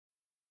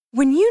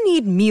When you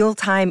need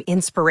mealtime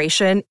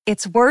inspiration,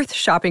 it's worth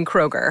shopping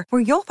Kroger,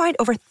 where you'll find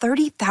over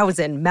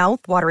 30,000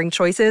 mouth-watering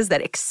choices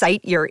that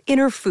excite your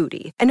inner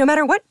foodie. And no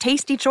matter what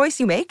tasty choice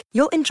you make,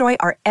 you'll enjoy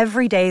our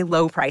everyday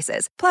low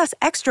prices, plus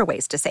extra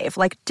ways to save,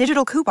 like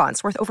digital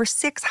coupons worth over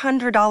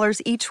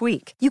 $600 each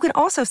week. You can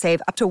also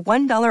save up to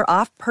 $1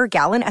 off per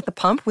gallon at the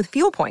pump with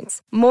fuel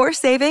points. More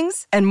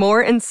savings and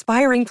more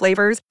inspiring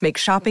flavors make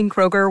shopping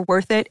Kroger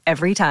worth it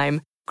every time.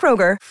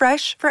 Kroger,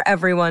 fresh for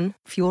everyone.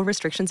 Fuel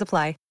restrictions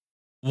apply.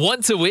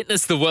 Want to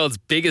witness the world's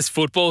biggest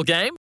football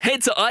game?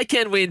 Head to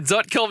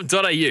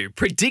iCanWin.com.au,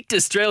 predict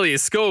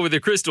Australia's score with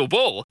a crystal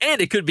ball, and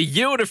it could be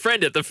you and a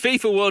friend at the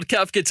FIFA World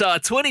Cup Qatar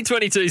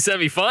 2022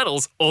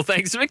 semi-finals, all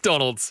thanks to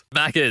McDonald's.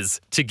 Maccas,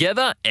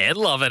 together and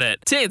loving it.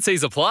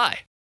 TNCs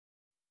apply.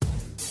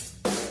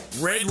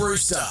 Red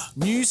Rooster.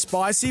 New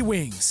spicy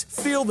wings.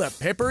 Feel the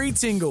peppery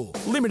tingle.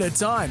 Limited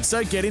time,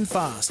 so get in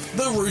fast.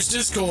 The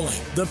Rooster's calling.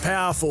 The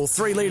powerful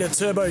 3-litre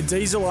turbo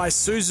diesel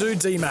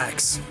Isuzu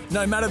D-Max.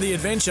 No matter the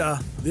adventure,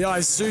 the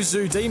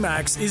Isuzu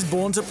D-Max is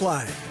born to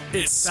play.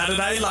 It's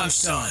Saturday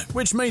lunchtime,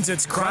 which means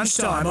it's crunch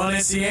time on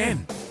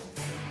SEN.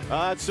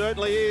 It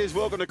certainly is.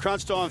 Welcome to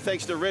Crunch Time.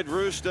 Thanks to Red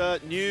Rooster.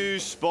 New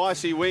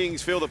spicy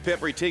wings. Feel the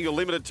peppery tingle.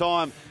 Limited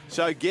time.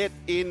 So get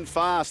in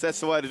fast. That's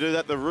the way to do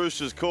that. The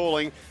Rooster's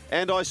calling.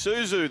 And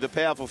Isuzu, the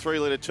powerful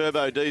 3-litre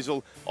turbo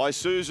diesel.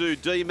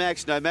 Isuzu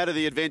D-Max. No matter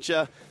the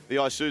adventure, the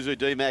Isuzu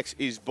D-Max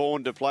is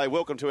born to play.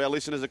 Welcome to our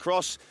listeners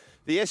across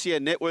the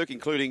SEN network,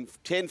 including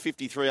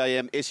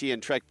 10:53am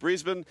SEN Track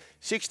Brisbane,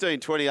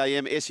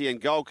 16:20am SEN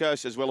Gold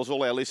Coast, as well as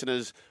all our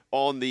listeners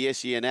on the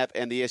SEN app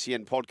and the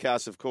SEN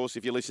podcast, of course,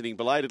 if you're listening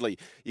belatedly.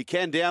 You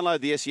can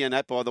download the SEN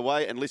app, by the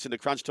way, and listen to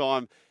Crunch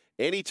Time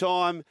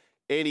anytime,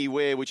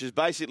 anywhere, which is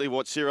basically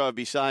what Ciro would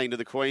be saying to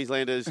the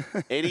Queenslanders.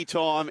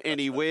 Anytime,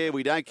 anywhere.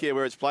 We don't care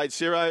where it's played.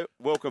 Ciro,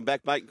 welcome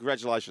back, mate.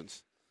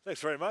 Congratulations. Thanks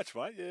very much,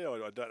 mate. Yeah,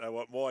 I don't know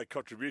what my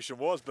contribution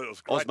was, but it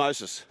was great.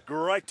 Osmosis.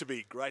 Great to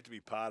be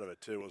part of it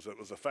too. It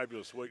was a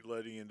fabulous week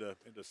leading into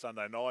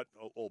Sunday night,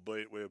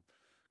 albeit where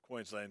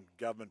Queensland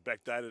government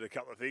backdated a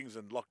couple of things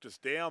and locked us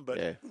down. But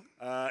in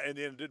the end,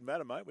 it didn't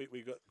matter, mate.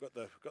 We got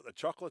the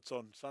chocolates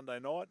on Sunday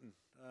night and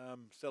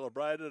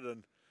celebrated,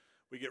 and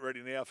we get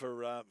ready now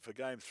for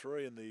Game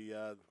 3 and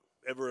the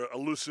ever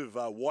elusive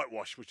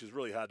whitewash, which is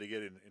really hard to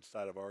get in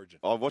State of Origin.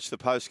 I watched the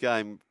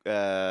post-game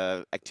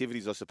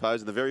activities, I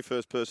suppose, and the very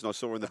first person I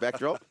saw in the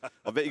backdrop,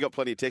 I bet you got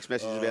plenty of text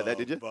messages about that,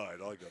 did you? Mate, I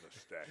got a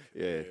stack.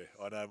 Yeah.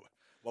 I know.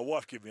 My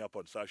wife gave me up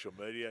on social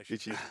media.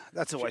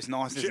 That's always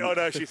nice, isn't it? I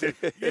know. She said,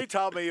 you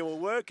told me you were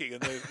working,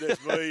 and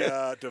there's me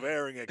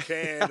devouring a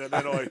can, and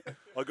then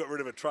I got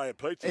rid of a tray of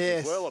pizzas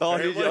as well.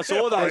 Apparently. I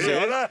saw those.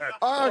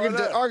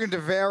 I reckon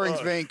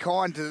devouring's being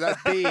kind to that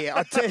beer.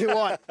 I tell you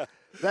what.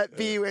 That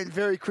beer went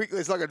very quickly.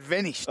 It's like it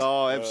vanished.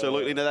 Oh,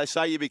 absolutely. Now, they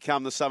say you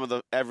become the sum of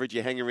the average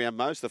you hang around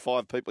most. The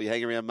 5 people you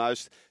hang around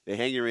most, they're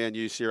hanging around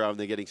you, Ciro, and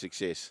they're getting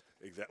success.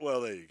 Exactly.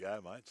 Well, there you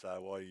go, mate.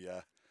 So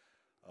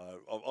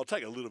I'll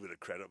take a little bit of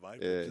credit, mate.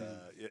 Yeah.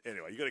 But,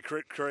 anyway, you've got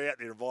to create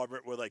the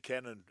environment where they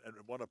can and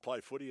want to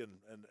play footy, and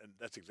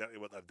that's exactly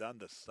what they've done.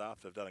 The staff,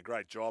 they've done a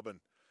great job, and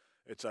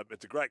it's a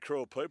great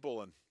crew of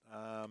people, and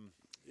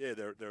it's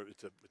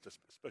a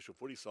special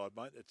footy side,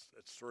 mate. It's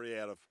 3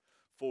 out of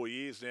 4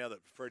 years now that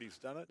Freddie's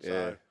done it.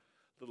 So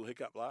little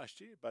hiccup last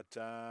year, but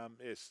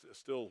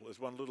still there's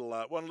one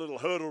little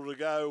hurdle to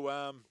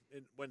go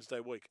in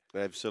Wednesday week.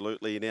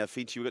 Absolutely. Now,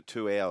 Finch, you've got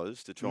 2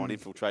 hours to try and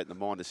infiltrate the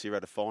mind of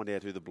Ciro to find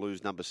out who the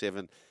Blues number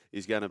 7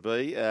 is going to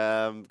be.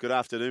 Good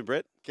afternoon,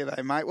 Brett.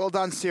 G'day, mate. Well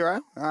done,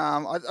 Ciro.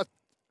 And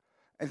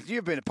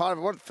you've been a part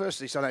of it.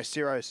 Firstly, so I know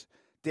Ciro's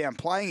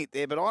downplaying it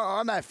there, but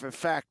I know for a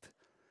fact,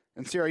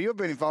 and Ciro, you've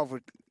been involved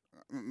with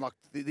like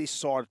this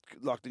side,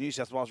 like the New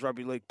South Wales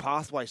Rugby League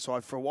pathway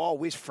side for a while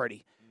with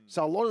Freddie.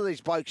 So a lot of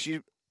these blokes,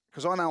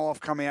 because I know I've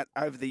come out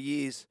over the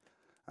years,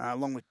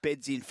 along with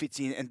Bedsy and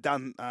Fitzy, and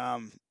done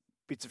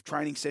bits of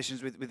training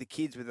sessions with the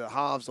kids, with the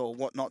halves or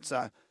whatnot.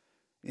 So,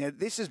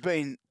 this has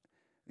been,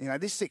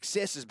 this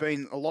success has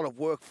been a lot of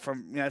work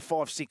from,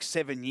 5, 6,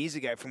 7 years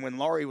ago, from when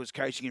Laurie was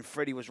coaching and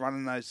Freddie was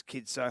running those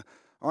kids. So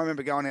I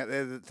remember going out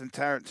there to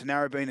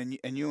Narrabeen,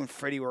 and you and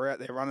Freddie were out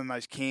there running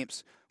those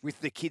camps with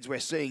the kids we're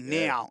seeing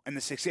now and the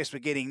success we're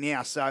getting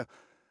now. So,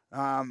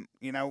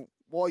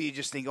 while you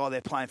just think, they're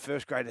playing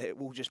first grade,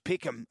 we'll just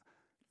pick them,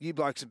 you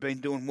blokes have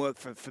been doing work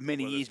for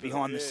many years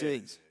behind the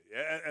scenes.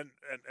 Yeah, and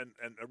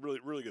a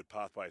really good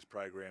pathways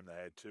program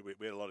they had too.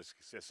 We had a lot of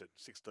success at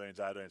 16s,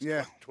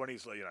 18s,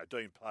 20s.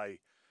 Dean Play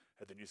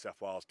had the New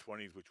South Wales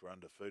 20s, which were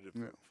undefeated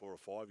for 4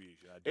 or 5 years.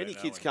 Any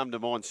kids come to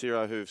mind,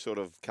 Ciro, who've sort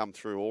of come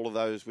through all of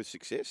those with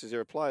success? Is there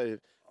a player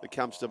that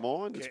comes to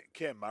mind?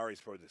 Cam Murray's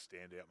probably the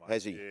standout, mate.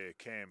 Has he? Yeah,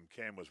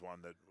 Cam was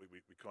one that we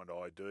kind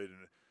of ID'd.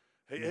 And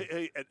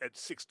he at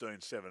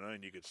 16,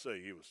 17, you could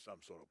see he was some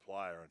sort of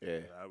player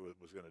and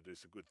was going to do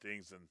some good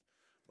things, and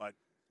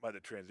made the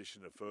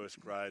transition to first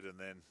grade, and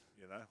then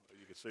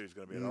you could see he was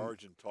going to be an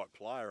Origin type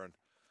player,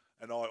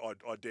 and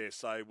I dare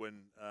say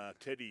when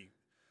Teddy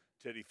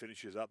Teddy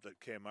finishes up, that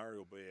Cam Murray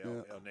will be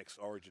our next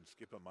Origin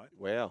skipper, mate.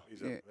 Wow.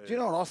 Do you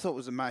know what I thought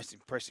was the most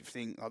impressive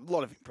thing? A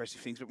lot of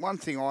impressive things, but one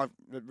thing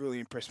that really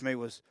impressed me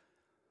was,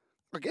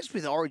 I guess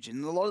with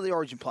Origin, a lot of the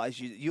Origin players,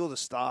 you're the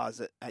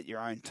stars at your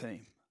own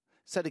team.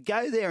 So to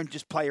go there and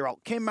just play your role,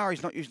 Cam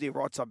Murray's not usually a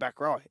right side back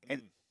row,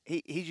 and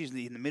he's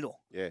usually in the middle.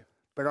 Yeah.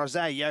 But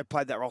Isaiah Yeo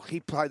played that role. He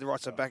played the right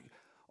side back.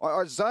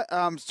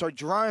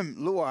 Jerome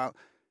Luai,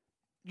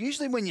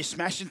 usually when you're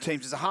smashing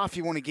teams, there's a half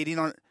you want to get in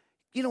on it.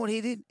 You know what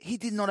he did? He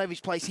did not have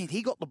his place in.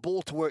 He got the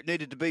ball to where it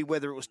needed to be,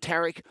 whether it was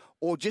Tarek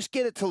or just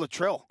get it to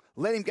Latrell.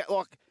 Let him get,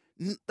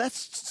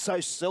 that's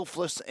so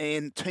selfless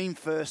and team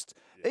first.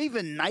 Yeah.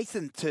 Even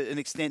Nathan, to an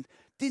extent,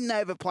 didn't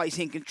have a place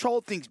in,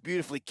 controlled things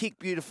beautifully, kicked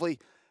beautifully,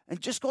 and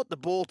just got the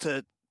ball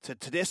to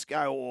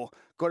Tedesco or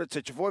got it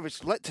to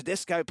Travojevic. Let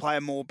Tedesco play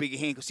a more bigger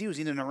hand because he was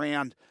in and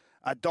around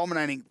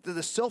dominating.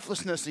 The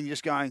selflessness and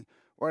just going,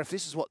 right, if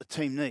this is what the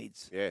team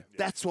needs,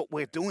 that's what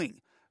we're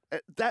doing.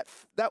 That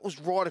was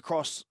right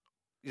across,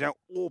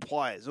 all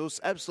players. It was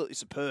absolutely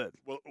superb.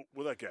 Well,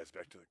 that goes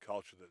back to the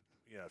culture that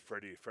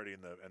Freddie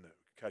and the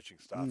coaching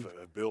staff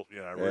have built.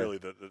 Really,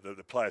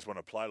 the players want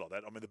to play like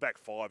that. I mean, the back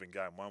five in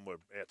game one were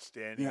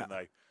outstanding, and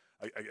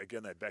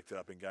they backed it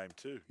up in game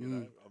two. I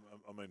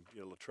mean,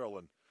 Latrell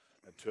and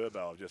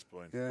Turbo have just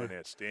been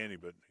outstanding.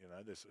 But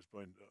this has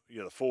been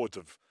the forwards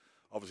have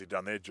obviously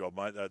done their job,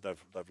 mate.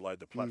 They've laid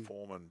the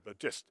platform, but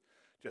just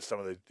some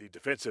of the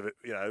defensive,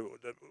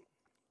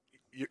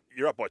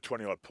 You're up by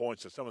 20-odd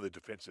points, and some of the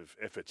defensive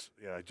efforts,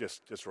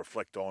 just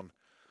reflect on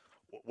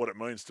what it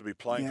means to be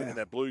playing in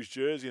that Blues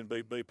jersey and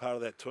be part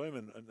of that team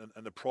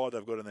and the pride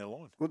they've got in their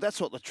line. Well, that's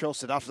what Latrell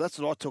said after. That's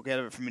what I took out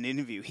of it from an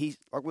interview.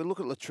 We look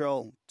at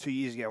Latrell 2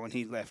 years ago when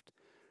he left.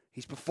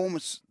 His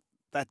performance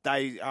that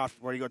day after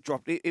when he got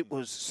dropped, it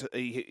was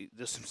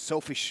there's some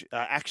selfish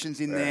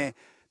actions in there.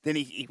 Then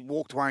he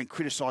walked away and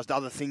criticised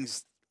other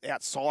things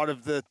outside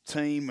of the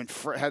team and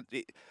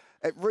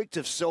it reeked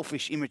of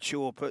selfish,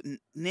 immature. But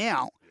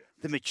now,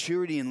 the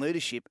maturity and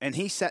leadership, and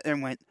he sat there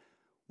and went,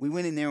 we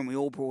went in there and we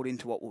all brought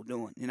into what we're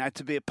doing.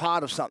 To be a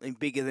part of something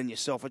bigger than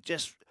yourself.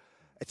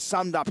 It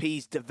summed up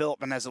his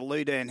development as a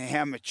leader and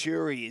how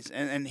mature he is.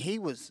 And he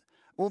was,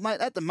 well,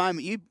 mate, at the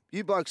moment,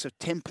 you blokes are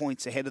 10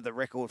 points ahead of the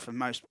record for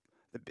most.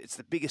 It's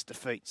the biggest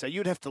defeat. So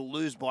you'd have to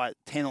lose by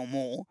 10 or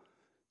more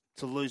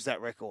to lose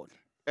that record.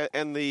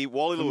 And the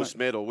Wally Lewis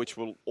medal, which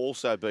will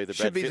also be the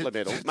Brad Fittler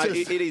medal,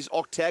 mate, it is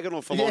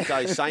octagonal for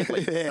Lonte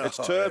Saintly. It's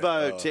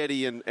Turbo,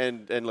 Teddy, and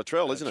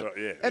Latrell, isn't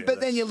it? Yeah, but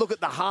then you look at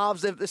the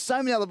halves. There's so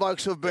many other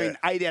blokes who have been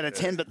 8 out of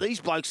 10, but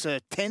these blokes are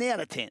 10 out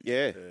of 10.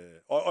 Yeah.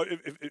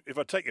 If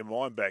I take your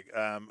mind back,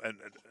 and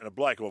a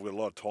bloke who I've got a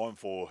lot of time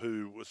for,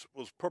 who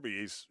was probably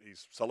his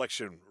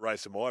selection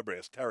raised some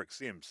eyebrows, Tarek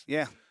Sims.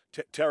 Yeah.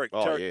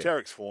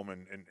 Tarek's form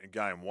in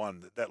game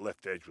one, that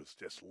left edge was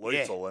just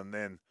lethal, and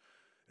then.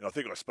 I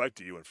think I spoke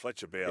to you and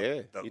Fletcher about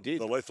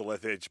the lethal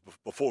left edge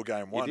before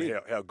game one,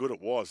 how good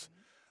it was.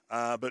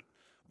 But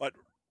mate,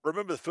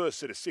 remember the first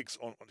set of 6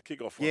 on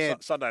kickoff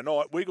on Sunday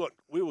night? We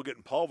were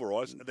getting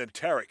pulverised, and then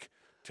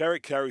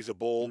Tarek carries the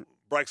ball,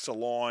 breaks the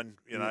line,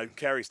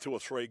 carries 2 or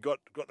 3, got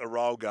the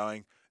roll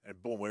going,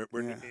 and boom, we're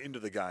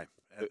into the game.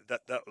 And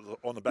that was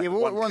on the back of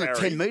one we're on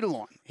carry. the 10-metre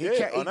line.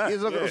 I know.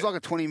 It was like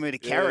a 20-metre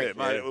carry. Yeah,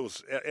 mate, it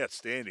was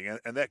outstanding,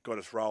 and that got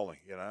us rolling.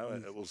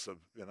 It was,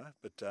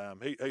 but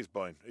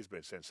he's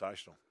been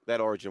sensational. That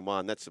Origin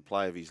one, that's the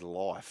play of his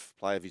life,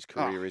 play of his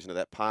career, isn't it?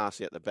 That pass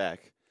out the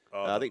back.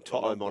 I think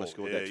Toto might have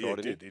scored that try,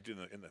 didn't he? He did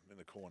in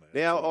the corner.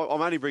 Now,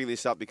 I'm only bringing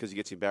this up because he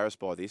gets embarrassed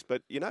by this,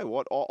 but you know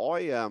what?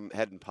 I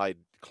hadn't paid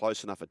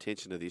close enough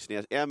attention to this.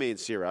 Now, our man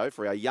Ciro,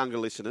 for our younger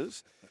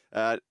listeners,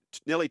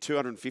 nearly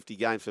 250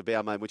 games for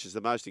Balmain, which is the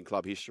most in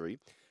club history.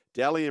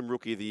 Dally M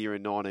Rookie of the Year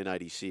in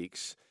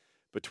 1986.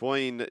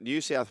 Between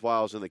New South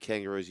Wales and the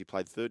Kangaroos, he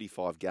played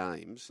 35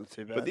 games. Not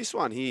too bad. But this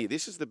one here,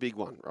 this is the big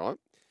one, right?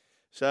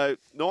 So,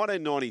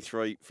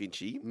 1993,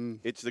 Finchy,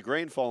 it's the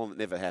grand final that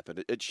never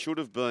happened. It should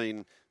have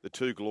been the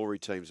 2 glory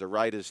teams, the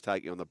Raiders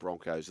taking on the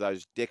Broncos,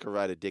 those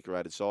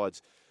decorated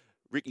sides.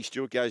 Ricky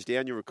Stewart goes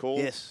down, you recall?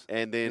 Yes.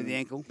 And then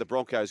the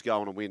Broncos go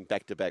on and win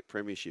back-to-back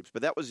premierships.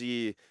 But that was the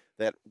year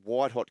that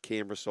white-hot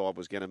Canberra side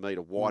was going to meet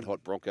a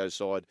white-hot Broncos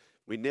side.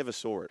 We never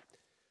saw it.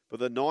 But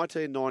the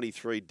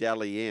 1993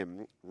 Dally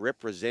M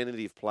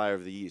Representative Player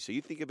of the Year. So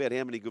you think about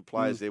how many good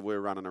players there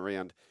were running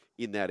around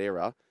in that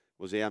era,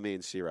 was our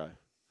man Ciro.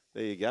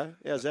 There you go.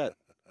 How's that?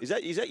 Is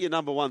that your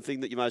number one thing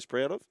that you're most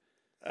proud of?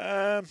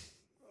 I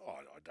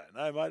don't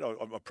know, mate.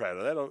 I'm proud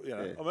of that.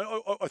 I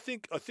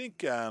mean, I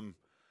think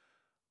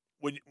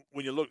when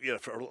you look,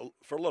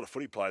 for a lot of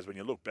footy players, when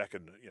you look back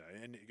and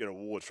and you get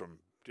awards from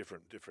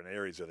different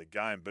areas of the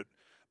game, but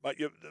mate,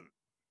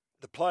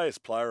 the Players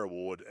Player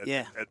Award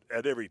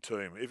at every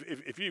team.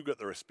 If you've got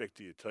the respect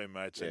to your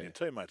teammates and your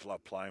teammates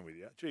love playing with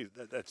you, geez,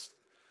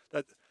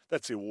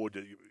 that's the award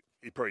that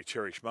you probably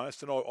cherish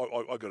most. And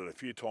I got it a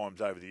few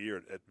times over the year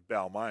at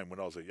Balmain when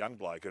I was a young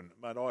bloke, and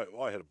mate,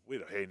 we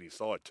had a handy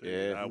side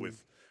too,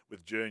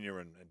 with Junior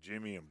and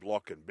Jimmy and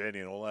Block and Benny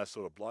and all those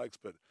sort of blokes.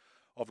 But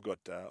I've got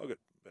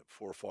about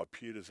 4 or 5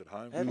 pewters at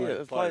home. Have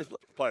you?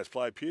 Players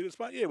play pewters,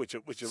 mate. Yeah, which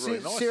are really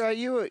nice. Ciro,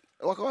 you were,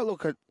 like, I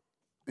look at,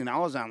 I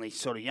was only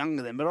sort of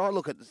younger then, but I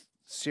look at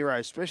Ciro,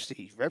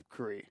 especially his rep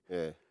career.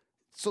 Yeah.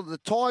 So the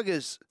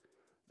Tigers,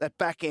 that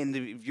back end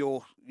of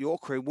your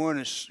career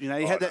weren't as, you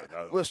had that.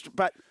 No.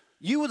 But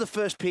you were the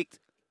first picked,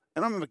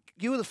 and I remember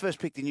you were the first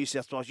picked in New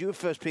South Wales. You were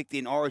first picked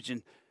in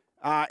Origin,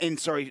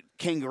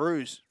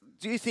 Kangaroos.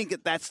 Do you think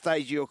at that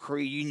stage of your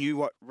career you knew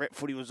what rep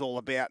footy was all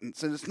about? And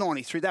so it's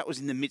 93. That was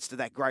in the midst of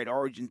that great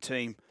Origin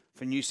team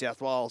for New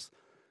South Wales.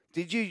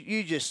 Did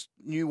you just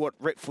knew what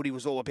rep footy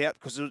was all about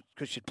because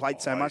you'd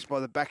played so much by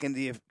the back end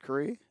of your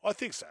career? I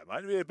think so,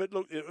 mate. Yeah, but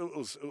look, it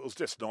was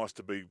just nice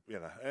to be,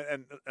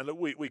 and look,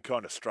 we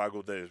kind of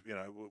struggled there.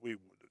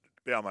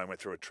 Balmain went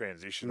through a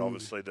transition.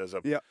 Obviously, there's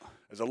a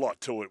lot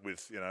to it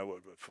with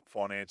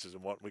finances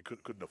and what we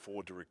couldn't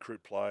afford to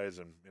recruit players,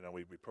 and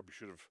we probably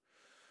should have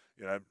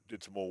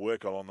did some more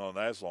work along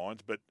those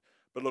lines. But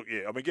look,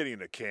 yeah, I mean, getting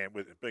into camp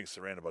with being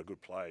surrounded by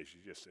good players,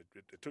 it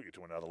took you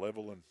to another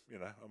level, and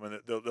I mean,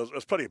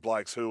 there's plenty of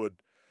blokes who would,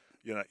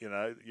 you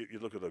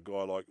look at a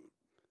guy like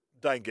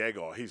Dane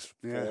Gagai, he's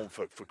formed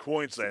for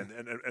Queensland,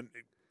 and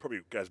it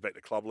probably goes back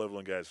to club level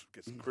and gets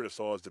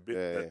criticised a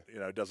bit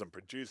that doesn't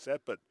produce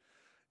that, but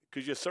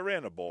because you're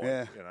surrounded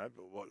by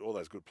all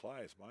those good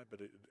players, mate.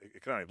 But it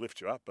can only lift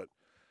you up. But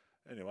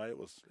anyway, it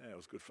was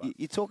good fun.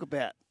 You talk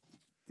about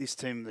this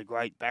team, the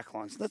great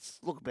backlines. Let's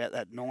look about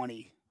that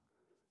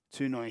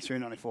 92, 93,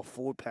 94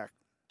 forward pack.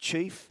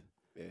 Chief,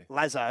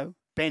 Lazo,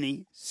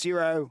 Benny,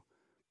 Ciro,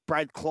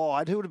 Brad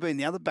Clyde. Who would have been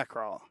the other back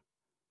rower?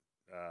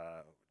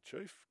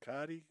 Chief,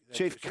 Cardi.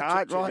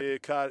 Card, right? Yeah,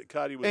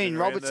 Cardi was Ian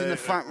Roberts in the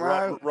front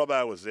row.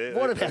 Robbo was there.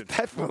 What about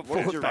that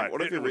forward pack?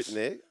 What have you written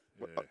there?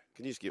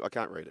 Can you just give? I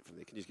can't read it from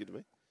there. Can you just give it to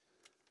me?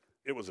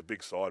 It was a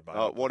big side, mate.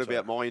 Oh, what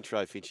about my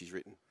intro, Finchy's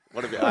written?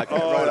 What about?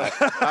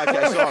 Okay,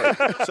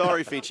 righto.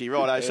 Sorry, Finchy.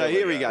 Righto. So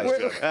here he goes.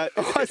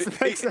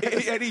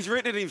 And he's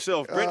written it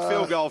himself. Brett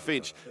Philgold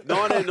Finch,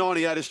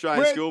 1998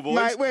 Australian Schoolboys.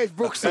 Mate, where's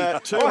Brooksy?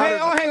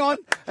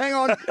 Hang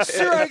on.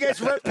 Ciro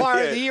gets Rep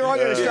Player of the Year. I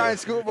get Australian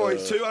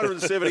Schoolboys.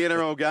 270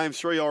 NRL games,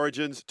 3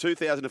 Origins,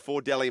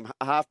 2004 Dally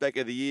Halfback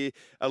of the Year,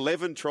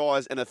 11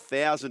 tries and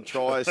 1,000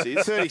 try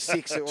assists.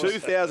 36 it was.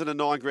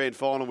 2009 Grand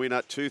Final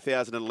winner,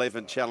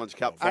 2011 Challenge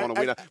Cup Final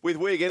winner with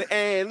Wigan,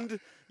 and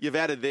you've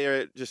added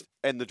there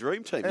and the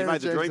Dream Team. You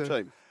made the Dream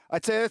Team. I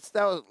tell you,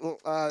 that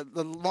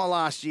was my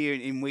last year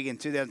in Wigan,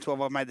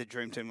 2012. I made the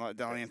Dream Team like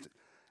Darlington.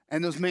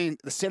 And there was me,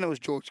 the centre was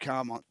George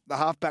Carmont. The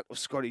halfback was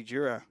Scotty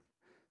Duro.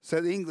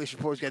 So the English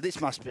reporters go, this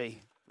must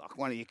be like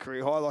one of your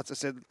career highlights. I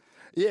said,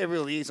 yeah, it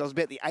really is. I was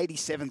about the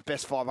 87th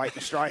best 5'8" in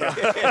Australia.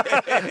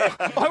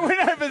 I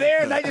went over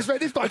there and they just went,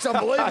 this bloke's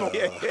unbelievable.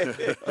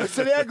 I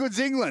said, how good's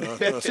England?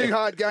 About 2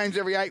 hard games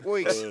every 8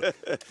 weeks.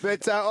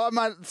 But talking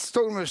about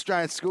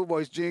Australian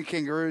Schoolboys, Junior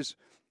Kangaroos,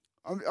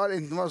 I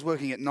was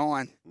working at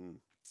 9.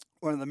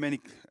 One of the many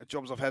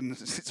jobs I've had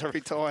since I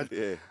retired.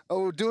 Yeah. I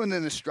was doing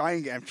an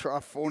Australian game, try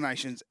 4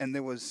 Nations, and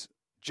there was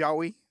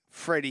Joey,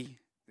 Freddie,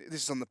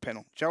 this is on the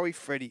panel, Joey,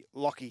 Freddie,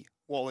 Lockie,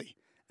 Wally,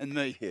 and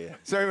me. Yeah.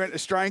 So we went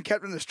Australian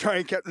captain,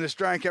 Junior Kangaroos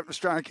captain. How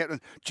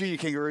do you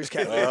think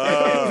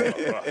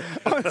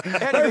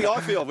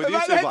I feel with you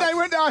two blokes? They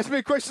went to ask me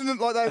a question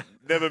like they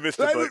never missed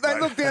a beat, They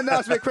looked down and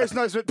asked me a question.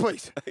 I said,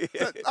 please,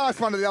 ask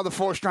one of the other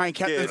 4 Australian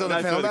captains on the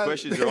panel. No further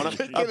questions, Your Honour.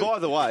 By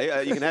the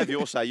way, you can have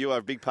your say. You are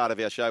a big part of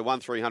our show.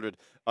 1300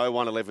 01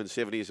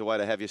 1170 is a way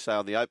to have your say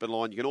on the open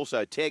line. You can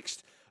also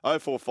text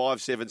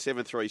 0457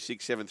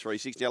 736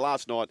 736. Now,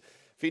 last night,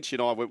 Finch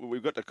and I, we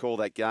got to call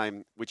that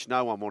game, which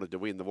no one wanted to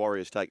win, the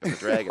Warriors take on the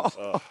Dragons.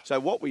 So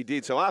what we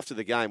did, after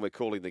the game, we're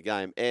calling the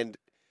game. And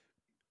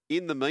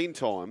in the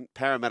meantime,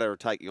 Parramatta are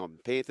taking on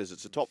Panthers.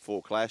 It's a top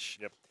 4 clash.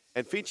 Yep.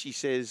 And Finchy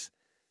says,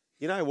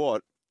 you know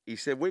what? He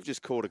said, we've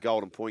just called a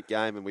Golden Point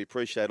game and we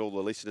appreciate all the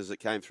listeners that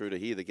came through to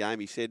hear the game.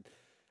 He said,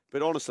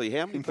 but honestly,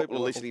 how many people are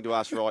listening to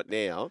us right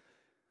now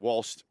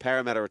whilst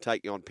Parramatta are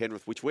taking on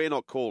Penrith, which we're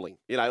not calling?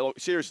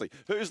 Seriously,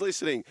 who's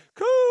listening?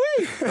 Cooey!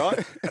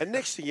 Right? And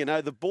next thing you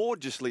know, the board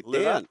just lit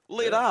up.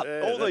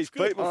 Yeah, all these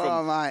people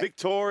from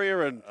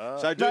Victoria. And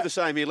so do the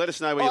same here. Let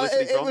us know where you're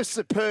listening from. It was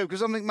superb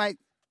because I'm like, mate,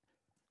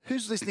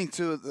 who's listening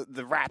to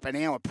the Wrap an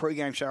hour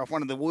pre-game show of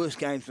one of the worst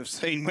games we've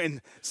seen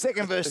when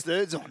second verse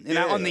third's on?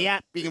 On the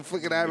app, you can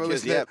flick it over,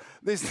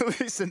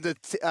 listen to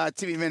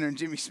Timmy Menner and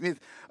Jimmy Smith.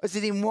 I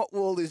said, in what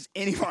world is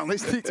anyone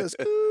listening to us?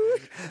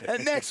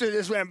 And next we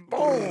just went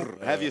boom.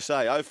 Have you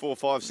say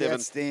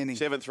 0457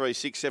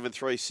 736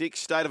 736.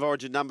 State of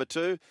Origin number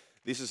 2.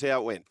 This is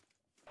how it went.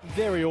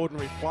 Very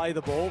ordinary play,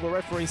 the ball. The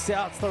referee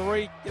shouts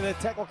the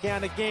tackle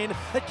count again.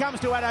 It comes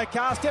to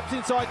Addo-Carr, steps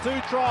inside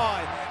 2,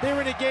 try. They're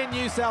in again,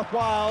 New South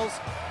Wales.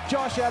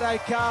 Josh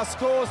Addo-Carr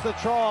scores the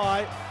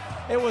try.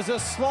 It was a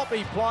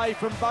sloppy play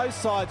from both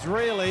sides,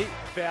 really.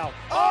 Foul.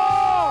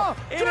 Oh!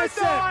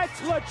 Intercept!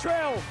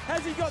 Latrell,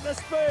 has he got the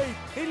speed?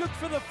 He looked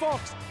for the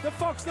Fox. The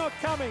Fox not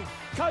coming.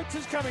 Coates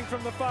is coming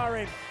from the far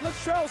end.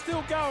 Latrell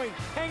still going,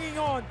 hanging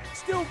on,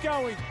 still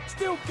going.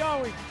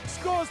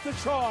 Scores the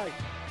try.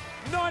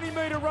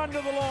 90-metre run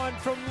to the line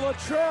from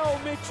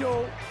Latrell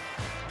Mitchell.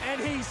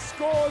 and he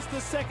scores the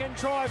second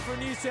try for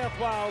New South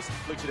Wales.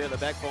 Flicks it out the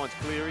back, finds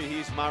Cleary.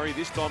 Here's Murray.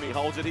 This time he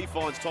holds it. He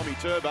finds Tommy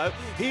Turbo.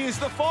 Here's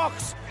the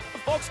Fox. The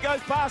Fox goes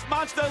past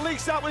Munster,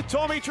 links up with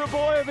Tommy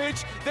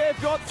Trebojevic.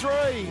 They've got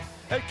 3.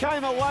 It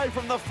came away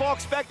from the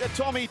Fox back to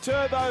Tommy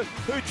Turbo,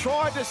 who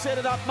tried to set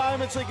it up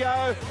moments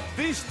ago.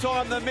 This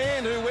time the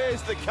man who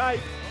wears the cape,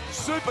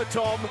 Super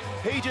Tom,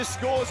 he just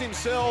scores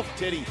himself.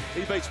 Teddy,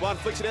 he beats one,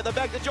 flicks it out the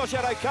back to Josh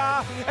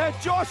Addo-Carr, and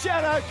Josh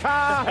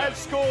Addo-Carr has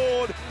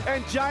scored.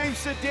 And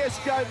James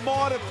Tedesco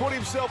might have put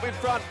himself in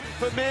front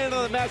for man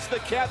of the match, the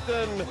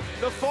captain.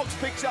 The Fox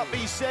picks up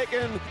his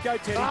second. Go,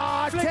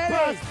 Teddy. Flick Teddy.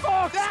 past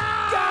Fox.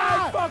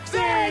 Ah, Go, Foxy.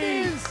 there it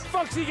is.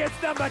 Foxy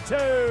gets number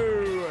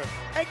 2.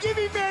 And give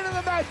him man of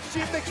the match,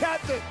 Jim, the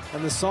captain.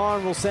 And the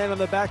siren will sound in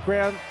the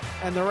background,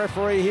 and the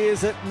referee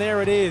hears it, and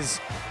there it is.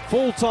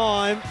 Full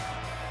time,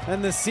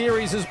 and the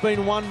series has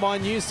been won by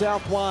New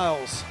South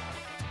Wales.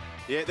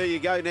 Yeah, there you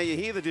go. Now you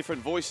hear the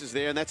different voices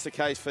there, and that's the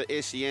case for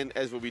SEN,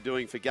 as we'll be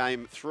doing for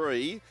Game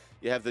 3.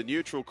 You have the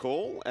neutral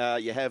call.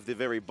 You have the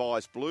very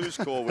biased Blues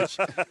call, which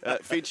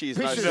Finchy is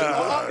most...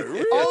 I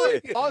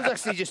was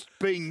actually just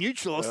being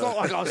neutral. It's not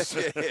like I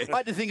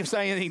had to think of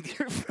saying anything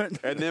different.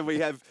 And then we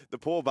have the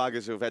poor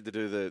buggers who have had to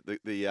do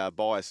the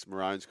biased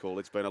Maroons call.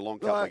 It's been a long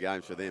couple of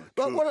games for them.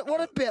 But what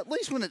about, at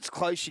least when it's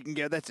close, you can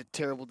go, that's a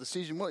terrible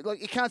decision.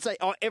 Like, you can't say,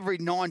 every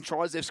 9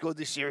 tries they've scored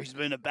this series has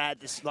been a bad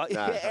decision. Like,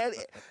 No.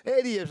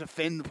 how do you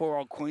offend the poor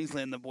old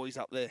Queensland, the boys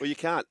up there? Well, you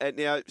can't. And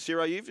now,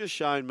 Ciro, you've just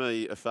shown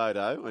me a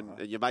photo, and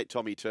your mate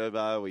Tommy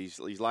Turbo,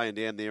 he's laying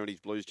down there in his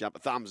Blues jumper.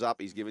 Thumbs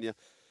up he's given you.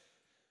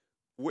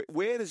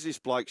 Where does this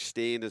bloke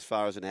stand as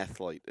far as an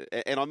athlete?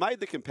 And I made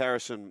the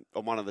comparison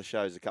on one of the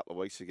shows a couple of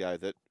weeks ago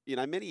that,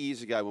 many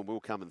years ago when we were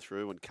coming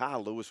through and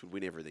Carl Lewis would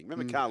win everything.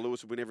 Remember Carl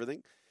Lewis would win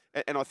everything?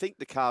 And I think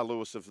the Carl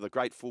Lewis of the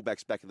great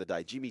fullbacks back in the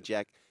day, Jimmy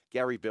Jack,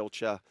 Gary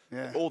Belcher,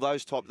 all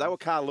those types, they were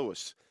Carl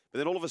Lewis. But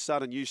then all of a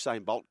sudden,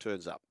 Usain Bolt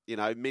turns up,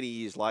 many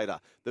years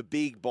later. The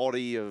big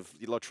body of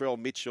Latrell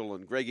Mitchell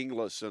and Greg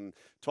Inglis and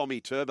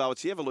Tommy Turbo.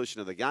 It's the evolution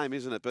of the game,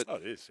 isn't it? But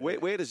it is,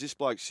 where does this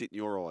bloke sit in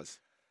your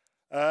eyes?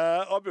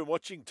 I've been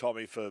watching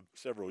Tommy for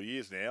several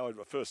years now. I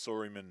first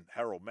saw him in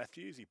Harold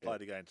Matthews. He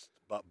played against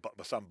my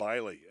son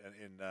Bailey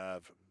in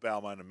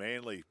Balmain and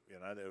Manly.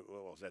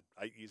 What was that,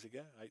 8 years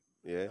ago?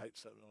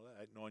 something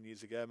like that, 9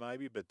 years ago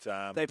maybe.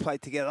 But they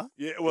played together.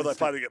 Yeah, well, they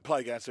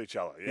play against each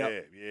other.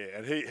 Yeah,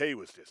 and he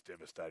was just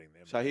devastating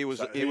them. So he was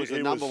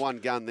the number one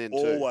gun then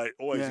too.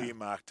 Always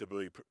earmarked to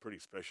be pretty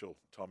special,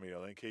 Tommy.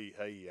 I think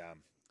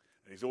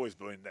he's always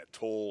been that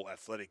tall,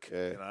 athletic,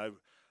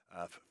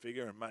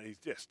 figure, and mate, he's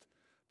just.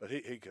 But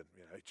he can,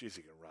 he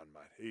can run,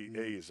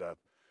 mate.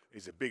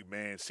 He's a big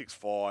man,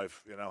 6'5",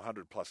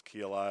 100+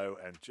 kilo,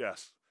 and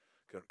just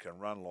can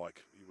run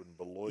like you wouldn't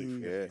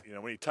believe.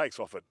 When he takes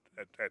off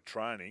at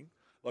training,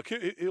 like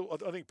he'll,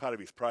 I think part of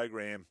his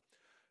program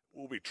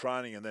will be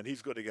training, and then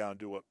he's got to go and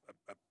do a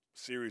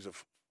series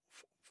of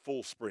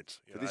full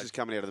sprints. So this is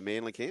coming out of the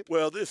Manly camp?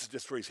 Well, this is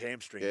just for his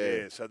hamstring,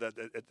 so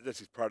that's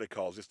his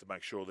protocols, just to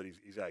make sure that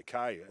he's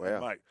okay. Wow. And,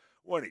 mate,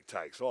 when he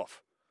takes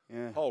off,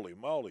 holy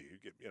moly!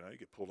 You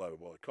get pulled over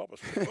by the coppers.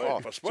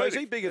 For so is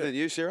he bigger than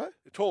you, Ciro?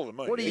 He's taller than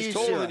me. What are He's you,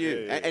 taller Ciro? than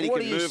you, Yeah, and he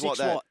can move like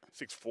that.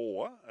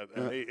 6'4",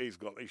 and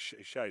he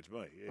shades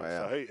me. Yeah.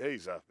 Wow. So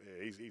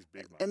he's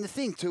big, mate. And the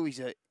thing too,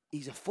 he's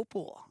a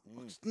footballer.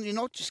 You're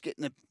not just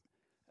getting a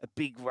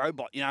big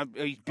robot.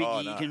 He's big.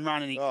 He can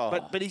run, and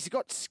but he's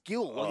got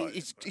skill.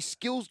 His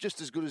skill's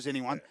just as good as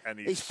anyone. And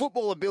his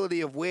football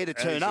ability of where to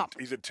turn up.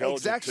 He's intelligent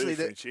exactly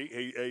too,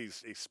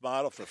 Finchy. He's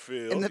smart off the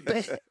field.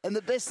 And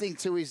the best thing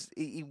too is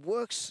he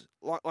works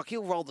like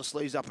he'll roll the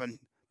sleeves up and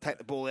take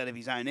the ball out of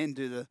his own end,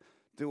 do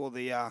all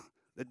the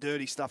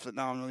dirty stuff that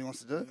no one really wants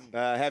to do.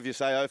 Have you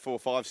say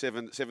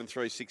 0457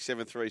 736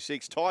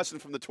 736. Tyson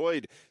from the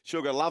Tweed.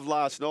 Sugar, love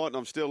last night, and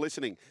I'm still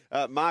listening.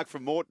 Mark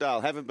from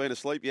Mortdale, haven't been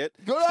asleep yet.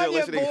 Good still on you,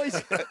 listening.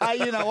 boys.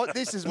 Hey, you know what?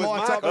 This is my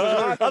Mark- type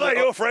of. Are they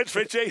your friends,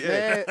 Finchy?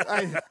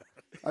 Yeah.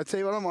 I tell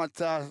you what, I might.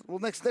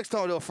 Next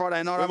time I do a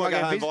Friday night, I might go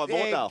home by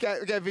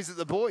Mortdale. go visit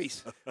the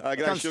boys.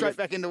 G'day, Come Sugar. straight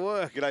back into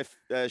work.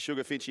 G'day,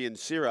 Sugar, Finchy and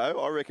Ciro.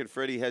 I reckon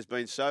Freddie has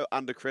been so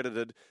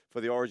undercredited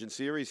for the Origin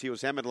series. He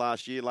was hammered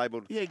last year,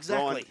 labelled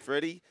Ryan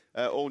Freddie.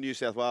 All New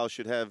South Wales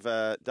should have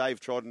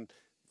Dave Trodden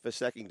for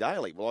sacking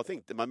Daly. Well,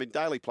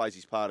 Daly plays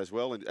his part as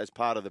well, and as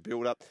part of the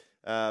build-up.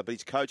 But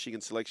his coaching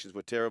and selections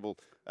were terrible.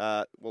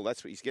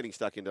 That's what he's getting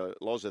stuck into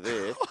Loza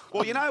there.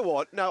 Well, you know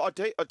what? No, I'll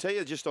tell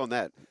you just on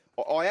that.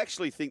 I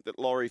actually think that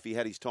Laurie, if he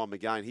had his time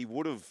again, he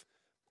would have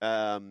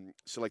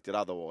selected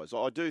otherwise.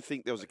 I do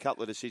think there was a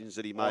couple of decisions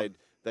that he made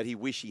that he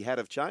wish he had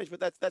have changed,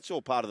 but that's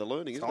all part of the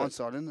learning, isn't it?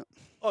 Hindsight, isn't it?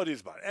 Oh, it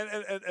is, mate. And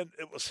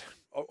it was.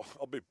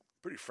 I'll be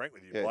pretty frank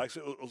with you, Blakes.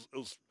 It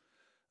was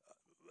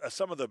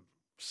some of the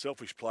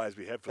selfish players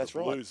we had for the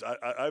Blues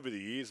over the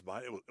years,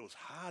 mate. It was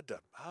hard to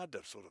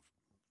sort of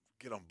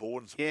get on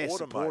board and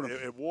support him,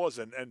 mate. It was,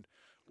 and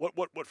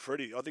what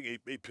Freddie, I think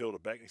he peeled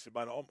it back and he said,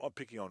 mate, I'm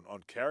picking on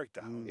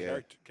character,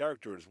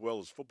 character as well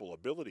as football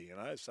ability,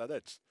 So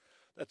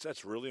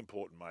That's really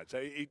important, mate.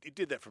 So he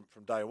did that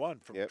from day one.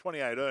 From Yep.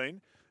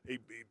 2018, he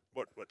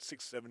what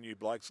 6-7 new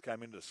blokes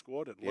came into the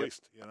squad at Yep.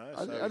 least. You know,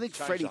 so I think changed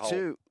Freddie the whole-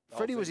 too. the whole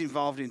Freddie was thing.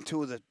 involved in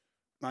two of the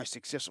most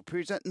successful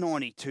periods, that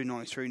 92,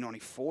 93,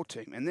 94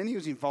 team. And then he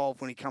was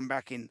involved when he come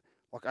back in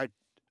like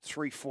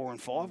 03, 4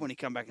 and 5 when he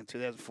come back in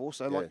 2004.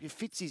 So like your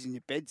Fitzies and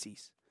your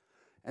Bedsies.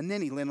 And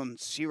then he lent on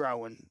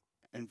Ciro and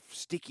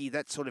Sticky,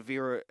 that sort of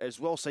era as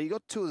well. So you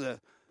got two of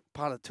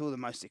the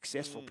most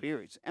successful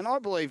periods. And I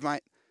believe,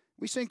 mate,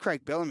 we've seen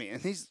Craig Bellamy,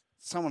 and he's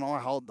someone I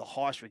hold the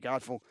highest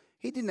regard for.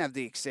 He didn't have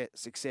the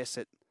success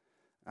at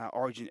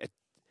Origin. It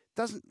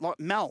doesn't, like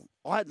Mel.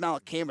 I had Mel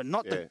at Canberra,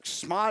 not the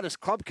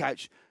smartest club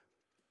coach,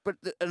 but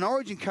an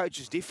Origin coach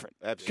is different.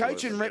 Absolutely.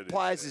 Coaching rep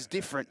players is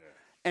different.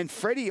 And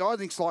Freddie, I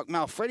think's like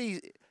Mel. Freddie,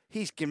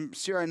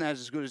 Ciro knows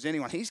as good as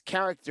anyone. His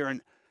character,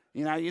 and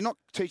you're not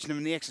teaching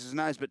them the X's and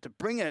O's, but to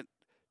bring a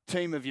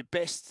team of your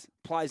best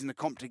players in the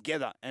comp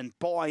together and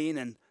buy in,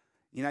 and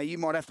you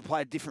might have to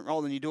play a different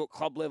role than you do at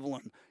club level,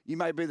 and you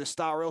may be the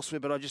star elsewhere,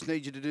 but I just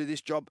need you to do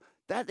this job.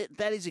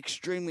 That is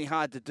extremely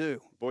hard to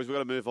do. Boys, we've got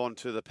to move on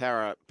to the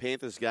Para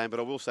Panthers game, but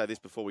I will say this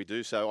before we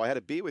do so. I had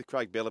a beer with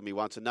Craig Bellamy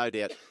once, and no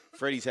doubt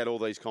Freddie's had all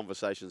these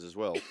conversations as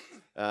well.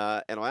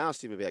 And I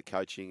asked him about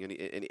coaching, and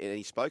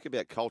he spoke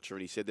about culture,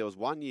 and he said there was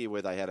one year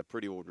where they had a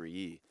pretty ordinary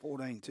year.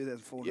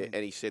 2014. Yeah,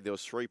 and he said there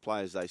was 3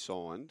 players they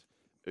signed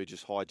who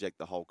just hijacked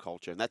the whole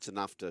culture, and that's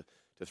enough to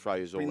throw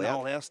you all Bring out. the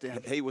whole house down.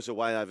 He was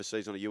away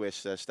overseas on a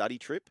US study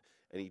trip,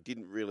 and he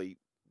didn't really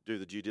do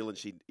the due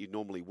diligence he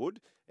normally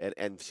would.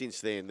 And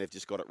since then, they've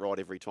just got it right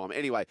every time.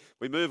 Anyway,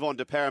 we move on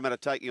to Parramatta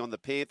taking on the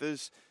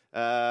Panthers.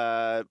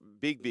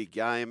 Big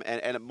game,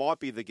 and it might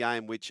be the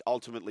game which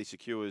ultimately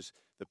secures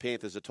the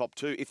Panthers the top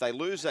 2. If they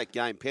lose that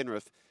game,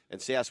 Penrith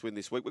and South win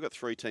this week. We've got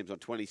 3 teams on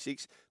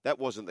 26. That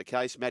wasn't the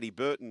case. Matty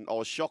Burton, I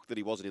was shocked that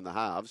he wasn't in the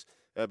halves.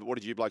 But what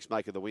did you blokes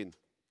make of the win?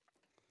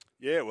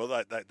 Yeah, well,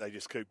 they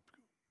just keep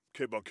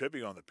on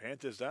keeping on the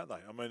Panthers, don't they?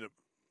 I mean,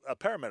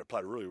 Parramatta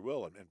played really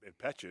well in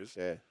patches,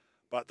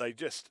 but they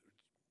just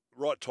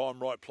right time,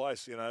 right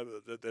place.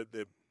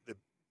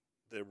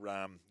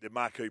 Their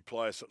marquee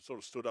players sort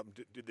of stood up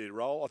and did their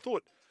role. I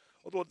thought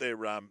their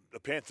the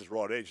Panthers'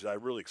 right edge, they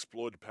really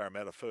exploited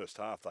Parramatta first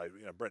half. They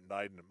Brent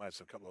Naden made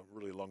some couple of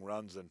really long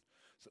runs and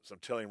some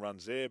telling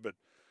runs there. But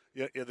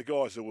the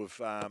guys who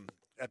have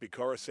Api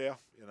Coruscant,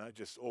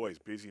 just always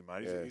busy,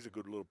 mate. He's a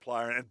good little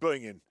player, and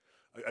being in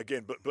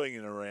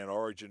around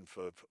Origin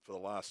for the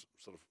last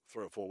sort of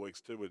 3 or 4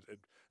 weeks too,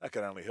 that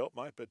can only help,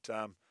 mate. But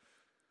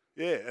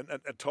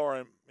and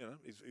Tyrone,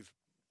 he's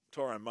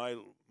Tyrone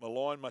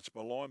maligned,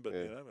 but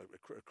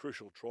a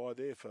crucial try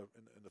there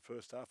in the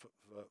first half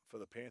for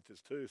the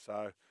Panthers too.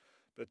 So,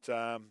 but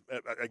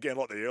again,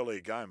 like the earlier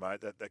game, mate,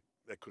 that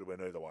could have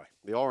been either way.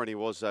 The irony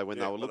was when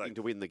they were looking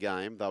to win the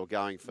game, they were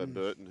going for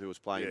Burton, who was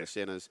playing in the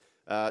centres.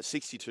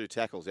 62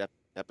 tackles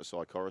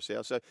beside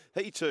Coruscant. So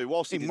he too,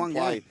 whilst he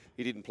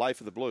didn't play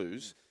for the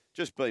Blues,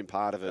 just being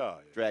part of it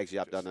drags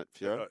you up, doesn't it,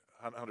 Fiora?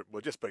 100.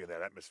 Well, just being in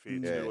that atmosphere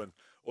too, and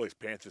all his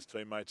Panthers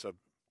teammates are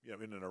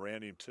in and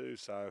around him too.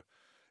 So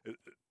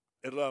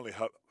it'll only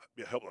help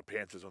the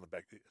Panthers on the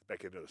back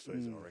end of the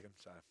season, I reckon.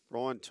 So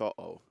Ryan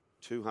To'o,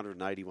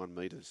 281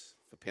 metres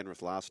for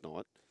Penrith last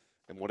night.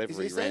 And whatever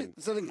he ran.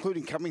 Is that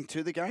including coming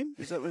to the game?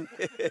 Is that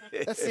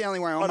that's the only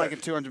way I'm making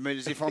 200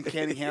 metres if I'm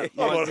counting how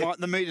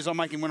the metres I'm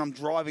making when I'm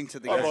driving to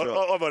the game.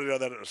 I've only done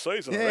that in a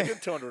season. I reckon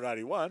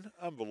 281,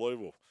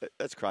 unbelievable.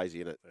 That's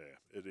crazy, isn't it?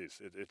 Yeah, it is.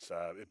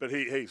 But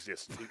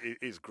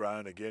he's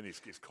grown again.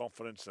 His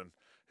confidence, and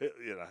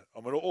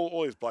I mean,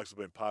 all his blokes have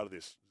been part of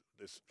this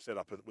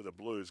setup with the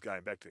Blues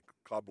going back to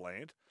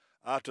clubland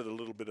after the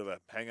little bit of a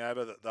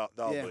hangover.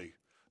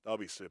 They'll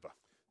be super.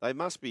 They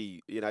must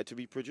be, to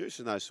be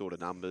producing those sort of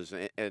numbers.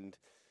 And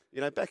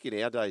back in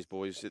our days,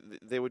 boys,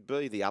 there would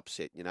be the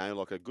upset,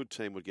 like a good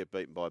team would get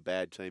beaten by a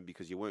bad team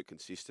because you weren't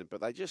consistent. But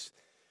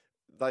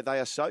they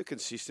are so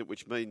consistent,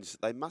 which means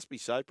they must be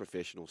so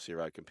professional,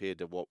 Ciro, compared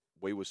to what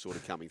we were sort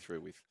of coming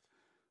through with.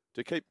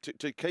 To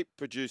keep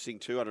producing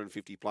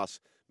 250-plus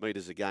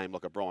metres a game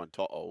like a Brian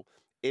To'o,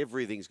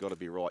 everything's got to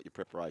be right, your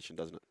preparation,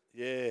 doesn't it?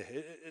 Yeah,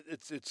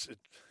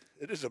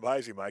 it is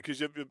amazing, mate,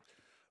 because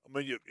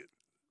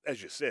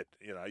as you said,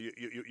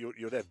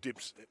 you'd have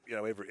dips,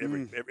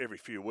 every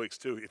few weeks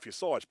too. If your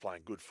side's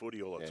playing good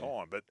footy all the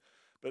time, but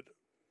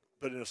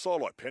in a side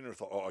like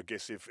Penrith, I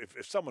guess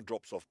if someone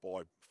drops off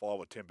by 5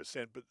 or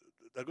 10%, but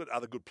they've got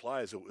other good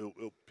players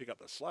who'll pick up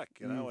the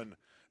slack, and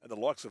the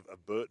likes of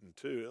Burton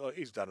too. Like,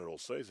 he's done it all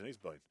season. He's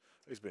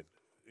been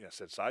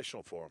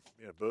sensational for him,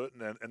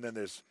 Burton, and then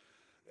there's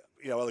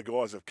other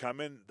guys have come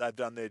in. They've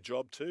done their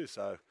job too.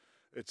 So.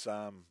 It's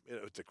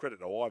it's a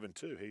credit to Ivan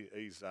too.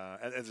 He's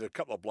and there's a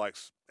couple of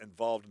blokes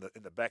involved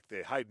in the back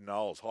there. Hayden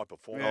Knowles, high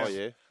performer. Oh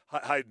yeah,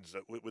 Hayden's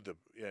with the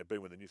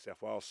been with the New South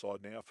Wales side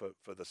now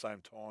for the same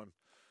time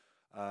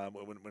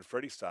when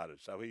Freddie started.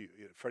 So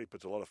Freddie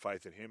puts a lot of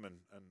faith in him and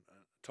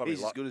Tommy.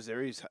 He's as good as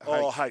there is.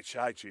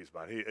 H is,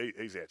 mate.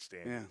 He's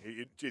outstanding.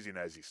 Yeah. He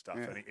knows his stuff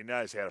and he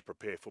knows how to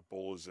prepare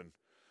footballers and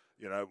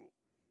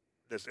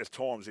there's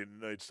times he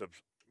needs to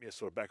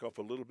sort of back off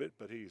a little bit,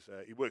 but he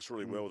works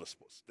really well with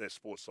their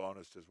sports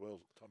scientist as well,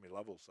 Tommy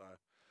Lovell. So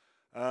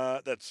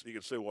that's you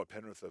can see why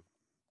Penrith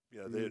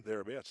are,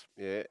 thereabouts.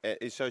 Yeah.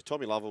 So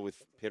Tommy Lovell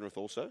with Penrith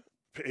also?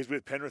 He's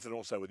with Penrith and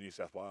also with New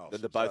South Wales.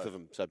 The both of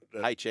them. So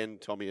HN,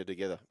 Tommy are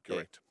together.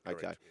 Correct. Yeah.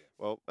 Okay. Yeah.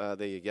 Well,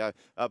 there you go.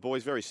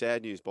 Boys, very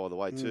sad news, by the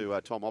way, too.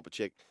 Tom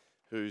Opacek,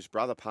 whose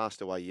brother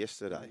passed away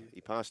yesterday.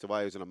 He passed away.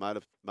 He was on a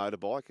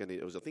motorbike, and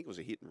I think it was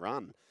a hit and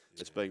run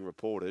that's being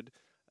reported.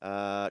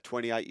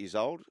 28 years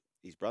old,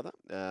 his brother.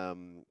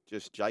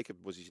 Just Jacob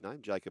was his name,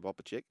 Jacob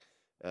Opacek,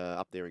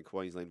 up there in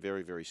Queensland.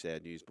 Very, very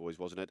sad news, boys,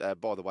 wasn't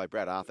it? By the way,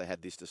 Brad Arthur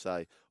had this to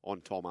say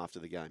on Tom after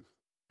the game.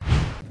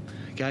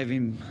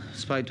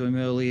 Spoke to him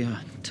earlier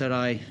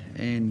today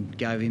and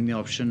gave him the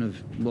option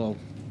of,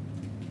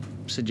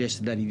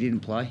 suggested that he didn't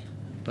play,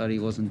 but he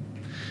wasn't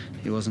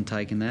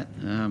taking that.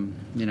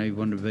 He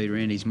wanted to be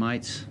around his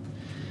mates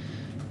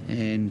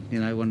and, he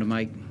wanted to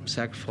make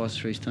sacrifices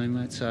for his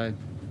teammates. So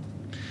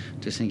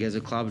just think as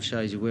a club it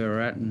shows you where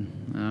we're at,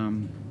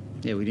 and,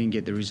 we didn't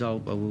get the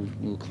result, but we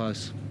were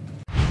close.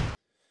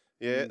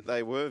 Yeah,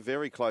 they were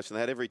very close and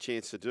they had every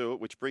chance to do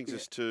it, which brings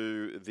us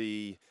to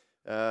the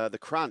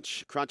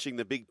crunching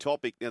the big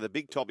topic. Now, the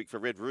big topic for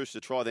Red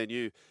Rooster, try their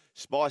new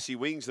spicy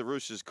wings. The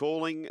Roosters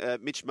calling.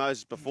 Mitch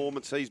Moses'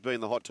 performance, he's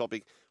been the hot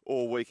topic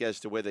all week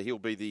as to whether he'll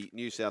be the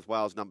New South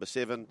Wales number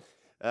 7.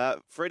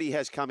 Freddie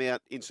has come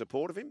out in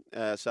support of him,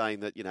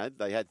 saying that,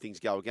 they had things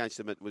go against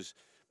him. It was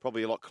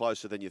probably a lot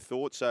closer than you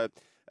thought. So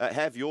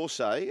have your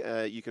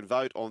say. You can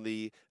vote on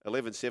the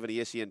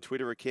 1170 SEN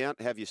Twitter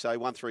account. Have your say,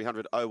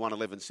 1300 01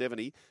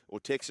 1170, or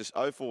text us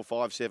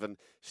 0457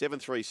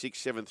 736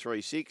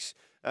 736.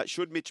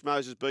 Should Mitch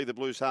Moses be the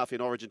Blues half in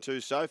Origin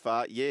 2 so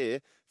far? Yeah,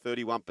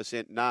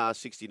 31%. Nah,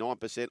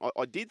 69%.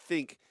 I did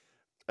think,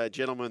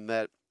 gentlemen,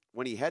 that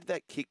when he had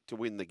that kick to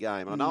win the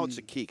game, I know it's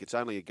a kick, it's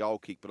only a goal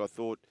kick, but I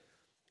thought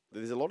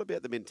there's a lot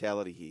about the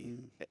mentality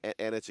here.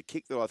 And it's a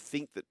kick that I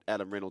think that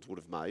Adam Reynolds would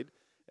have made.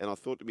 And I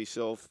thought to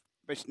myself,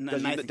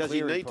 does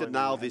he need to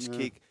nail this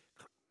kick,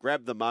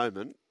 grab the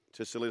moment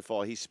to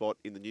solidify his spot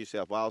in the New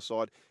South Wales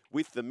side?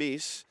 With the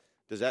miss,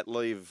 does that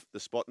leave the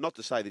spot, not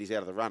to say that he's out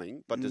of the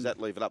running, but does that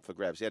leave it up for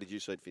grabs? How did you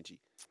see it, Finchy?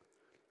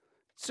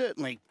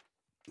 Certainly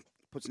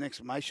puts an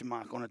exclamation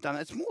mark on it, doesn't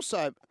it? It's more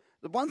so,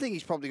 the one thing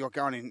he's probably got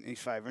going in his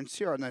favour, and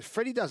Ciro knows,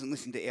 Freddie doesn't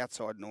listen to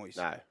outside noise.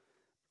 No.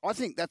 I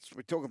think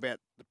we're talking about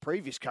the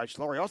previous coach,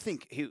 Laurie. I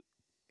think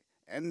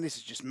and this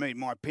is just me,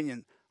 my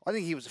opinion, I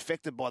think he was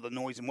affected by the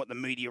noise and what the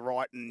media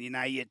write, and,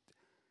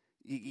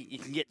 you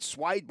can get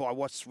swayed by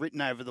what's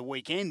written over the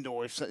weekend,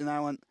 or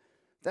and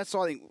that's,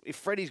 I think, if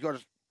Freddie's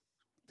got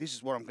this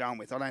is what I'm going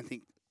with. I don't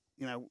think,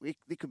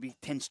 there could be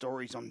 10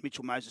 stories on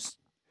Mitchell Moses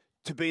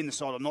to be in the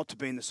side or not to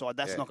be in the side.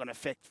 That's not going to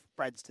affect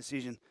Brad's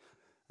decision.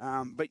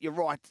 But you're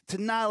right. To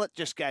nail it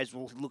just goes,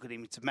 well, look at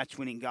him. It's a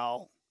match-winning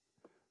goal.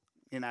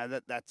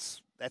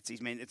 That's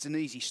his man. It's an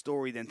easy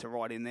story then to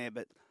write in there.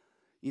 But,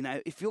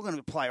 if you're going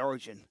to play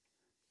Origin,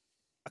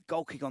 a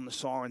goal kick on the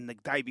siren the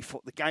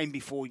game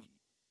before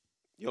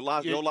your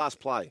last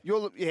play.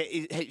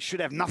 It should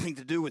have nothing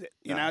to do with it.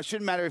 It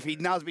shouldn't matter if he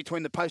nails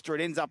between the post or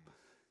it ends up,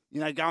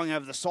 going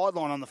over the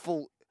sideline on the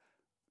full.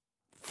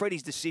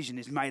 Freddie's decision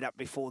is made up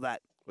before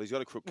that. Well, he's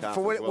got a crook calf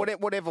for as well.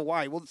 Whatever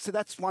way. Well, so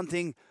that's one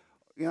thing.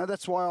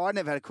 That's why I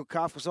never had a crook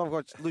calf, because I've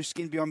got loose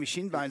skin behind my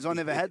shin bones. I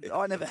never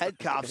had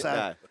calves.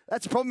 So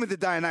that's the problem with the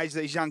day and age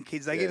of these young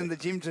kids. They get in the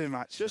gym too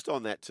much. Just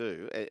on that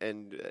too,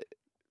 and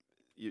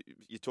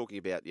you're talking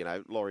about,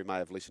 Laurie may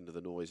have listened to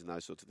the noise and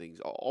those sorts of things.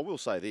 I will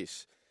say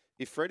this.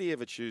 If Freddie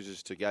ever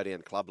chooses to go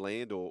down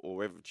clubland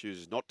or ever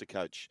chooses not to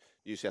coach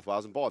New South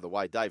Wales, and by the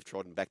way, Dave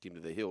Trodden backed him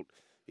to the hilt.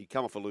 He'd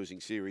come off a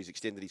losing series,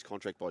 extended his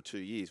contract by 2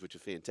 years, which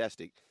is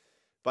fantastic.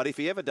 But if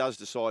he ever does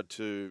decide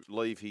to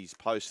leave his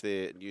post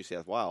there in New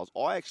South Wales,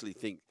 I actually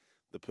think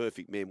the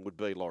perfect man would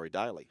be Laurie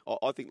Daly.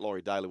 I think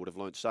Laurie Daly would have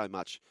learned so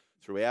much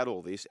throughout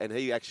all this, and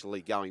he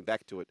actually going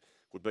back to it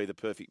would be the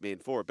perfect man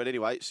for it. But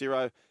anyway,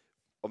 Ciro,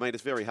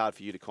 it's very hard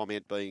for you to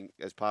comment being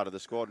as part of the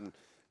squad. And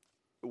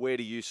where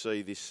do you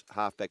see this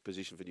halfback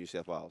position for New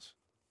South Wales?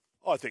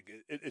 I think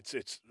it's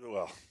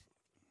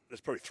there's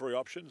probably 3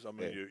 options.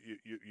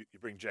 You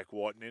bring Jack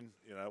Whiten in,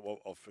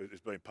 who's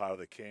been part of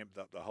the camp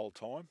the whole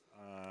time.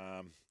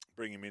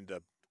 Bring him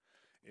to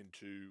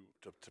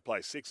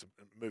play 6,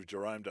 and move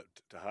Jerome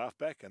to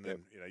halfback, and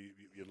then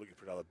you're looking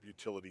for another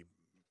utility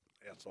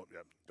outside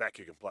back.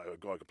 You can play, a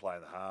guy could play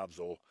in the halves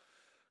or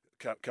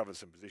cover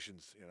some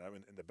positions,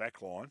 in the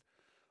back line.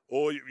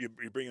 Or you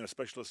bring in a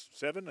specialist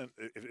 7, and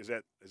is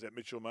that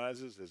Mitchell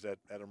Moses? Is that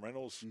Adam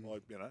Reynolds?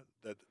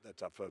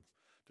 That's up for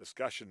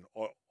discussion.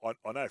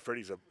 I know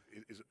Freddie's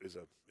is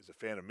a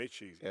fan of Mitch.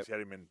 He's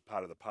had him in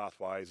part of the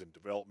pathways and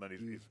development.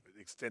 He's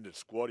extended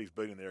squad. He's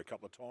been in there a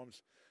couple of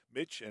times,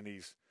 Mitch, and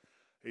he's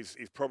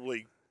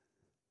probably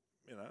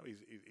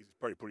he's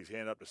probably put his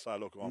hand up to say,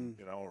 look, I'm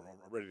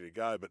ready to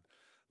go. But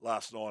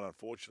last night,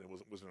 unfortunately,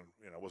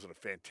 wasn't a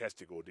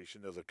fantastic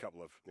audition. There was a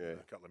couple of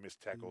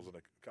missed tackles and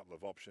a couple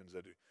of options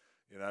that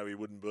he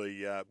wouldn't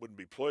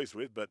be pleased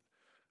with. But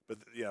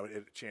he had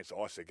a chance to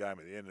ice the game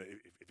at the end.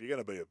 If you're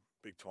going to be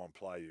big-time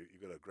play,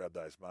 you've got to grab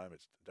those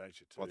moments, don't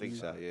you? Too? I think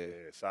so,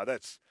 yeah. So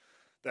that's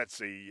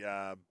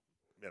the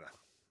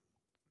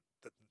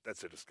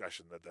that's a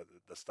discussion that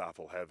the staff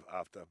will have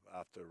after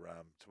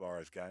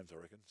tomorrow's games, I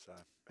reckon. So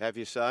have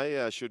you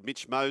say, should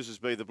Mitch Moses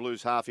be the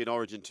Blues half in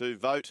Origin 2?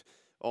 Vote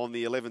on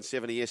the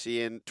 1170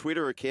 SEN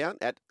Twitter account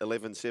at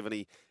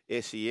 1170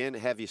 SEN.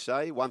 Have you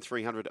say,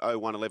 1300 01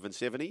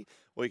 1170.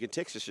 Or you can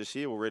text us just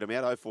here. We'll read them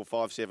out.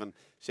 0457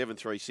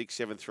 736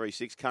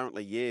 736.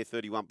 Currently,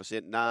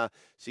 31%. Nah,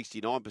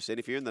 69%.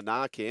 If you're in the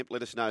nah camp,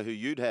 let us know who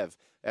you'd have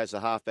as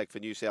the halfback for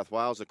New South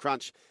Wales. The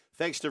Crunch,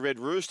 thanks to Red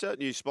Rooster.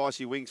 New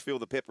spicy wings feel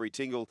the peppery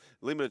tingle.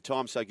 Limited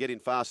time, so get in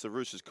fast. The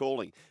Roosters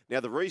calling. Now,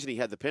 the reason he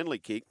had the penalty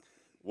kick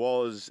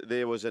was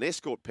there was an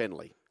escort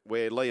penalty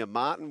where Liam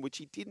Martin, which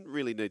he didn't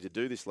really need to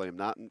do this, Liam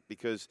Martin,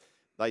 because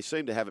they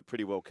seem to have it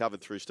pretty well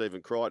covered through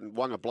Stephen Crichton.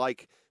 Wonga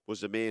Blake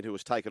was the man who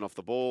was taken off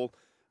the ball.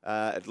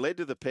 It led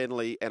to the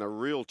penalty and a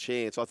real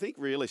chance. I think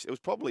really it was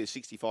probably a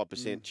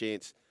 65%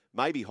 chance,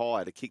 maybe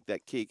higher, to kick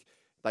that kick.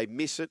 They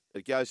miss it.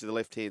 It goes to the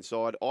left-hand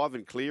side.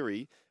 Ivan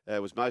Cleary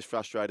was most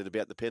frustrated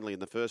about the penalty in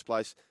the first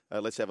place.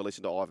 Let's have a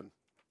listen to Ivan.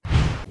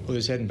 Well, he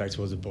was heading back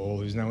towards the ball.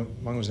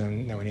 One was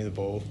nowhere near the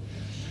ball.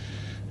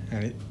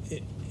 And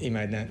he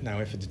made no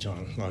effort to try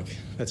and,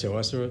 that's how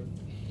I saw it.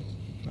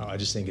 I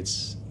just think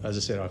it's, as I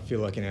said, I feel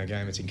like in our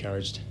game it's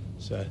encouraged.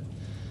 So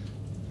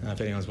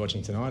if anyone's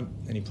watching tonight,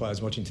 any players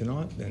watching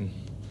tonight, then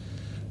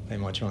they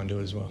might try and do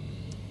it as well.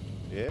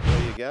 Yeah,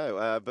 there you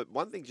go. But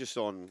one thing just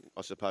on,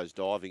 I suppose,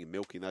 diving and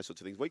milking, those sorts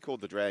of things. We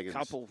called the Dragons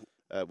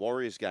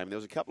Warriors game. There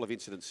was a couple of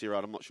incidents here.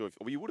 I'm not sure if...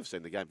 Well, you would have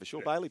seen the game for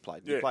sure. Yeah. Bailey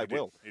played. He played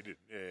well. He did,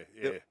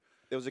 yeah.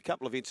 There was a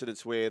couple of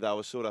incidents where they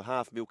were sort of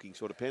half-milking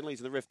sort of penalties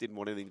and the ref didn't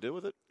want anything to do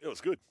with it. It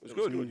was good. It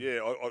was good.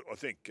 Yeah, I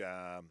think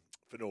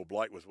Fanua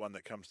Blake was one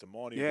that comes to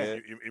mind.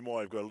 He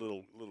might have got a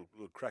little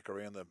crack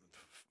around the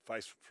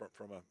face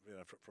from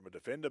a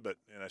defender, but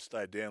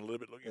stayed down a little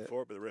bit looking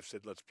for it. But the ref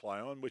said, "Let's play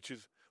on," which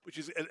is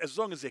as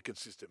long as they're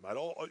consistent, mate.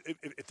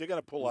 If they're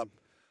going to pull up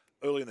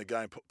early in the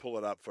game, pull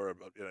it up for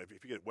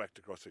if you get whacked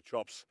across the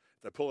chops,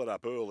 they pull it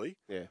up early.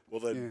 Yeah.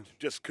 Well, then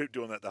just keep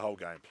doing that the whole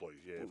game,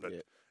 please. Yeah, but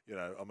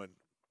I mean.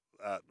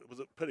 Was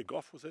it Peter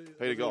Goff? Was he?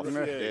 Peter Goff.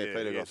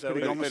 Peter Goff. So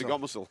Peter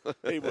Gommelsel.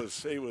 He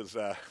was.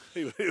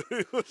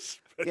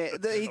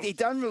 He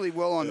done really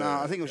well on.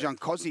 I think it was young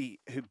Cozzy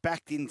who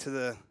backed into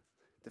the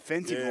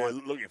defensive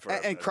line, looking for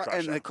and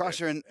the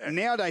crusher. And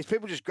nowadays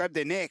people just grab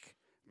their neck,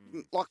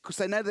 because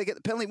they know they get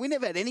the penalty. We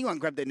never had anyone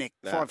grab their neck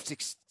 5,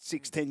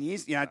 6, 10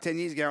 years. 10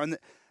 years ago.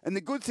 And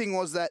the good thing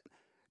was that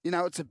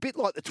it's a bit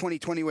like the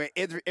 2020 where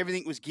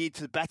everything was geared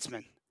to the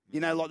batsman.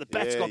 Like the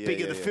bats got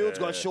bigger, the fields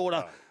got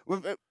shorter.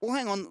 Well,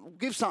 hang on,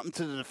 give something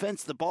to the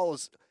defence, the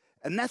bowlers.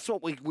 And that's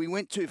what we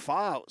went too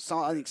far. So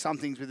I think some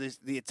things with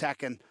the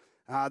attack and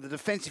the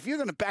defence. If you're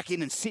going to back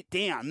in and sit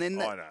down, then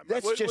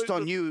that's just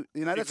on you.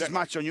 That's as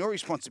much on your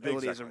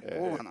responsibility as a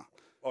ball runner.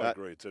 I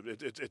agree. It's a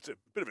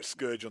bit of a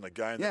scourge on the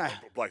game. Yeah.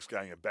 Blake's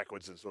going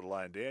backwards and sort of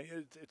laying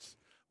down.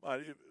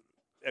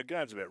 Our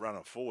game's about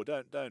running forward.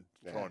 Don't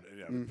try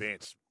and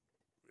advance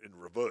in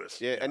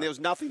reverse. Yeah, and there was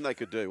nothing they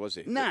could do, was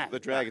there? No.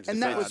 The Dragons.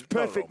 And that was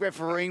perfect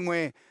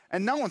refereeing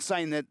and no one's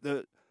saying that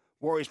the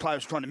Warriors player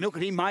was trying to milk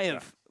it. He may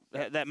have,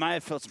 that may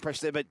have felt some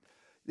pressure there, but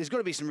there's got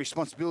to be some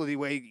responsibility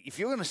where if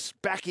you're going to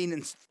back in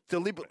and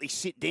deliberately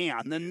sit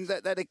down, then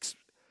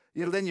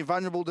then you're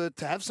vulnerable to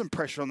have some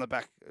pressure on the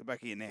back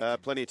of your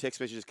neck. Plenty of text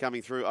messages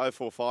coming through,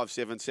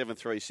 0457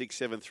 736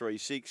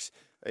 736.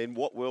 In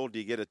what world do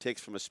you get a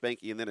text from a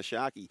Spanky and then a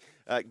Sharky?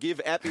 Give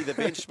Appy the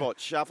bench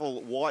spot.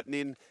 Shuffle Whiten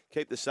in.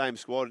 Keep the same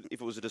squad.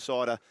 If it was a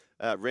decider,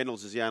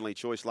 Reynolds is the only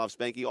choice. Love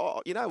Spanky.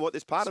 Oh, you know what?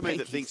 There's part of me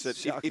that thinks that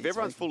if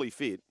everyone's fully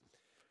fit,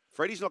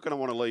 Freddie's not going to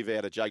want to leave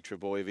out a Jake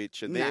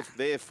Trbojevic. And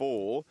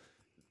therefore,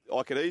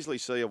 I could easily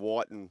see a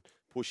Whiten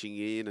pushing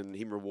in and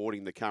him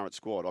rewarding the current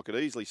squad. I could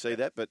easily see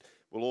that, but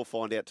we'll all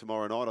find out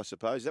tomorrow night, I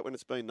suppose. Is that when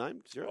it's been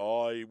named, Zero?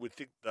 I would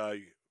think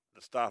the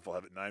staff will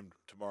have it named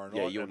tomorrow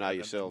night. Yeah, you'll know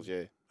yourselves,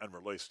 And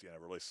released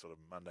sort of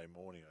Monday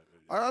morning.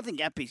 I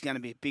think Appy's going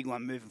to be a big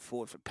one moving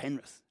forward for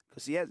Penrith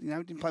because he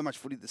didn't play much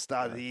footy at the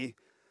start of the year.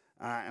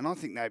 And I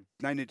think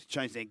they need to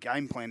change their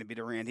game plan a bit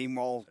around him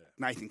while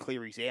Nathan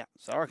Cleary's out.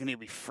 So I reckon he'll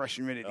be fresh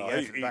and ready to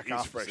go for the back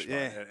half. He's fresh,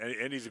 mate.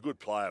 And he's a good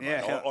player,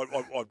 mate.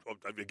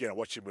 I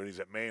watched him when he's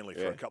at Manly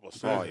for a couple of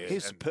seasons.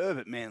 He's superb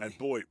at Manly. And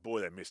boy,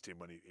 they missed him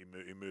when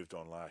he moved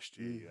on last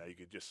year. You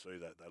could just see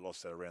that they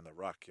lost that around the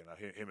ruck.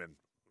 Him and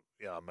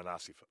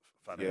Manasi.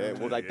 Yeah,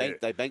 well,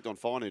 they banked on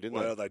Finu, didn't they?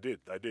 Well, they did,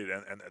 and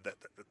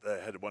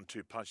they had a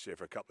 1-2 punch there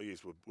for a couple of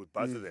years with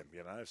both of them.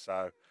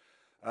 So.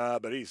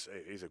 But he's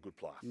a good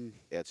player.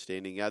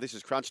 Outstanding. This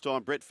is Crunch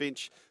Time. Brett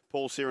Finch,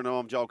 Paul Cyrano,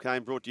 I'm Joel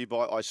Kane, brought to you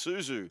by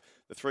Isuzu,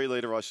 the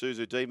 3-litre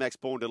Isuzu D-Max,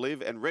 born to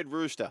live, and Red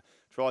Rooster.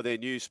 Try their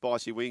new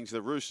spicy wings.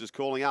 The Roosters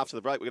calling. After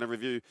the break, we're going to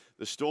review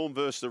the Storm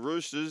versus the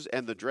Roosters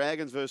and the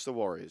Dragons versus the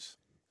Warriors.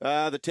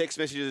 The text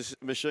messages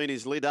machine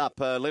is lit up.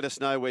 Let us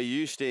know where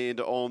you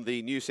stand on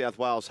the New South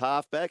Wales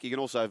halfback. You can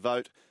also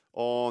vote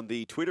on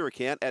the Twitter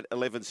account at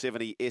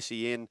 1170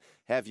 SEN.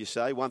 Have your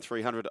say.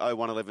 1300 01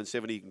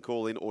 1170. You can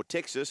call in or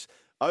text us.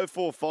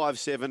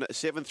 0457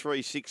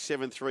 736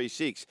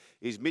 736.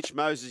 Is Mitch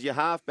Moses your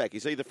halfback?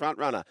 Is he the front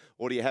runner?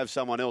 Or do you have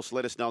someone else?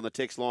 Let us know on the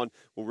text line.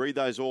 We'll read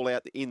those all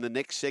out in the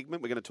next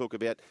segment. We're going to talk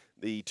about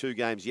the two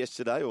games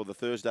yesterday, or the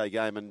Thursday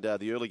game and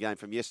the early game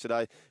from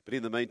yesterday. But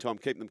in the meantime,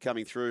 keep them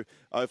coming through.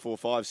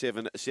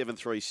 0457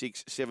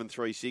 736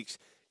 736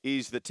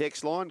 is the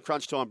text line.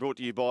 Crunch Time brought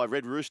to you by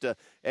Red Rooster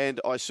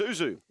and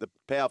Isuzu, the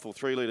powerful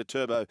 3-litre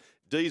turbo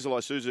diesel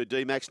Isuzu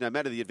D-Max. No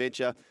matter the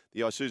adventure,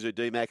 the Isuzu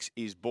D-Max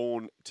is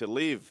born to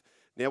live.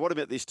 Now, what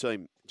about this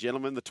team,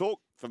 gentlemen? The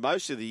talk for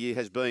most of the year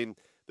has been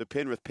the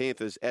Penrith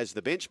Panthers as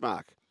the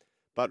benchmark.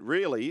 But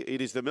really, it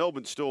is the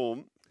Melbourne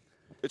Storm.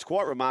 It's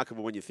quite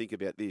remarkable when you think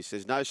about this.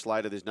 There's no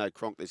Slater, there's no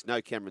Cronk, there's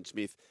no Cameron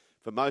Smith.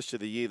 For most of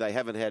the year, they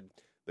haven't had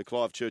the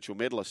Clive Churchill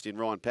medalist in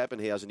Ryan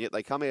Papenhuyzen, yet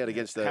they come out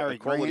against a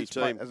quality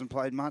team. Hasn't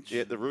played much.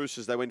 Yeah, the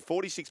Roosters. They win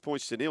 46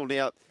 points to 0.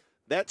 Now,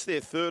 that's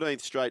their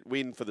 13th straight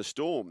win for the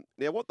Storm.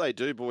 Now, what they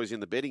do, boys, in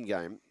the betting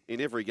game, in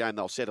every game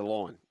they'll set a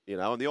line,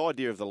 and the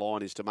idea of the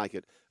line is to make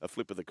it a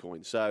flip of the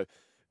coin. So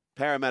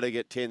Parramatta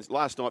get 10.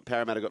 Last night,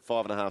 Parramatta got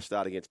 5.5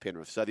 start against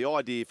Penrith. So the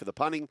idea for the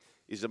punting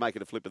is to make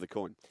it a flip of the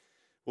coin.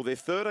 Well, their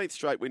 13th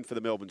straight win for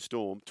the Melbourne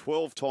Storm,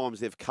 12 times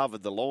they've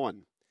covered the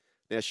line.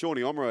 Now,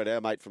 Shawnee Omeroyd, our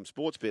mate from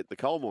Sportsbet, the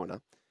coal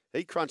miner,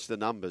 he crunched the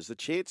numbers. The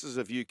chances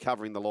of you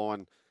covering the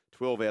line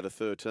 12 out of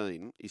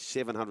 13 is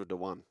 700 to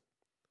 1. Wow.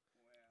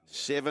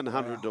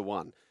 700 to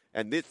 1.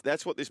 And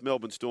that's what this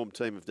Melbourne Storm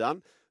team have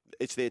done.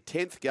 It's their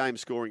 10th game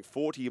scoring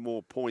 40 or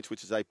more points,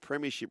 which is a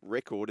premiership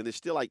record, and there's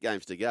still 8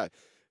 games to go.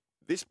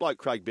 This bloke,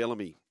 Craig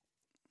Bellamy,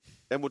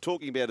 and we're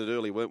talking about it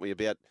earlier, weren't we,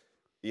 about,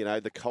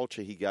 the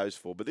culture he goes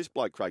for. But this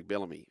bloke, Craig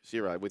Bellamy,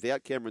 zero,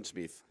 without Cameron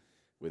Smith,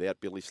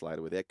 without Billy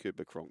Slater, without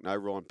Cooper Cronk, no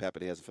Ryan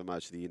Papenhuyzen for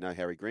most of the year, no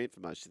Harry Grant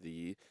for most of the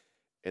year,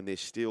 and they're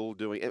still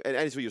doing. And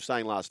as we were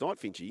saying last night,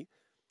 Finchy,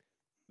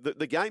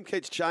 the game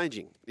keeps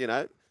changing.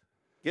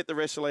 Get the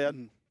wrestle out,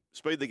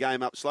 speed the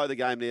game up, slow the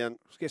game down.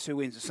 Guess who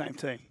wins? The same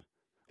team.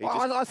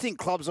 I think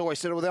clubs always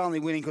said, well, they're only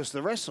winning because of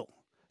the wrestle.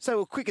 So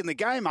we're quicking the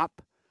game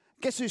up.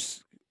 Guess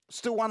who's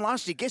still won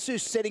last year? Guess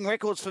who's setting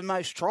records for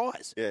most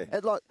tries? Yeah.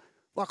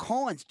 Like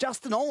Hines,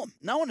 Justin Olam.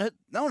 No one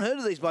heard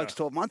of these blokes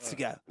 12 months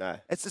ago. No.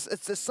 It's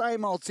the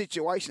same old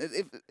situation.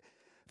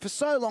 For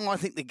so long, I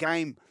think the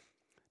game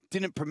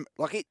didn't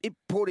it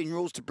brought in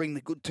rules to bring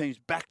the good teams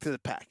back to the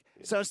pack.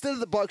 Yeah. So instead of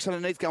the blokes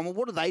underneath going, well,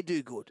 what do they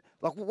do good?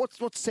 Like,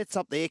 what sets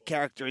up their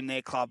character in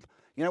their club?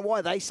 Why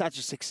are they such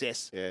a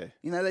success? Yeah.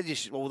 They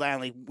just, they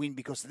only win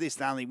because of this,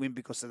 they only win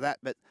because of that.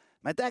 But,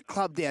 mate, that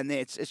club down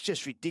there, it's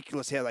just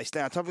ridiculous how they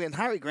stay on top of it. And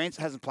Harry Grant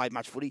hasn't played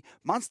much footy.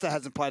 Munster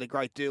hasn't played a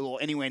great deal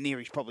or anywhere near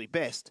his probably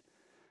best.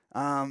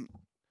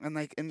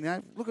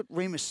 Look at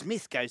Remus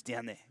Smith goes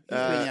down there. He's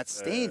been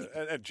outstanding.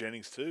 And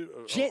Jennings too.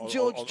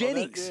 George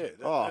Jennings.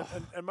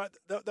 And mate,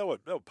 they were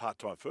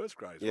part-time first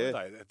grades, weren't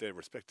they, at their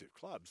respective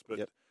clubs?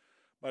 But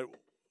mate,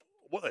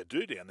 what they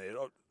do down there,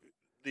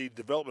 the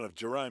development of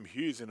Jerome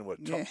Hughes into a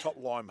top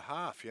line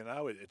half,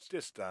 it's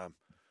just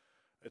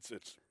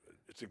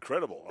it's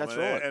incredible. That's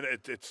right. And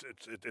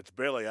it's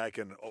barely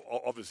aching.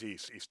 Obviously,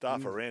 his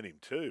staff around him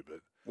too, but.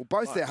 Well,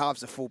 both their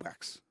halves are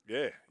fullbacks.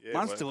 Yeah.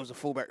 Munster was a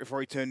fullback before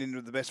he turned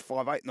into the best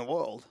 5'8" in the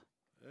world.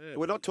 Yeah,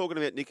 we're not talking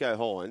about Nico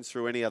Hines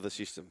through any other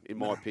system, in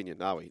my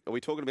opinion, are we? Are we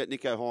talking about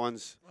Nico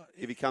Hines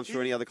if he comes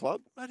through any other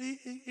club? Mate,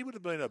 he would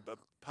have been a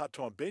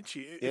part-time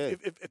benchy.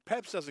 If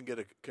Paps doesn't get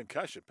a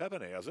concussion,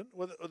 Papenhuyzen,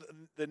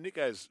 then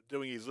Nico's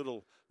doing his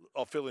little,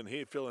 I'll fill in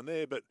here, fill in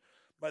there. But,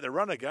 mate, the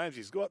run of games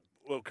he's got,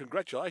 well,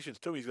 congratulations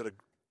to him. He's got a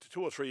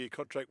 2 or 3 year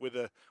contract with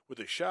the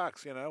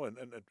Sharks, and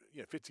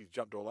Fitzy's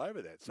jumped all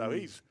over that. So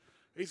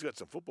He's got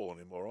some football in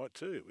him, all right,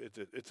 too.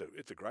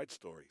 It's a great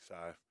story. So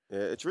yeah,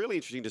 it's really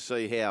interesting to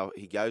see how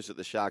he goes at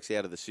the Sharks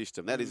out of the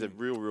system. That is a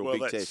real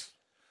big test.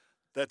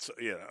 That's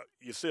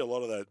you see a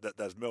lot of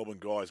those Melbourne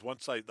guys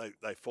once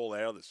they fall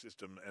out of the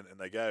system and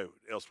they go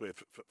elsewhere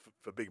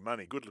for big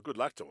money. Good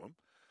luck to them,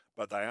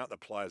 but they aren't the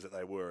players that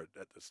they were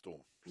at the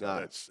Storm. So no.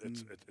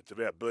 It's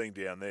about being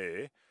down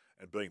there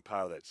and being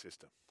part of that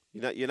system.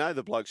 You know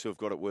the blokes who have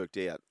got it worked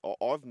out.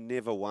 I've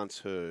never once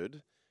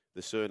heard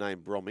the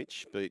surname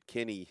Bromwich, be it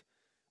Kenny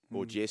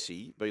or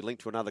Jesse, be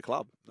linked to another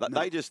club.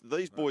 No.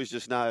 These boys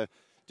just know,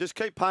 just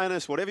keep paying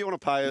us whatever you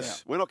want to pay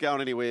us. We're not going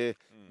anywhere.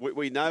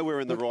 We know we're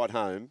in the right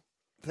home.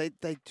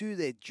 They do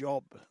their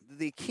job.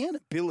 The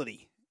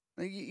accountability.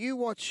 You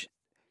watch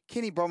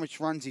Kenny Bromwich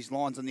runs his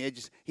lines on the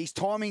edges. His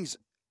timing's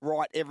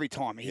right every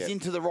time. He's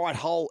into the right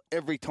hole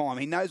every time.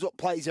 He knows what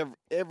plays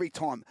every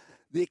time.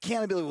 The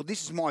accountability, well,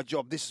 this is my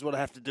job. This is what I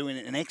have to do in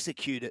it and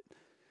execute it.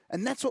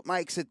 And that's what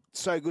makes it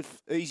so good,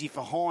 easy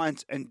for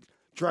Hines and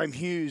Jerome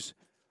Hughes,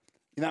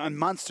 and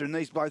Munster and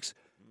these blokes.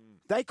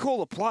 They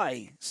call a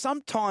play.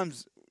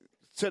 Sometimes,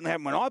 certainly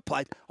happened when I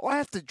played, I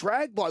have to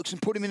drag blokes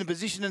and put them in a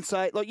position and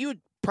say, like, you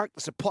would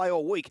practice a play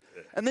all week,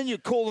 and then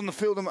you'd call on the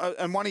field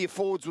and one of your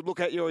forwards would look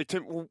at you and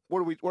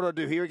well, what do I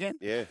do here again?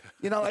 Yeah.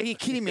 Are you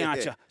kidding me,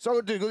 aren't you?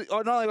 So I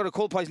know I've got to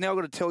call plays, now I've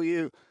got to tell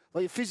you.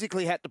 Well, you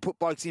physically had to put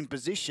blokes in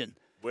position.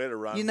 where to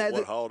run, you know,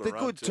 what hole to the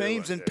run good to,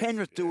 teams, and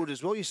Penrith do it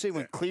as well. You see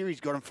when Cleary's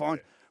got them fine.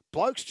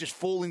 Blokes just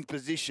fall in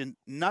position,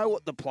 know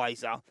what the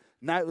plays are,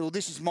 know, well,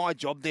 this is my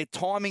job. Their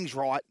timing's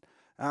right.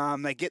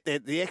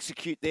 They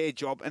execute their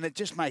job, and it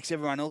just makes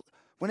everyone else.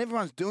 When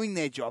everyone's doing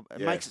their job,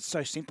 it makes it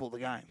so simple, the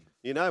game.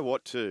 You know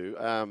what, too?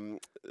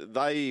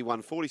 They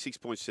won 46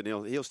 points to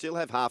nil. He'll still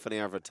have half an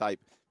hour of a tape,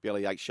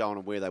 Bellyache, showing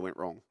them where they went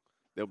wrong.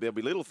 There'll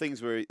be little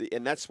things where,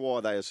 and that's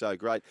why they are so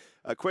great.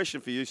 A question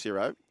for you,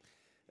 Ciro.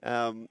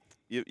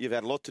 You've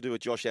had a lot to do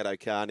with Josh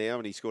Addo-Carr now,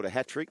 and he scored a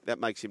hat-trick. That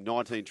makes him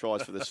 19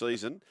 tries for the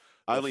season.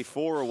 Only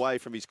 4 away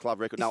from his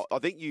club record. Now, I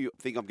think you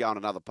think I'm going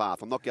another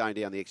path. I'm not going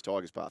down the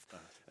ex-Tigers path.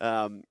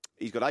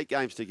 He's got 8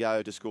 games to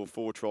go to score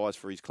 4 tries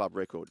for his club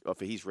record, or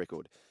for his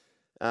record.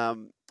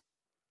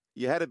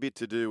 You had a bit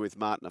to do with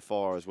Martin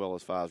Afire as well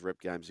as far as rep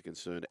games are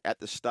concerned. At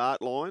the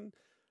start line,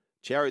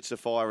 Chariots of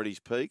Fire at his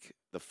peak,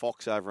 the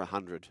Fox over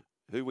 100.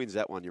 Who wins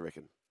that one, you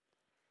reckon?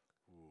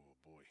 Oh,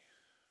 boy.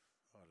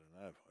 I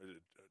don't know.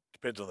 It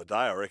depends on the day,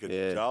 I reckon,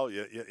 Joel.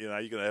 You know,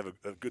 you're going to have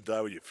a good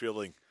day when you're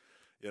feeling,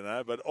 you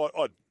know. But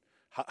I'd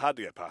hard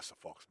to get past the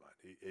Fox,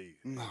 mate.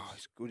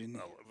 He's good, isn't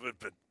he?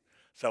 But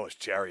so is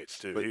Chariots,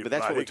 too. But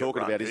that's what we're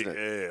talking about, isn't it?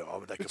 Yeah, I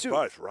mean, they can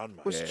both run,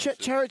 mate.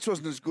 Chariots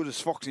wasn't as good as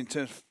Fox in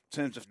terms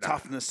of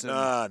toughness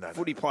and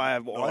footy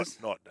player-wise.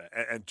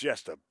 And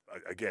just,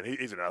 again,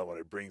 he's another one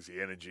who brings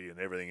the energy and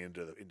everything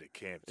into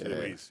camp, too.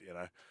 Yeah. He's, you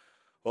know,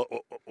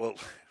 well,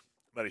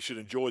 mate, he should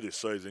enjoy this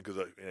season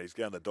because he's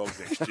going to the Dogs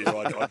next year.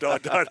 I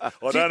don't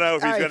know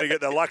if he's going to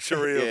get the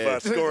luxury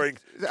of scoring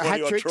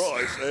 20-odd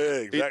tries. Yeah,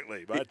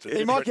 exactly, mate.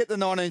 He might get the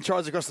 19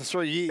 tries across the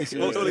 3 years.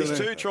 Well, he's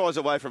 2 tries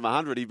away from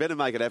 100. He better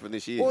make it happen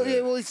this year.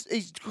 Well,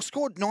 he's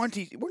scored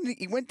 90.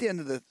 He went down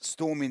to the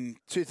Storm in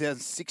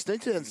 2016,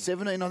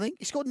 2017, I think.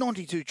 He scored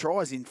 92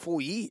 tries in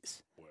 4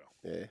 years.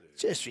 Yeah,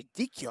 just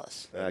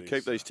ridiculous.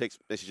 Keep these text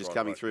messages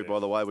coming through.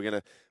 By the way, we're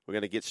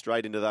going to get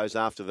straight into those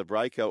after the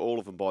break. All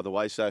of them, by the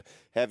way. So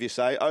have your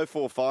say.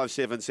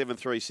 0457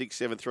 736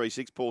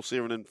 736. Paul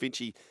Siren and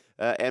Finchy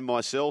and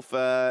myself.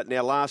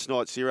 Now, last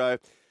night, Ciro,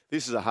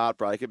 this is a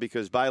heartbreaker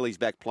because Bailey's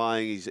back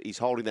playing. He's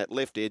holding that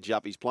left edge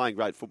up. He's playing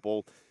great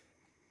football.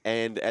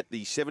 And at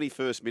the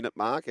 71st minute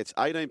mark, it's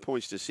 18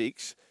 points to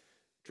 6.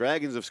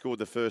 Dragons have scored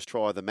the first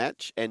try of the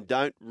match and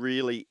don't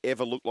really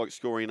ever look like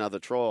scoring another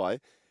try.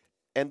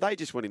 And they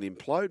just went in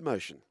implode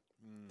motion,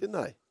 didn't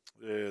they?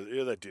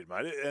 Yeah, they did,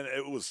 mate. And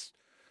it was,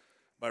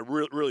 mate,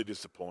 really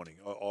disappointing.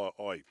 I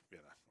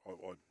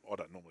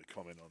don't normally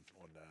comment on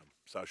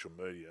social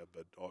media,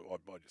 but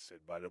I just said,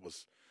 mate, it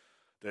was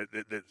their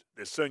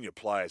senior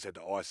players had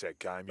to ice that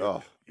game.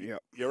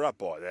 You're up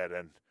by that,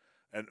 and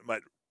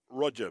mate,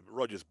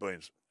 Roger's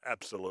been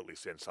absolutely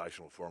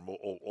sensational for him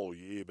all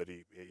year, but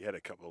he had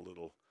a couple of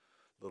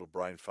little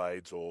brain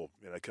fades, or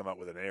come up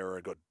with an error,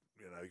 he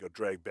got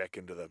dragged back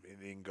into the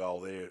in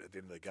goal there at the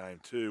end of the game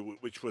too,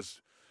 which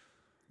was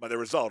the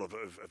result of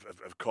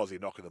Cozzy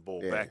knocking the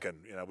ball back, and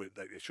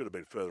they should have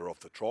been further off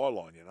the try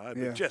line,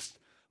 But just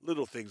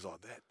little things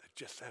like that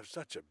just have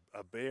such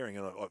a bearing,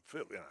 and I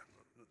feel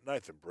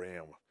Nathan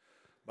Brown,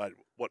 mate.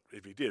 What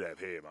if he did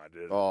have hair, mate?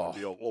 He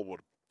all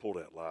would have pulled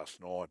out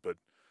last night, but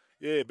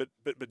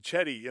but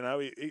Chatty,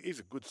 he's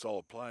a good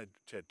solid player,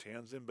 Chad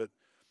Townsend, but.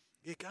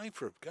 Yeah, going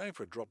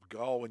for a dropped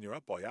goal when you're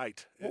up by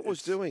 8. What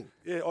was doing?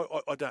 Yeah,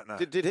 I don't know.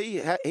 Did he?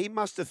 He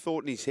must have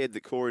thought in his head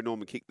that Corey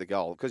Norman kicked the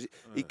goal because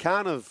he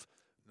can't have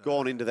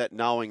gone into that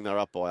knowing they're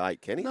up by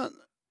 8, can he? No,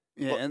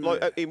 yeah,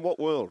 in what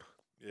world?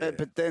 Yeah.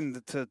 But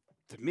then to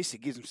miss it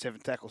gives him 7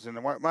 tackles in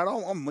the way. Mate,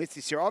 I'm with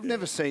this here. I've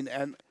never seen,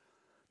 and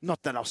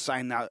not that I was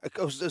saying no,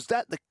 is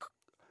that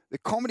the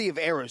comedy of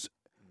errors.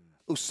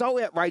 It was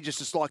so outrageous.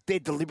 It's like they're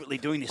deliberately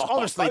doing this.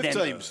 Obviously,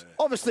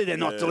 they're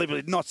not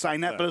deliberately not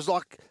saying that, but it's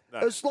like,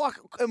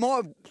 am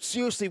I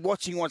seriously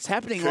watching what's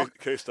happening?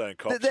 Keystone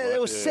Cops.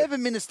 There was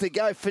 7 minutes to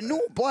go for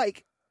Nor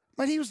Blake.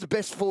 Mate, he was the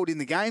best forward in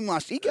the game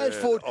last year. He goes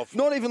forward,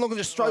 not even looking,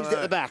 just strokes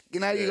out the back. You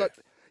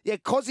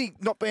got Cozzy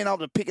not being able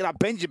to pick it up,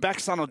 bends your back,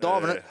 son, or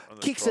diving it,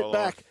 kicks it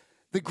back.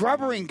 The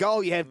grubber in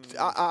goal, you have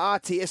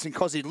RTS and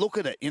Cozzy look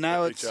at it.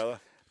 It's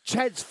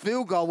Chad's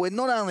field goal where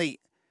not only.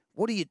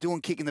 What are you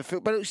doing kicking the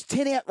field? But it was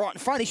 10 out right in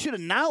front. He should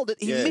have nailed it.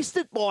 He missed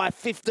it by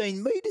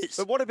 15 metres.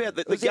 But what about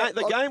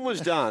the game was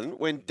done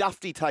when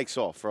Dufty takes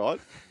off, right?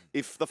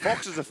 If the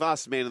Fox is the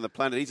fastest man on the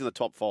planet, he's in the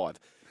top 5.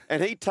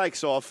 And he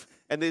takes off,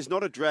 and there's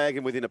not a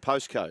dragon within a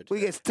postcode. Well,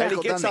 and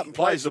he gets up and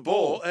plays the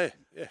ball.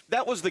 Yeah.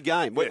 That was the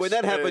game. When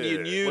that happened,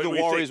 you knew the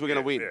Warriors were going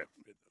to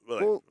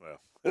win.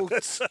 Well,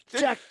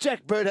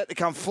 Jack Bird had to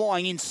come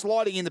flying in,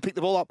 sliding in to pick the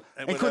ball up,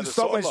 and couldn't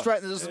stop. Went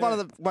straight. This is one of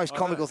the most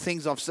comical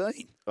things I've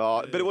seen.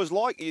 But it was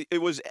like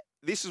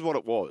this is what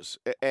it was,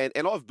 and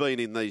I've been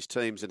in these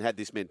teams and had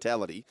this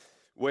mentality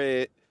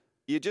where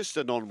you're just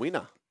a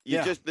non-winner.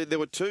 There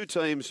were 2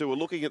 teams who were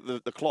looking at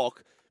the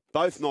clock,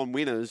 both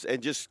non-winners,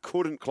 and just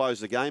couldn't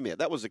close the game out.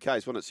 That was the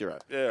case, wasn't it, Ciro?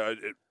 Yeah,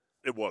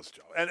 it was,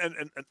 Joe.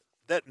 And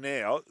that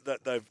now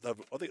that they've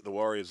I think the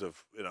Warriors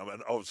have,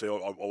 and obviously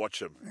I watch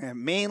them. Yeah,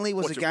 Manly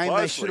was a game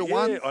they should have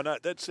won. Yeah, I know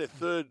that's their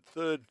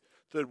third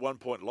third 1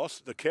 point loss.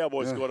 The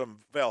Cowboys got them.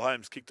 Val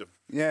Holmes kicked a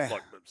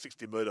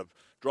 60-metre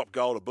drop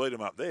goal to beat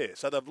them up there.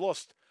 So they've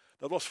lost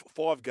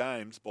 5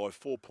 games by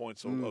 4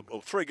 points,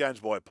 or 3 games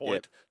by a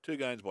point, 2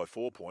 games by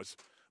 4 points.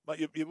 But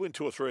you win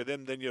 2 or 3 of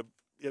them, then you're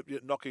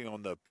knocking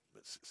on the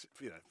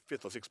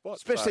 5th or 6th spot.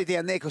 Especially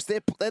down there, because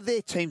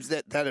they're teams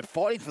that are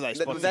fighting for those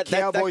spots. The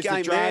Cowboys,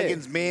 the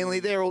Dragons, Manly,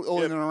 they're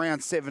all in and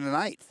around 7 and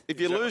 8. If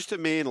you lose to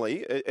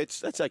Manly,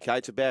 that's okay.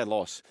 It's a bad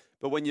loss.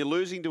 But when you're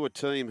losing to a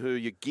team who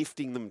you're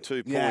gifting them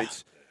 2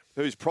 points,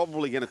 who's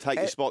probably going to take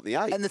your spot in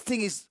the 8. And the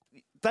thing is,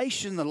 they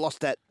shouldn't have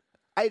lost that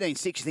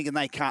 18-6 thinking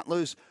they can't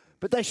lose.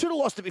 But they should have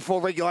lost it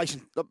before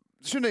regulation.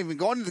 Shouldn't have even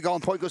gone into the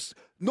golden point because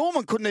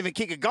Norman couldn't even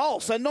kick a goal.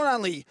 So not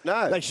only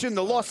they shouldn't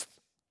have lost,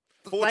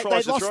 they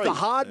lost the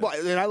hard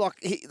way.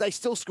 They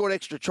still scored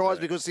extra tries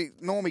because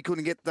Normie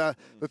couldn't get the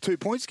 2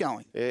 points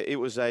going. Yeah, it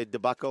was a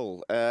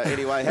debacle.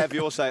 Anyway, have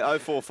your say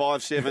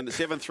 0457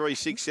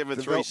 736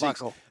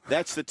 736.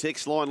 That's the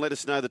text line. Let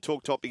us know the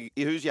talk topic.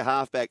 Who's your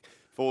halfback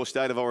for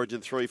State of Origin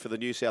 3 for the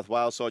New South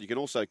Wales side? You can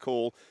also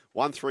call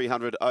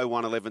 1300 01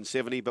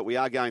 1170. But we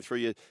are going through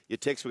your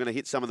text. We're going to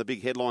hit some of the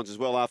big headlines as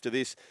well after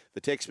this.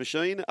 The text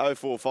machine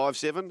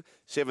 0457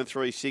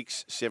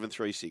 736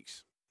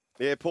 736.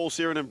 Yeah, Paul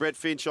Siren and Brett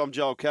Finch. I'm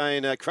Joel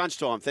Kane. Crunch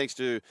time, thanks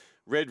to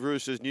Red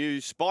Roosters' new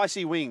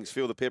spicy wings.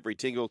 Feel the peppery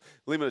tingle.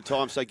 Limited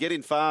time, so get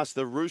in fast.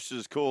 The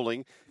Roosters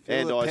calling.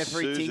 Feel the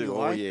peppery tingle,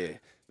 oh, yeah.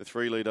 The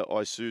 3-litre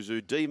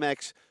Isuzu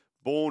D-Max,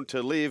 born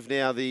to live.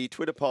 Now, the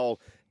Twitter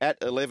poll at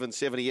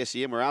 1170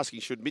 SEM, we're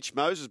asking, should Mitch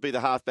Moses be the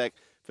halfback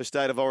for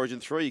State of Origin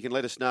 3? You can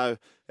let us know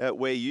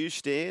where you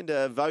stand.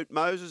 Vote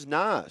Moses?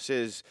 Nah,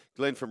 says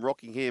Glenn from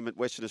Rockingham at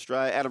Western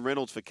Australia. Adam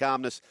Reynolds for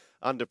calmness,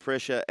 under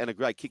pressure, and a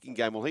great kicking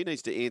game. Well, he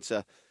needs to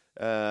answer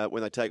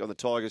when they take on the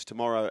Tigers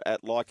tomorrow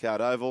at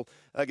Leichhardt Oval.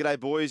 G'day,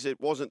 boys. It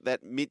wasn't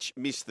that Mitch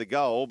missed the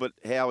goal, but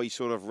how he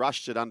sort of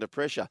rushed it under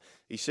pressure.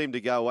 He seemed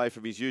to go away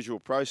from his usual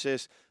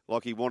process,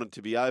 like he wanted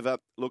to be over.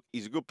 Look,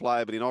 he's a good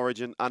player, but in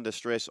Origin, under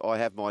stress, I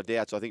have my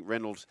doubts. I think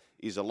Reynolds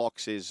is a lock,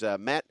 says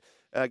Matt.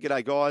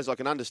 G'day, guys. I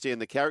can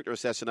understand the character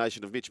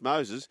assassination of Mitch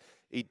Moses.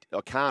 He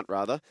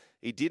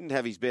didn't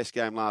have his best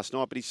game last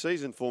night, but his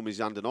season form is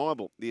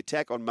undeniable. The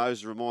attack on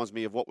Moses reminds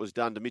me of what was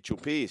done to Mitchell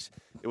Pearce.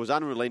 It was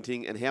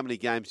unrelenting, and how many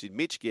games did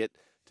Mitch get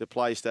to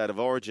play State of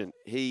Origin?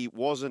 He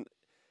wasn't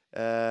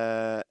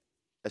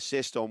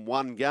assessed on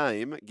one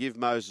game. Give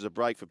Moses a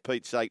break, for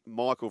Pete's sake.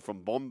 Michael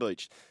from Bomb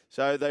Beach.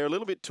 So they're a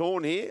little bit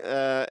torn here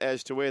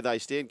as to where they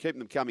stand. Keep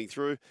them coming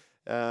through.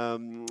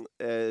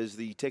 As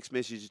the text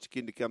message is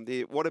begin to come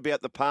there. What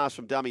about the pass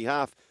from dummy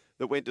half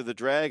that went to the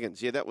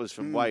Dragons? Yeah, that was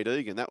from Wade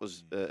Egan. That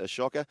was a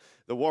shocker.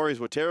 The Warriors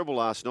were terrible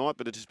last night,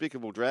 but the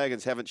despicable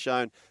Dragons haven't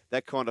shown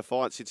that kind of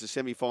fight since the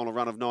semi-final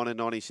run of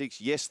 1996.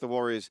 Yes, the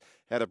Warriors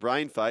had a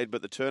brain fade,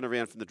 but the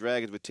turnaround from the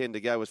Dragons with 10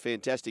 to go was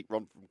fantastic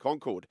from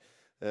Concord.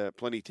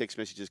 Plenty of text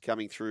messages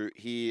coming through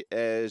here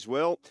as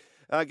well.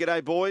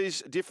 G'day,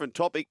 boys. Different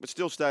topic, but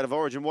still State of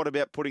Origin. What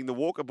about putting the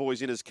Walker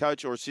boys in as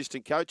coach or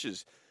assistant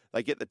coaches?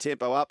 They get the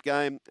tempo up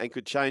game and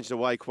could change the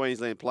way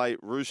Queensland play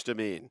Rooster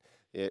Man.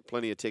 Yeah,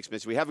 plenty of text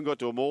messages. We haven't got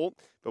to them all,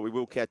 but we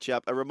will catch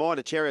up. A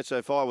reminder, Chariot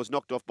So Far was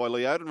knocked off by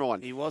Lee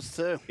Odenryan. He was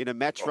too. In a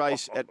match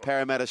race at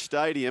Parramatta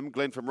Stadium.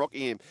 Glenn from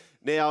Rockingham.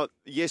 Now,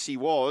 yes, he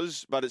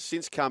was, but it's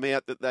since come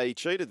out that they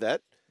cheated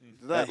that.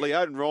 Lee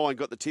Odenryan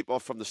got the tip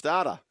off from the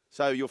starter.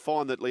 So you'll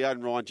find that Lee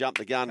Odenryan jumped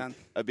the gun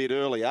a bit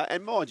earlier.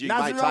 And mind you,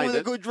 nothing wrong with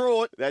a good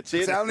draw. That's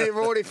it. It's only a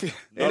draw if you're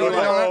not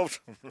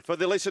involved. For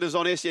the listeners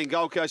on SEN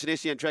Gold Coast and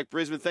SEN Track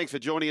Brisbane, thanks for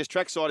joining us.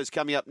 Trackside is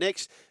coming up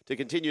next. To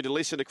continue to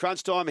listen to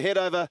Crunch Time, head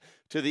over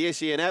to the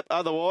SEN app.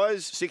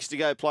 Otherwise, 6 to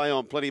go, play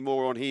on. Plenty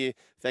more on here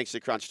thanks to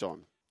Crunch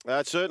Time.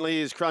 It certainly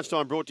is. Crunch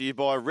Time brought to you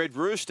by Red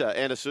Rooster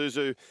and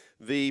Isuzu,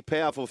 the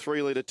powerful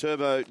 3-litre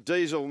turbo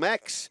diesel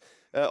Max.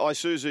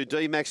 Isuzu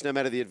D-Max, no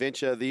matter the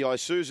adventure. The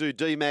Isuzu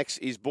D-Max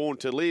is born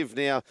to live.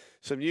 Now,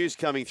 some news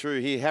coming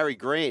through here. Harry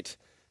Grant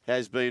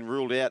has been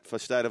ruled out for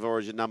State of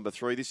Origin number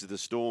 3. This is the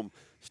Storm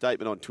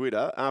statement on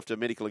Twitter. After a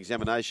medical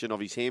examination of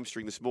his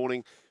hamstring this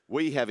morning,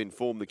 we have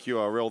informed the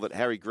QRL that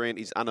Harry Grant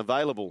is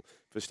unavailable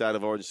for State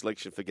of Origin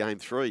selection for Game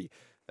 3.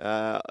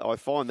 I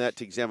find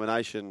that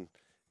examination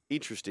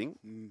interesting,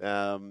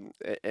 and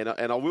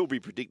I will be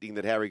predicting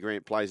that Harry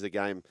Grant plays the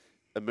game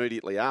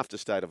immediately after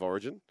State of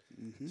Origin.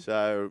 Mm-hmm.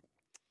 So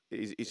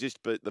is just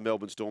the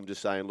Melbourne Storm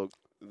just saying, look,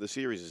 the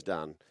series is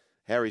done.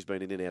 Harry's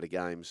been in and out of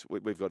games.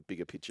 We've got a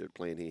bigger picture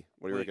plan here.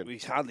 What do you reckon?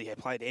 He's hardly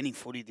played any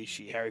footy this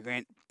year, Harry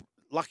Grant.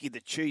 Lucky the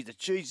Cheese. The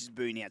Cheese has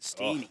been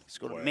outstanding. He's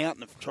got a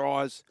mountain of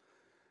tries.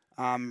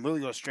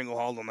 Really got a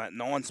stranglehold on that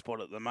 9 spot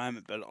at the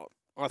moment, but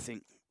I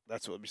think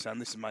that's what we'll be saying.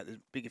 Listen, mate, there's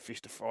bigger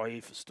fish to fry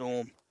here for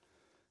Storm.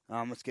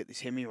 Let's get this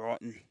Hemi right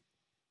and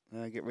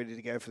get ready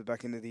to go for the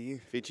back end of the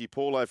year. Finchy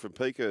Paulo from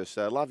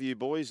Peakhurst. Love you,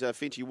 boys.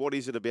 Finchy, what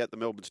is it about the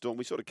Melbourne Storm?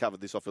 We sort of covered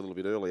this off a little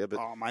bit earlier.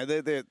 But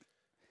mate, they're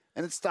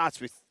and it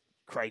starts with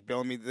Craig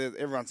Bellamy.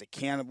 Everyone's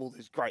accountable.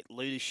 There's great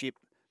leadership,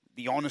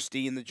 the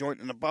honesty in the joint,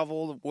 and above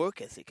all, the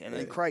work ethic.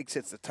 And Craig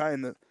sets the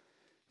tone that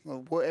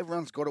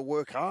everyone's got to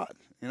work hard,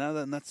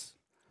 and that's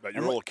But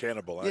you're all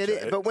accountable, aren't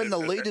Yeah, you? but when the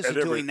leaders are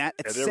doing that,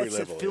 it at every sets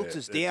level, it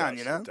filters yeah, down, it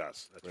you does, know? It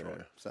does, that's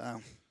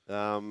right.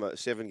 So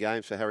 7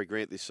 games for Harry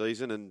Grant this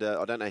season, and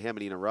I don't know how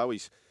many in a row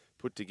he's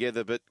put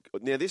together. But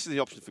now this is the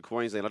option for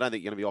Queensland. I don't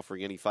think you're going to be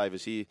offering any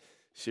favours here,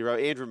 Ciro.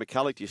 Andrew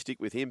McCulloch, do you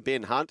stick with him?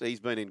 Ben Hunt, he's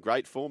been in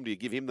great form. Do you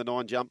give him the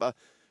 9-jumper?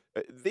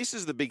 This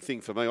is the big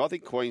thing for me. I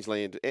think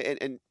Queensland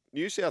and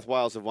New South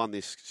Wales have won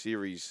this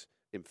series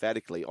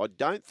emphatically. I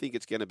don't think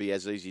it's going to be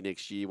as easy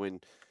next year when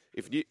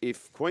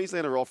if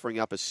Queensland are offering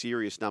up a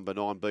serious number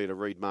 9, be it a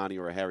Reed Marnie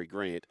or a Harry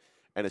Grant,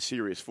 and a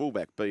serious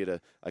fullback, be it a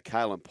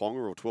Kalen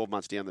Ponga or 12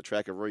 months down the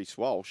track, a Reece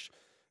Walsh.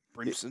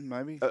 Brimson,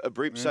 maybe.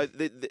 So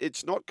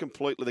it's not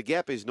completely, the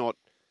gap is not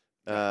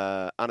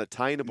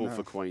unattainable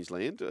for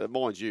Queensland.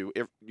 Mind you,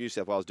 New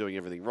South Wales doing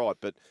everything right,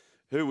 but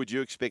who would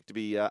you expect to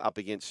be up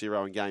against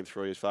Ciro in Game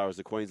 3 as far as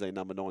the Queensland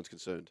number 9 is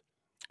concerned?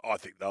 I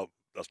think they'll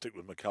stick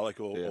with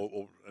McCulloch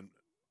or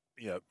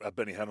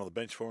Benny Hunt on the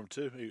bench for him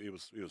too. He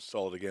was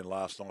solid again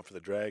last night for the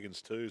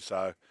Dragons too.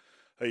 So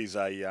he's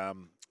a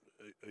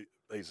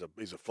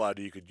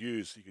floater you could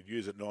use. You could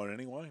use at 9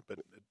 anyway. But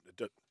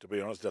to be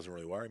honest, it doesn't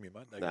really worry me,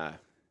 mate. No.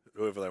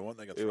 Whoever they want,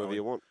 they can throw whoever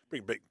you want.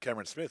 Bring back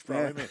Cameron Smith,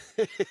 throw him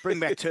in. Bring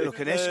back Turtle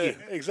Canescu.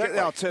 Exactly.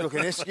 Get the old Turtle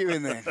Canescu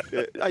in there.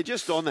 Hey,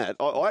 just on that,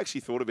 I actually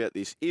thought about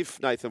this.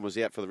 If Nathan was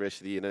out for the rest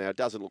of the year, now it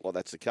doesn't look like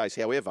that's the case.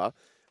 However,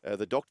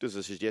 the doctors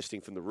are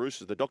suggesting from the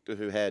Roosters, the doctor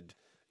who had,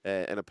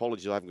 and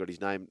apologies, I haven't got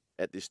his name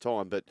at this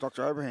time, but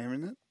Dr. Abraham,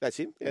 isn't it? That's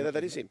him. Yeah,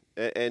 that is him.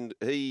 And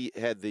he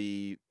had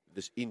this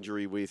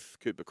injury with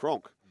Cooper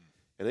Cronk.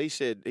 And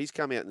he's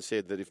come out and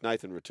said that if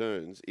Nathan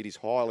returns, it is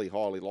highly,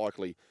 highly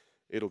likely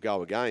it'll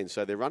go again.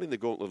 So they're running the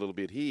gauntlet a little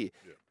bit here.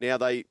 Yeah.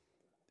 Now,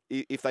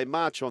 if they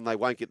march on, they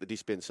won't get the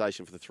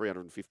dispensation for the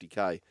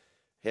 $350K.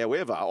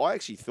 However, I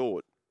actually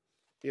thought,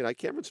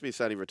 Cameron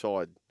Smith's only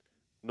retired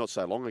not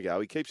so long ago.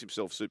 He keeps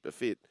himself super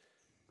fit.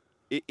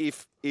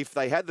 If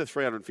they had the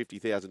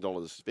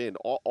 $350,000 to spend,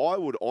 I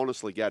would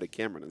honestly go to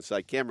Cameron and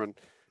say, Cameron,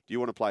 do you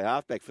want to play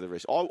halfback for the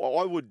rest?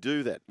 I would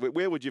do that.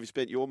 Where would you have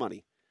spent your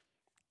money?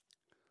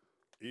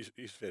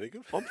 He's fair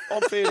dinkum.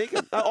 I'm fair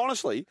dinkum. No,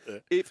 honestly,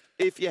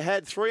 if you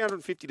had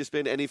 $350 to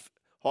spend, and if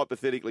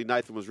hypothetically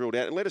Nathan was ruled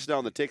out, and let us know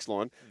on the text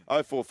line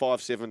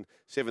 0457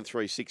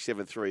 736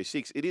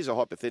 736. It is a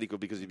hypothetical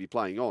because if you're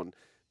playing on,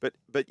 but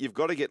you've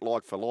got to get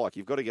like for like.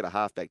 You've got to get a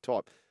halfback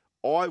type.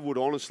 I would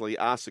honestly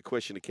ask the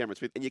question to Cameron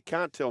Smith, and you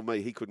can't tell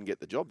me he couldn't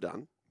get the job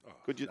done,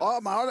 could you? I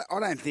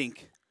don't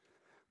think.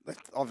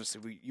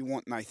 Obviously, you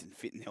want Nathan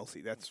fit and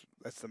healthy. That's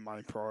the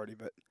main priority.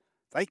 But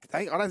I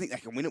don't think they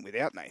can win it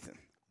without Nathan.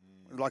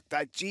 Like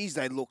that,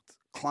 they looked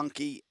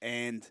clunky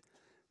and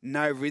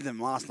no rhythm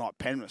last night.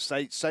 Penrith.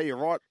 So you're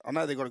right. I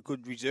know they've got a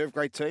good reserve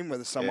grade team,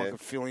 whether someone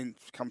could fill in,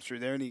 come through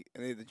there, any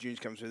of the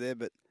juniors come through there.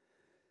 But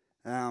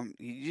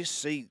you just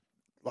see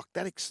like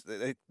that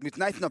with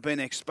Nathan not being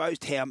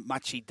exposed, how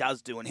much he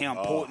does do and how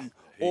important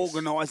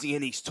organising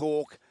and his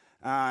talk.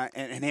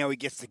 And how he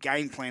gets the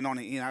game plan on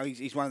it.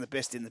 He's one of the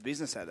best in the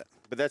business at it.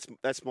 But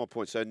that's my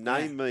point. So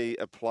name me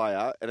a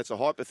player, and it's a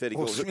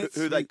hypothetical,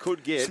 who they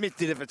could get. Smith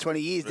did it for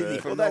 20 years,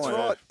 didn't he? Well, that's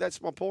right.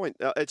 That's my point.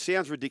 It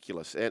sounds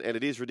ridiculous, and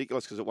it is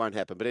ridiculous because it won't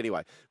happen. But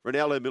anyway,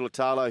 Ronaldo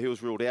Militalo, he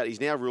was ruled out. He's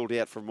now ruled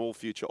out from all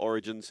future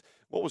origins.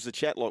 What was the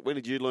chat like? When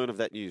did you learn of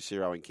that news,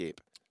 Ciro, in camp?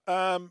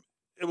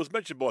 It was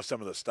mentioned by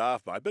some of the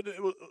staff, mate, but it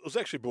was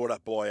actually brought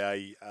up by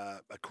a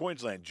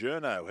Queensland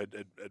journo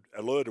had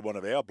alerted one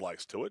of our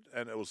blokes to it,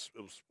 and it was.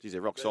 Geez,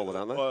 they're rock solid,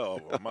 aren't they? Oh,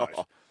 mate.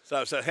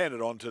 So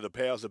handed on to the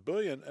powers that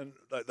be, and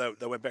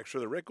they went back through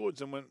the records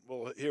and went,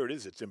 well, here it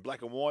is. It's in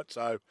black and white.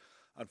 So,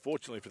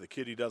 unfortunately for the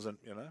kid, he doesn't,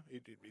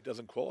 he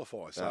doesn't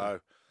qualify.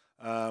 So,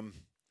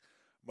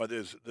 but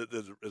there's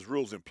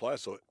rules in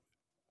place. So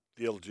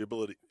the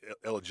eligibility.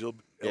 I'll get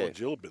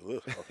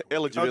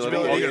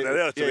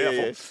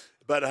that out.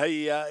 But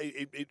he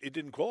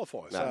didn't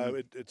qualify,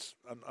 so it's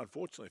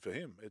unfortunately for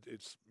him.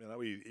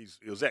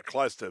 He was that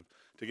close to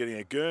getting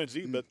a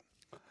Guernsey, but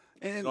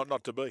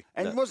not to be.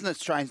 And wasn't it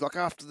strange? Like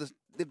after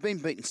they've been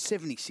beaten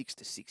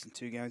 76-6 in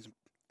 2 games,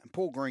 and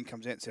Paul Green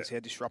comes out and says how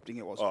disrupting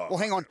it was. Well,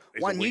 hang on,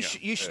 you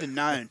should have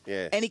known.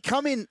 And he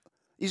come in.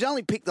 He's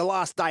only picked the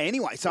last day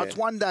anyway, so it's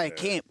 1 day of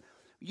camp.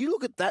 You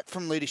look at that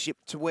from leadership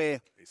to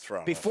where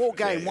before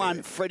game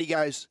one, Freddie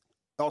goes,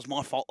 "That was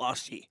my fault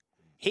last year."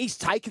 He's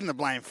taken the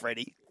blame,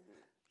 Freddie.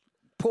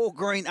 Paul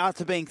Green,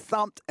 after being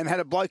thumped and had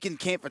a bloke in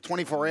camp for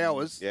 24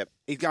 hours,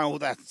 he's going, well,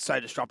 that's so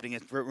disrupting.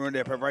 It's ruined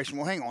our preparation.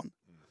 Well, hang on.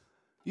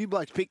 You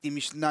blokes picked him.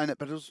 You should have known it.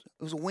 But it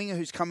was a winger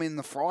who's come in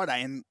the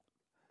Friday and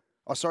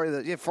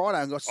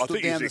Friday and got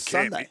stood down the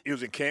Sunday. He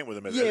was in camp with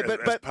him.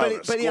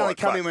 But he only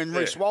come in when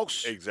Reece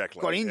Walsh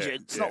got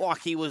injured. It's not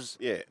like he was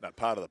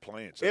part of the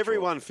plan.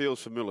 Everyone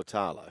feels for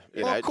Militalo.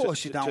 Of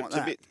course you don't want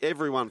that.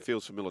 Everyone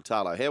feels for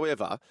Militalo.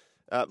 However,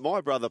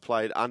 my brother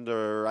played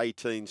under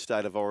 18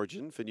 State of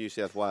Origin for New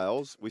South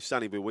Wales with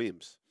Sonny Bill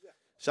Williams.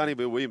 Sonny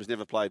Bill Williams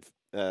never played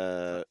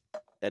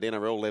at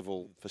NRL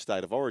level for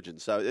State of Origin.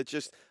 So it's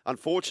just,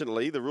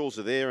 unfortunately, the rules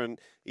are there and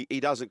he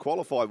doesn't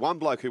qualify. One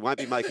bloke who won't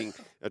be making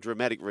a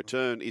dramatic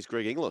return is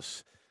Greg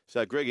Inglis.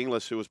 So Greg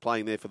Inglis, who was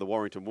playing there for the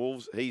Warrington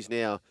Wolves, he's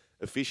now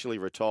officially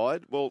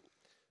retired. Well,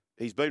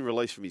 he's been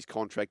released from his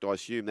contract. I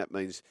assume that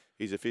means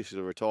he's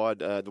officially retired.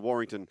 The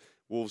Warrington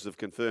Wolves have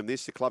confirmed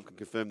this. The club can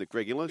confirm that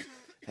Greg Illen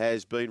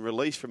has been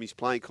released from his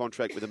playing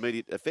contract with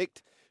immediate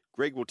effect.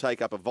 Greg will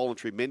take up a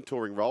voluntary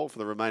mentoring role for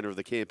the remainder of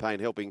the campaign,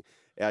 helping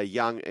our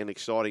young and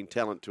exciting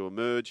talent to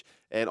emerge.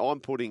 And I'm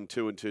putting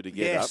 2 and 2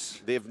 together.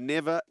 Yes. They've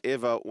never,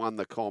 ever won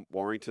the comp,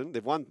 Warrington.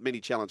 They've won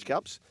many Challenge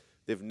Cups.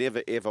 They've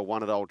never, ever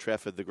won at Old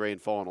Trafford, the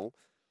grand final.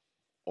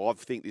 I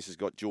think this has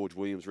got George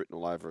Williams written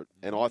all over it.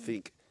 And I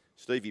think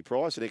Stevie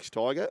Price, an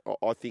ex-Tiger,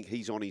 I think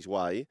he's on his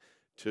way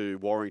to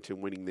Warrington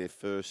winning their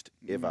first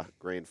ever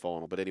grand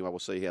final. But anyway, we'll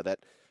see how that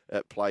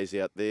plays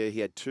out there.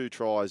 He had 2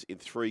 tries in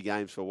 3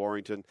 games for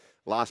Warrington.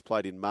 Last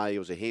played in May. It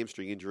was a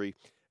hamstring injury.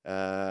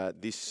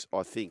 This,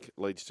 I think,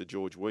 leads to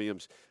George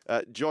Williams.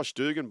 Josh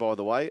Dugan, by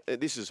the way,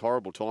 this is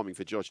horrible timing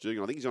for Josh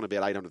Dugan. I think he's on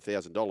about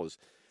 $800,000.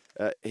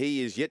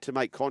 He is yet to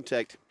make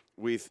contact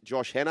with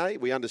Josh Hannay,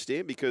 we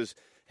understand, because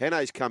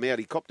Hannay's come out.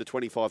 He copped a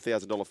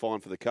 $25,000 fine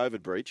for the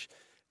COVID breach.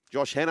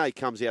 Josh Hannay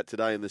comes out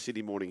today in the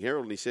Sydney Morning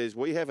Herald and he says,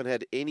 we haven't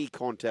had any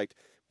contact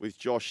with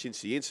Josh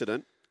since the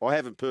incident. I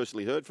haven't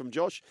personally heard from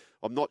Josh.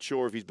 I'm not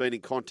sure if he's been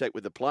in contact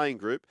with the playing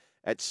group.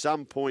 At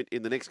some point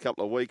in the next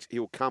couple of weeks,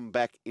 he'll come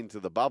back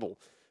into the bubble.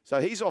 So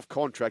he's off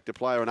contract to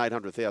play on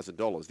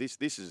 $800,000.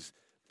 This is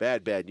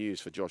bad news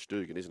for Josh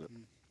Dugan, isn't it?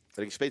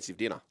 An expensive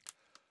dinner.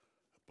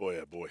 Boy,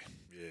 oh boy,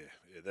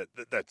 yeah.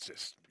 That's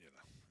just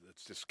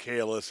it's just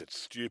careless. It's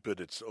stupid.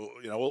 It's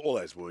all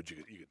those words you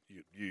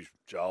could use,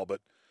 Joel.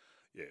 But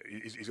yeah,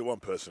 he's got one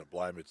person to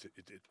blame.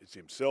 It's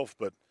himself.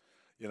 But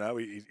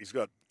he's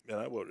got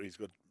he's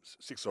got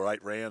 6 or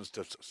 8 rounds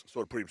to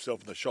sort of put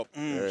himself in the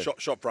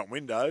shop front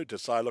window to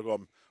say, look,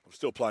 I'm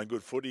still playing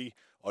good footy.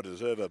 I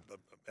deserve a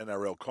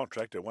NRL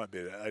contract. It won't be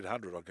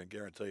 800. I can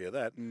guarantee you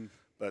that.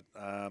 But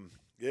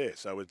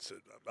so it's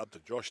up to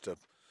Josh to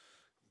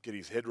get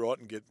his head right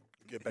and get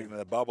back into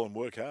the bubble and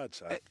work hard.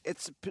 So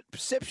it's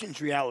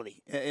perception's reality,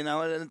 and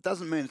it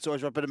doesn't mean it's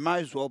always right, but it may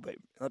as well be.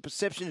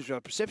 Perception is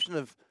right. Perception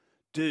of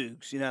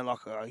Dukes, he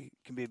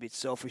can be a bit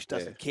selfish,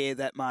 doesn't care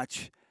that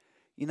much,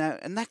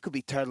 and that could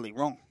be totally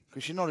wrong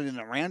because you're not in and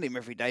around him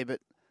every day. But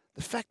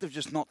the fact of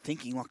just not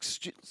thinking,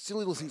 silly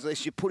little things like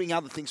this, you're putting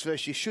other things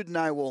first. You should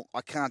know, well,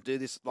 I can't do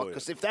this,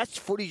 because if that's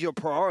footy's your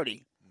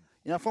priority,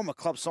 if I'm a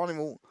club signing,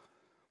 well,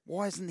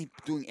 why isn't he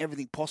doing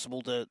everything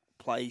possible to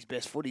play his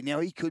best footy? Now,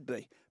 he could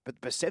be, but the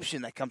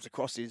perception that comes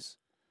across is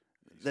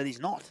that he's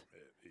not,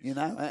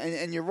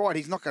 and you're right,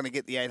 he's not going to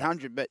get the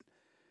 800, but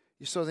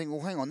you sort of think,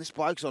 well, hang on, this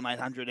bloke's on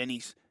 800 and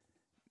he's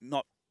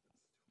not,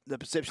 the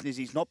perception is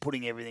he's not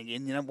putting everything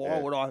in. Why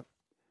would I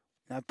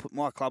put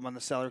my club under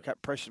salary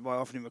cap pressure by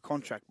offering him a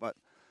contract? But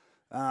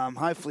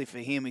hopefully for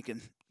him, he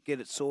can get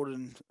it sorted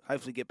and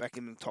hopefully get back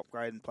into the top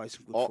grade and play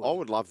some good footy. I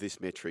would love this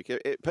metric.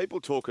 People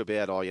talk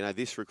about,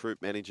 this recruit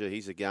manager,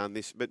 he's a gun,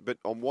 this, but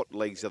on what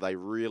legs are they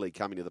really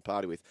coming to the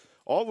party with?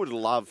 I would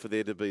love for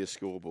there to be a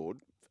scoreboard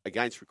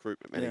against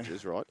recruitment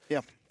managers, right?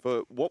 Yeah.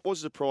 For what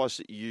was the price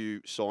that you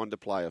signed a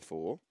player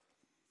for?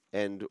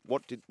 And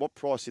what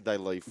price did they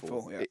leave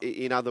for?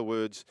 In other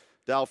words,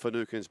 Dale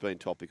Finucane's been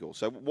topical.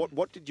 So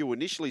what did you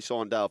initially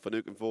sign Dale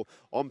Finucane for?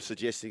 I'm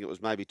suggesting it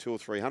was maybe 200 or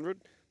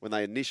 300 when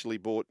they initially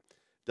bought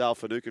Dale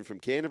Finucane from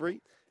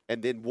Canterbury.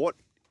 And then what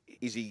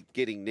is he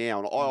getting now?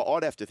 And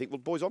I'd have to think, well,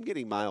 boys, I'm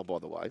getting mail, by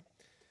the way.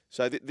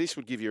 So this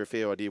would give you a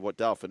fair idea what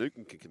Dale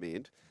Finucane can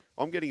command.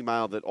 I'm getting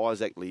mail that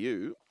Isaac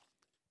Liu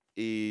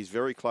is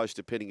very close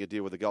to penning a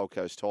deal with the Gold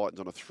Coast Titans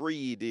on a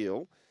 3-year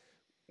deal.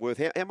 Worth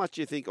how much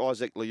do you think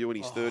Isaac Liu in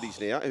his 30s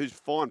now, who's a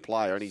fine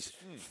player, and he's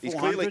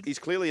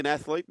clearly an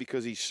athlete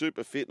because he's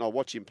super fit, and I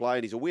watch him play,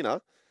 and he's a winner.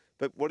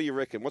 But what do you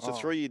reckon? What's a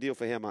 3-year deal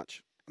for how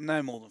much?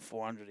 No more than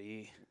 400 a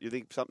year. You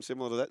think something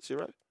similar to that,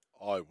 Ciro?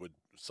 I would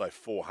say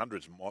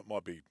 400s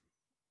might be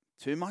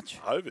too much.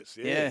 Overs,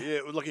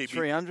 yeah. Look,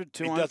 300,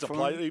 200. He doesn't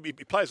play. He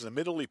plays in the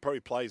middle. He probably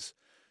plays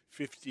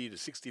 50 to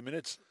 60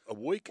 minutes a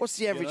week. What's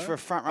the average for a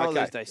front row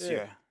these days,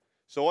 Ciro?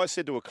 So I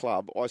said to a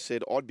club,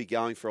 I'd be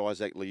going for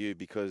Isaac Liu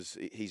because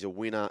he's a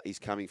winner. He's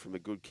coming from a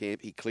good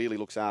camp. He clearly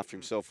looks after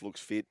himself, looks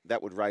fit.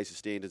 That would raise the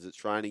standards at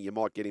training. You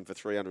might get him for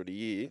 300 a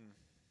year.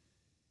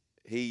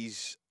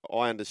 He's,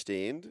 I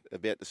understand,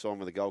 about to sign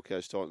with the Gold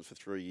Coast Titans for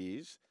 3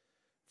 years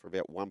for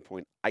about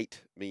 $1.8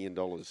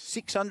 million.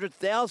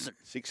 600,000.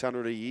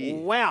 600 a year.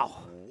 Wow.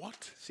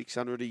 What?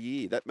 600 a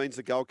year. That means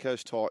the Gold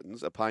Coast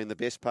Titans are paying the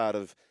best part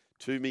of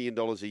 $2 million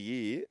a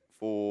year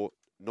for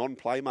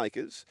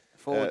non-playmakers,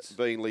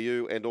 being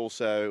Liu and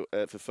also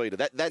Fafita.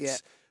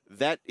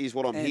 That is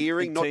what I'm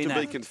hearing, not to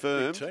be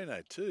confirmed.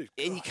 Tino too.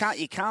 And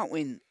you can't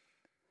win.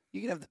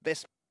 You can have the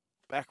best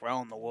back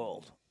row in the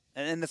world,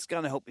 and it's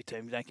going to help your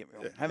team. Don't get me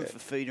wrong. Having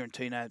Fafita and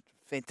Tino,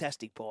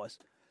 fantastic buys,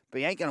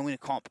 but you ain't going to win a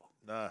comp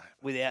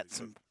without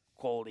some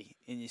quality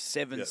in your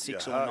 7,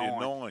 6, or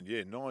 9.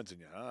 Your 9, nine's in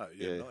your heart.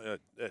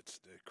 That's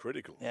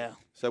critical. Yeah.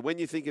 So when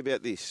you think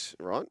about this,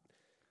 right?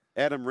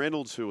 Adam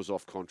Reynolds, who was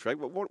off contract.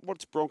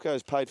 What's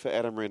Broncos paid for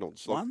Adam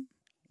Reynolds? One?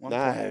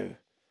 No,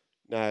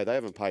 they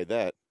haven't paid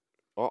that.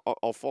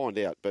 I'll find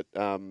out. But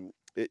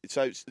It's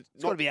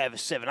got to be over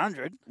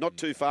 700. Not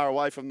too far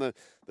away from the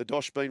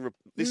Dosh being...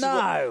 This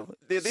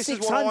is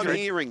what I'm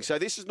hearing. So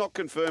this is not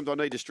confirmed. I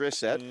need to stress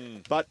that.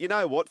 But you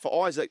know what?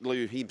 For Isaac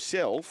Liu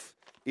himself,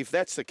 if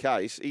that's the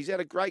case, he's had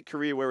a great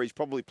career where he's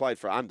probably played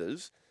for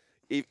unders.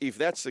 If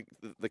that's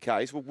the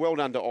case, well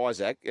done to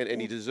Isaac,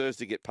 and he deserves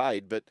to get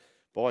paid. But,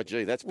 by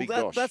gee, that's big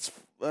Dosh.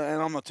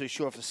 And I'm not too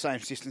sure if the same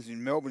system's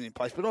in Melbourne in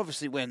place, but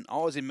obviously when I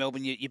was in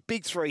Melbourne, your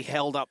big three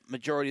held up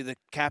majority of the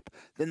cap.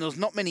 Then there was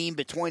not many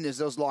in-betweeners.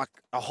 There was like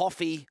a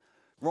Hoffy,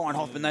 Ryan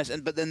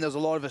Hoffman, but then there's a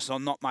lot of us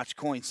on not much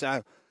coin.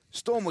 So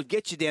Storm would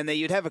get you down there.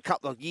 You'd have a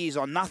couple of years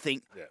on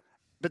nothing. Yeah.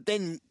 But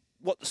then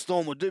what the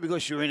Storm would do,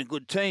 because you're in a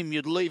good team,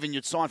 you'd leave and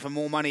you'd sign for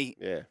more money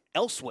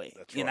elsewhere,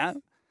 that's you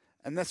know?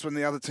 And that's when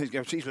the other teams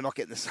go, geez, we're not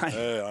getting the same.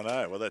 Yeah, I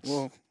know.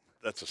 Well,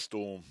 that's a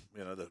Storm,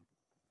 the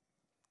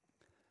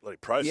bloody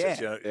process.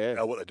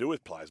 What they do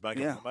with players, make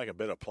them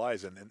better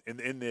players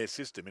in their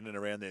system, in and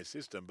around their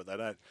system, but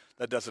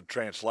that doesn't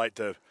translate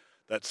to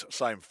that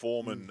same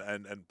form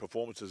and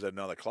performances at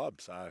another club.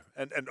 So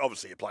and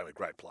obviously you're playing with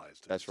great players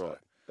too. That's right.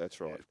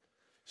 That's right. Yeah.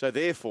 So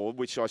therefore,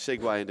 which I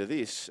segue into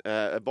this,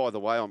 by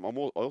the way, I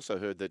also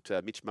heard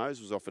that Mitch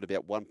Moses was offered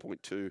about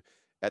 1.2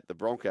 at the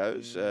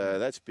Broncos.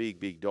 That's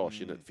big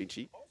Dosh, isn't it,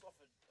 Finchy?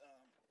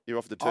 You're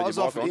off to turn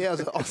your mic on? Yeah,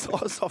 I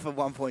was offered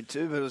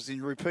 1.2, but it was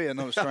in rupiah,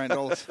 not Australian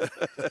dollars. I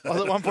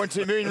was at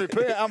 1.2 million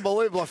rupiah.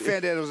 Unbelievable. I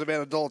found out it was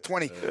about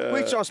 $1.20,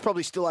 which I was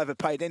probably still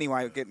overpaid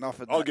anyway, getting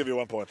offered. I'll give you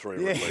 1.3.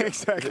 Yeah,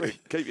 exactly.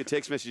 Keep your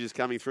text messages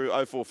coming through,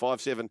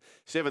 0457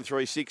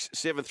 736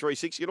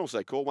 736. You can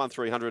also call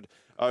 1300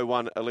 01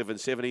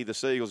 1170. The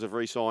Seagulls have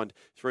re-signed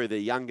three of their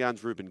young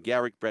guns, Ruben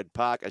Garrick, Brad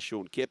Parker,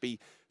 Sean Kepi.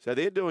 So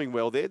they're doing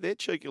well. They're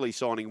cheekily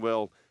signing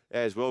well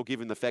as well,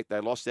 given the fact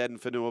they lost Aden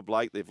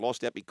Fanua-Blake. They've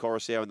lost Appy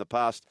Coruscant in the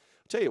past.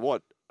 I'll tell you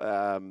what,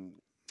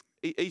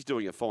 he's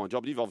doing a fine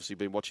job. You've obviously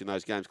been watching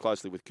those games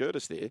closely with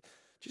Curtis there.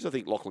 Geez, I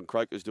think Lachlan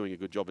Croker's doing a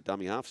good job at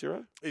dummy half,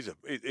 Ciro. He's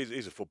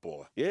a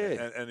footballer.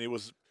 Yeah. And he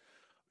was,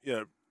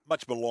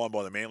 much maligned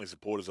by the Manly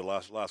supporters the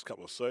last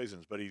couple of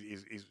seasons, but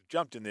he's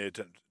jumped in there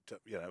to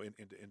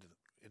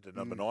into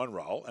number 9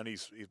 role, and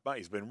he's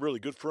been really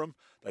good for him.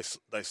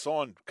 They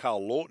signed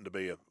Carl Lawton to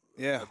be a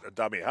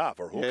dummy half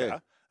or a hooker. Yeah.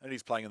 And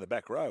he's playing in the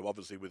back row,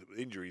 obviously with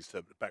injuries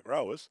to back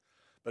rowers,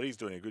 but he's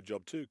doing a good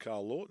job too,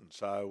 Carl Lawton.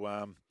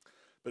 So,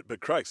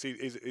 but Crakes,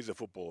 he's a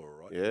footballer,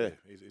 right? Yeah,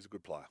 he's a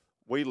good player.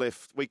 We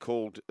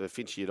called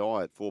Finchy and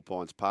I at Four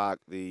Pines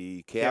Park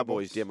the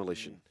Cowboys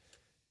demolition,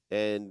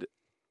 and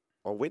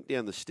I went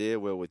down the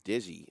stairwell with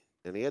Desi,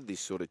 and he had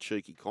this sort of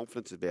cheeky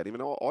confidence about him,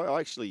 and I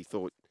actually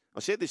thought, I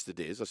said this to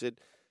Des, I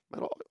said,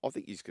 man, I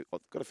think I've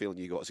got a feeling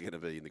you guys are going to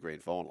be in the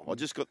grand final. I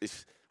just got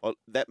this,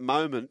 that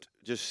moment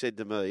just said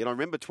to me, and I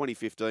remember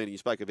 2015, and you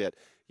spoke about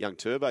young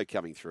Turbo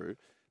coming through.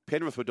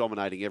 Penrith were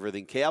dominating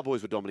everything.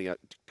 Cowboys were dominating.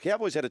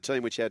 Cowboys had a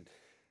team which had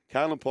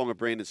Kalen Ponga,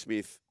 Brandon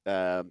Smith,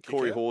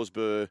 Corey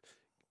Horsburgh,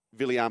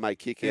 Viliame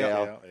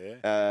Kikau,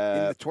 in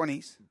the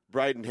 20s.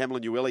 Braden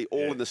Hamlin-Uele,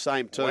 all in the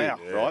same team, right?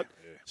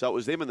 Yeah. So it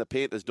was them and the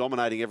Panthers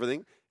dominating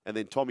everything, and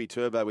then Tommy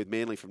Turbo with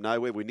Manly from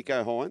nowhere with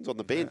Nico Hines on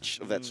the bench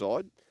of that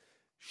side.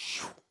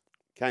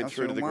 Came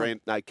through to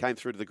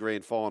the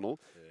grand final,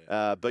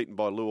 beaten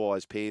by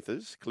Luai's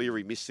Panthers.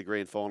 Cleary missed the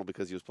grand final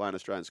because he was playing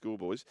Australian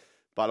schoolboys.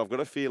 But I've got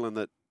a feeling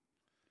that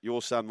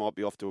your son might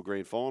be off to a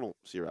grand final,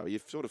 Ciro. Are you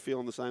sort of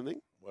feeling the same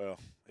thing? Well,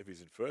 if he's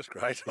in first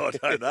grade, I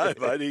don't know,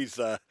 mate. He's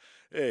got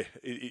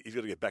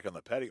to get back on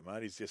the paddock,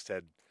 mate. He's just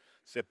had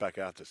setback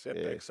after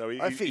setback. Yeah. So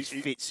I think he's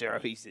fit, Ciro.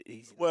 He's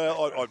it's.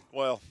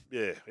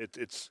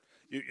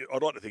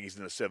 I'd like to think he's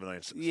in the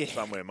 17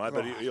 somewhere, mate.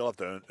 But he'll have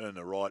to earn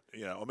the right.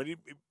 I mean,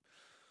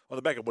 on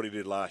the back of what he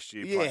did last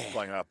year,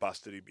 playing half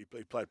busted,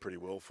 he played pretty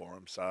well for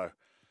him. So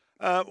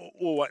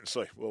we'll wait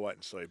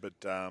and see. But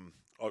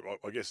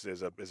I guess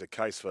there's a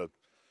case for,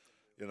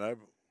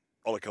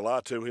 Ola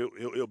Kalatu.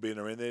 He'll be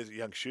in there.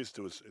 Young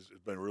Schuster has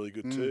been really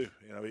good too.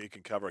 He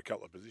can cover a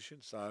couple of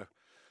positions. So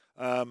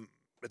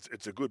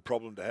it's a good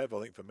problem to have,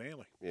 I think, for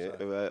Manly. Yeah,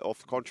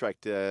 off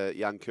contract,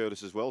 young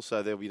Curtis as well.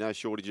 So there'll be no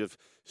shortage of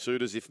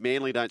suitors if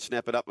Manly don't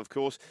snap it up, of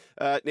course.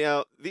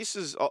 Now,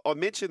 I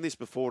mentioned this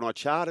before, and I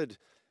charted.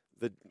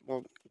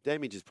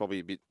 Damage is probably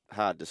a bit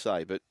hard to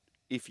say, but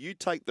if you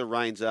take the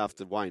reins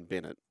after Wayne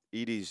Bennett,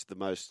 it is the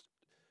most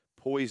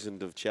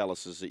poisoned of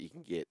chalices that you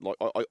can get. Like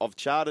I've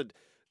charted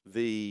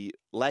the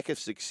lack of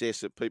success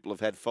that people have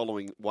had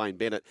following Wayne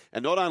Bennett,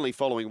 and not only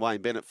following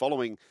Wayne Bennett,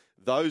 following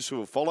those who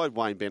have followed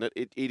Wayne Bennett,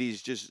 it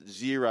is just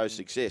zero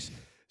success.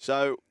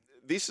 So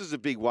this is a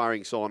big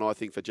worrying sign, I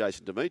think, for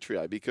Jason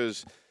Demetriou,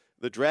 because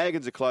the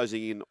Dragons are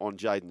closing in on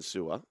Jaden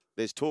Sewer.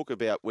 There's talk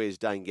about where's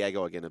Dane Gagai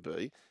going to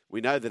be. We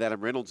know that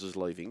Adam Reynolds is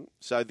leaving.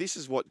 So this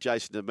is what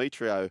Jason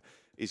Demetriou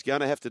is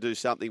going to have to do,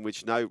 something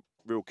which no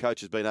real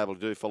coach has been able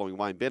to do following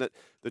Wayne Bennett.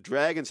 The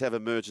Dragons have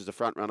emerged as a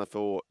front runner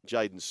for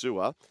Jaden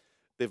Sewer.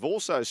 They've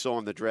also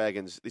signed the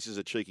Dragons. This is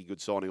a cheeky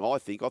good signing, I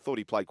think. I thought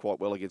he played quite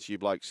well against you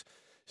blokes,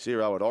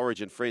 Ciro at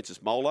Origin.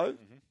 Francis Molo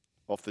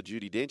off the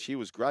duty bench. He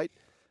was great.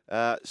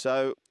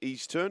 So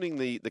he's turning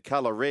the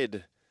colour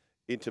red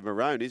into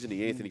maroon, isn't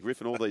he, Anthony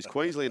Griffin? All these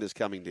Queenslanders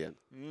coming down.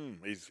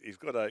 He's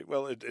got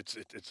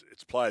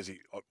it's players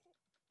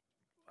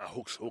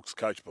Hook's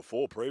coached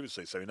before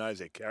previously, so he knows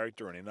their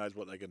character and he knows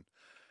what they can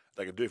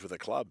do for the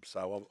club.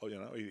 So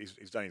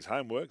he's done his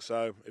homework.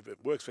 So if it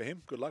works for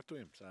him, good luck to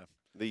him. So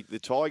the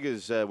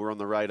Tigers were on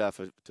the radar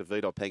for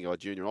Tavita Pangai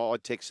Jr. I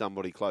text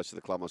somebody close to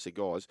the club and I said,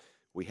 guys,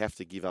 we have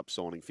to give up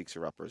signing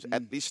fixer-uppers.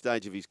 At this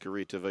stage of his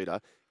career, Tavita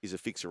is a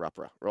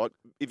fixer-upper, right?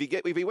 If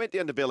he went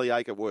down to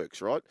Bellyache, it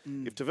works, right?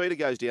 If Tavita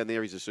goes down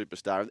there, he's a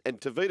superstar. And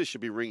Tavita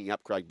should be ringing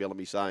up Craig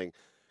Bellamy saying,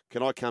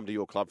 can I come to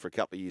your club for a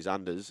couple of years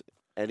unders?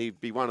 And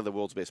he'd be one of the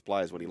world's best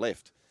players when he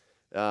left.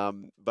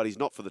 But he's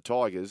not for the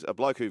Tigers. A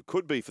bloke who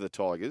could be for the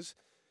Tigers,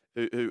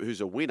 who's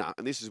a winner,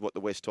 and this is what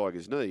the West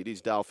Tigers need,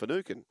 is Dale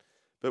Finucane.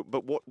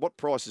 But what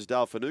price is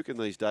Dale Finucane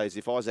these days?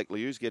 If Isaac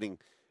Liu's getting,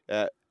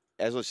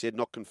 as I said,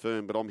 not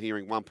confirmed, but I'm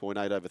hearing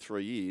 1.8 over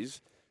 3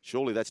 years,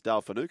 surely that's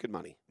Dale Finucane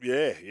money.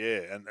 Yeah,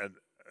 and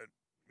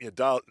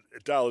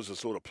Dale is the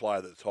sort of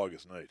player that the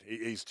Tigers need.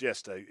 He's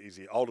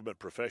the ultimate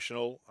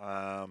professional.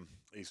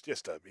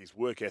 His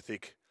work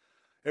ethic.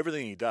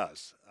 Everything he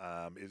does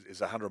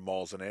is 100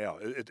 miles an hour.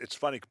 It's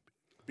funny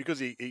because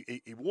he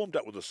warmed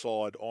up with the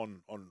side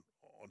on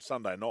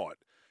Sunday night.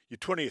 Your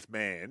 20th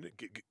man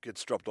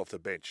gets dropped off the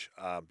bench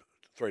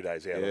 3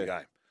 days out of the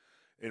game.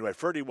 Anyway,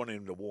 Freddie wanted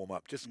him to warm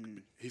up. Just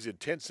his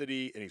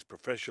intensity and his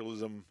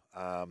professionalism,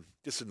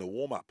 just in the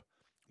warm up,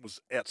 was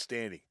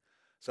outstanding.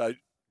 So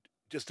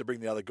just to bring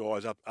the other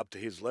guys up to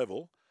his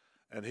level,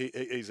 and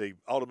he's the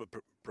ultimate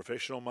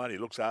professional, mate. He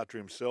looks after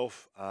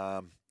himself.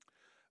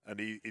 And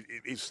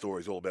his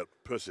story is all about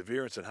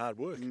perseverance and hard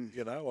work.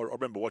 You know, I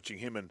remember watching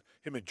him and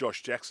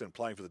Josh Jackson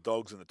playing for the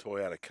Dogs in the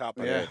Toyota Cup.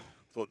 And I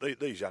thought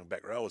these young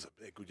back rowers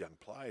they're good young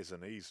players,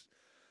 and he's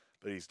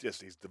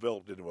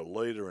developed into a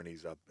leader, and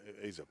he's a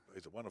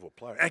wonderful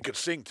player and could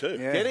sing too.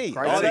 Yeah. Can he? He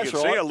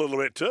could sing a little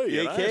bit too.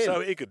 You know? Can.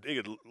 So he could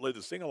lead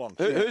the sing along.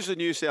 Who's the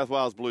New South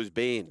Wales Blues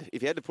band?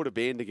 If you had to put a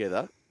band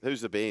together,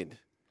 who's the band?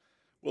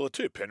 Well, the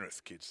two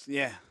Penrith kids.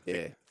 Yeah.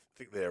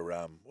 I think they're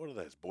what are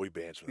those boy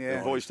bands?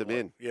 Boys to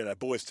Men. Yeah,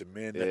 Boys to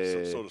Men,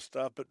 that sort of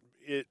stuff. But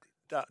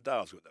Dale's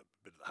got a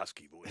bit of the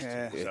husky voice.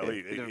 Yeah. Too,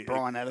 so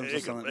Brian Adams or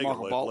something.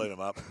 Michael Bolton. Lead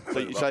him up.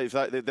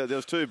 So there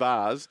was two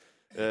bars.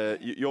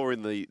 You're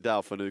in the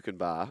Dale Finucane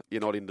bar.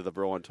 You're not into the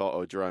Brian Todd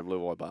or Jerome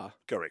Luai bar.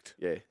 Correct.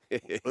 Yeah.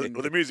 Well,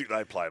 the music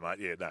they play, mate.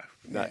 Yeah,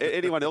 no.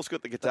 Anyone else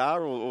got the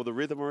guitar or the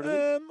rhythm or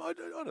anything? I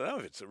don't know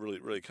if it's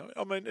really coming.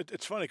 I mean,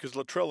 it's funny because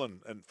Latrell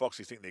and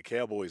Foxy think they're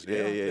cowboys now.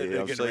 Yeah.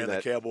 They're I've getting seen around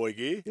that. the cowboy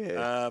gear.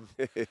 Yeah.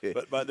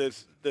 But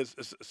there's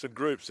some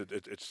groups.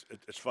 It's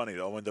funny.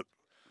 I mean,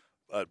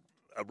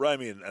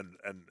 Romy and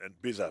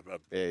Bizza,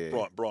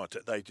 Brian,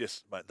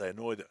 they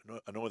annoy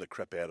the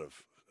crap out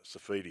of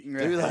Safidi.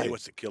 Do they? He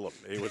wants to kill him.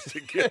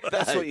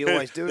 That's what you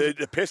always do.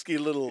 The pesky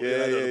little,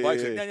 the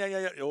blokes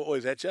yeah,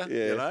 always at you.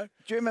 Yeah. You know.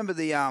 Do you remember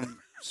the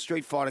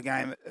Street Fighter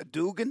game,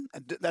 Dugan?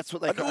 That's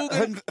what they call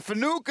it.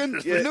 Finucane.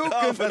 Yeah.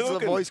 Finucane. That's the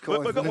voice call.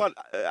 We've got one,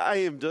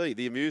 AMD,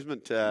 the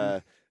amusement.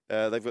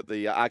 They've got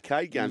the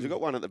arcade games. We've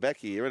got one at the back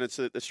here, and it's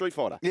the Street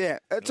Fighter. Yeah.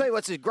 I'll tell you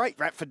what's a great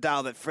rap for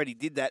Dale that Freddie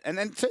did that. And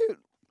then, too,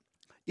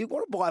 you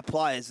want to buy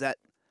players that,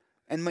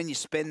 and when you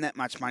spend that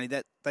much money,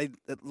 that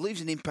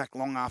leaves an impact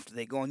long after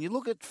they're gone. You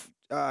look at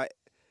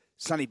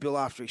Sonny Bill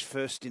after his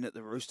first stint at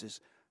the Roosters.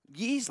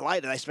 Years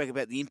later, they spoke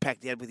about the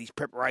impact he had with his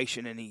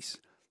preparation and his,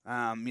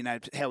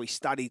 how he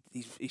studied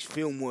his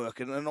film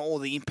work and all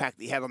the impact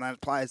he had on those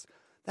players.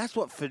 That's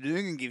what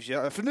Finucane gives you.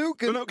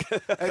 Finucane.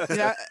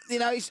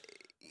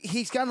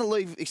 He's going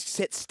to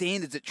set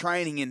standards at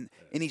training and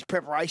in his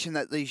preparation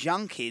that these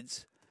young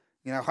kids,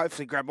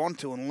 hopefully grab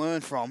onto and learn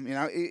from.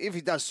 If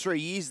he does 3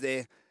 years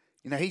there,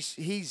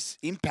 his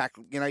impact.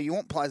 You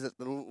want players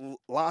that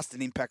last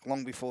an impact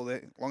long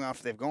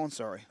after they've gone.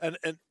 Sorry. And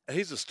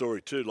here's the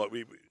story too. Like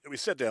we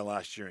sat down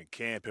last year in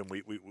camp, and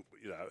we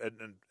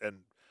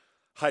and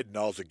Hayden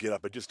Knowles would get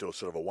up and just do a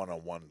sort of a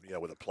one-on-one,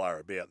 with a player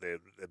about their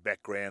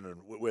background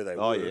and where they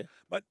were. Yeah.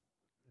 But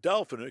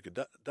Dale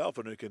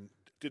Finucane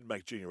didn't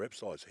make junior rep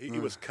sides. He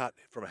was cut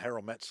from a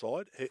Harold Matt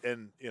side,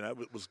 and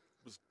was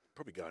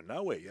probably going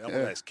nowhere. One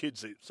of those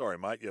kids. Sorry,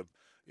 mate,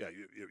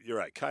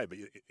 you're okay, but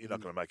you're not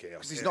going to make it.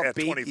 He's not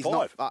big. 25.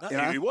 He's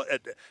not, He was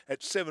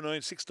at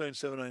 17, 16,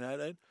 17,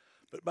 18.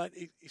 But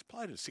mate, he's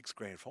played in 6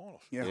 grand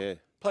finals. Yeah.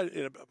 Played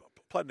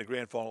in the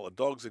grand final. The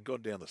Dogs had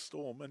gone down the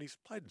Storm, and he's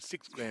played in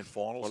 6 grand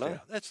finals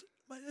now. That's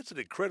an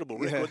incredible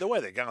record. Yeah. The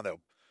way they're going,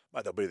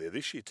 they'll be there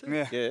this year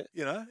too.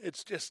 Yeah.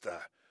 It's just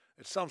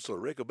it's some sort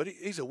of record. But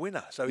he's a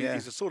winner, so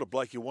he's the sort of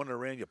bloke you want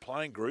around your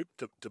playing group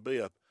to be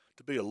a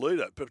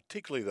leader,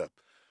 particularly the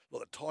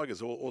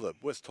Tigers or the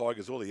West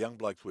Tigers, all the young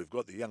blokes we've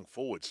got, the young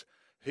forwards.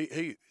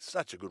 He's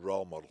such a good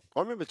role model.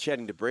 I remember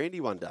chatting to Brandy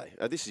one day.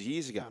 This is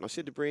years ago, and I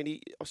said to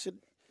Brandy,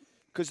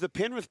 because the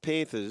Penrith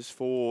Panthers,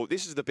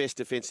 this is the best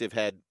defence they've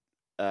had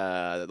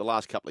the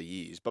last couple of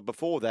years. But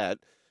before that,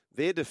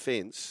 their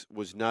defence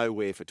was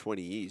nowhere for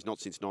 20 years, not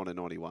since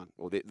 1991,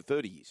 or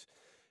 30 years.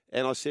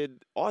 And I said,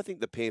 I think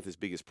the Panthers'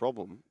 biggest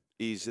problem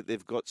is that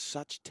they've got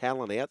such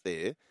talent out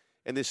there,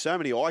 and there's so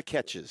many eye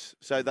catchers.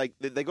 So they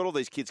got all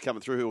these kids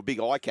coming through who are big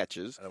eye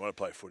catchers. And they want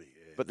to play footy.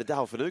 Yeah. But the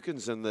Dale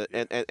Finucanes and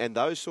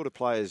those sort of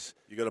players,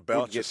 you got to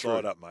balance your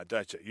side up, mate,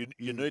 don't you?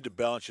 You need to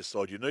balance your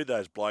side. You need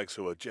those blokes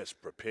who are just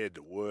prepared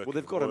to work. Well,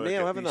 they've got them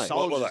now, haven't they?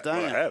 Soldiers,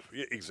 don't they? Have.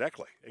 Yeah,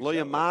 exactly.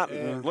 Liam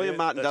Martin. Liam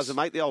Martin doesn't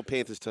make the old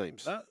Panthers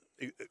teams. No,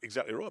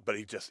 exactly right. But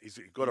he's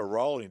got a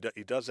role, and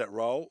he does that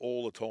role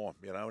all the time,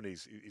 and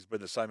he's been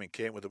the same in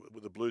camp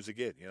with the Blues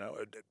again,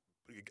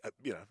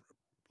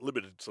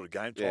 limited sort of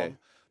game time,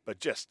 but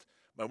just.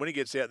 But when he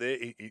gets out there,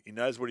 he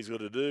knows what he's got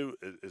to do.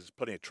 There's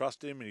plenty of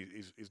trust in him, and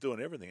he's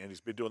doing everything. And he's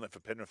been doing that for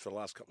Penrith for the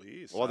last couple of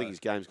years. Well, I think his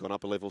game's gone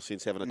up a level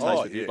since having a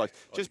taste with you blokes.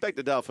 Just back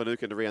to Dale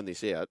Finucane to round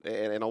this out,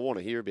 and I want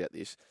to hear about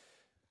this.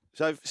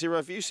 So, Ciro,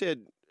 if you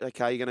said,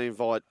 okay, you're going to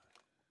invite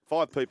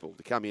 5 people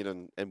to come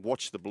in and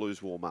watch the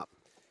Blues warm up,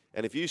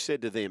 and if you said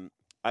to them,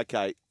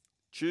 okay,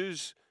 you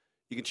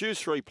can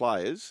choose 3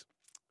 players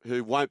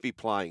who won't be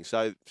playing.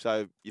 So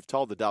you've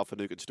told the Dale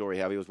Finucane story,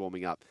 how he was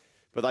warming up.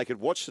 But they could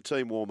watch the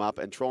team warm up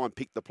and try and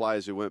pick the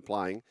players who weren't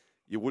playing.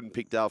 You wouldn't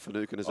pick Dale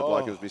Finucane as a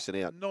bloke who was missing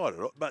out. Not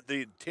at all. But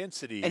the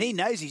intensity... And he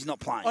knows he's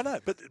not playing. I know,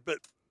 but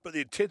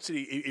the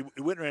intensity,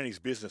 he went around his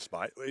business,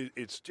 mate.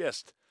 It's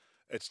just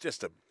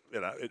a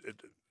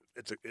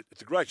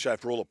great show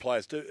for all the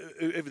players too.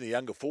 Even the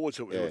younger forwards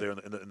who were there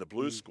in the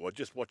Blues squad,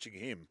 just watching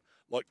him,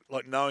 like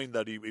knowing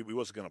that he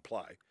wasn't going to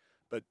play,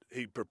 but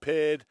he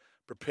prepared,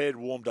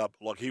 warmed up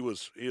like he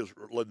was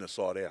leading the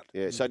side out.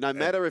 Yeah, so no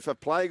matter if a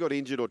player got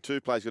injured or 2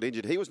 players got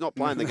injured, he was not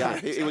playing the game.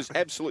 He was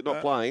absolutely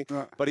not playing,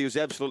 but he was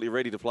absolutely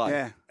ready to play.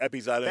 Yeah.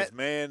 Appy's 18th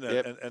man.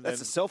 And that's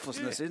the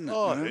selflessness, isn't it?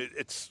 Oh,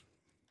 it's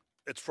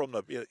from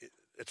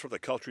the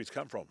culture he's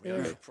come from,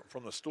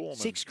 from the Storm.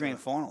 6 grand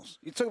finals.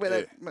 You talk about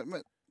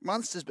that.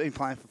 Munster's been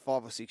playing for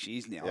 5 or 6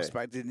 years now.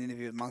 I did an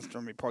interview with Munster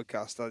on my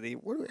podcast the other day.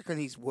 What do you reckon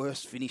his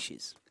worst finish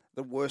is?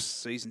 The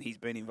worst season he's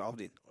been involved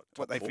in?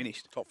 What they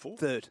finished? Top 4?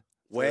 Third.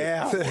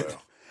 Wow.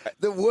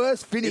 The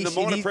worst finish in the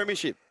minor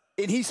premiership.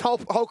 In his whole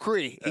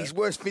career, his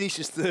worst finish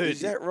is third.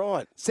 Is that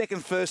right?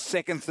 Second, first,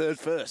 second, third,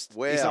 first.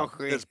 Wow. His whole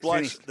career.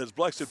 There's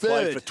blokes who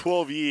played for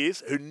 12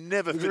 years who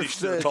never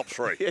finished in the top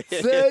 3.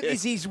 Third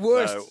is his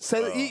worst.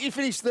 You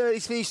finish third,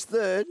 he's finished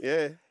third.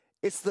 Yeah.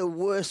 It's the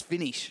worst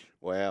finish.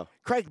 Wow.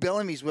 Craig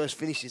Bellamy's worst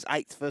finish is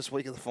 8th first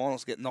week of the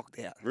finals, get knocked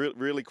out.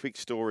 Really quick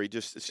story,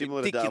 just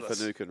similar to Dale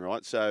Finucane,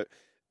 right? So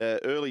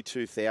early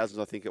 2000s,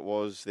 I think it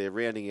was, they're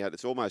rounding out,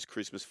 it's almost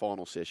Christmas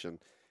final session,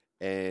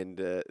 and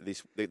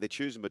they're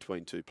choosing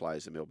between 2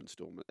 players, the Melbourne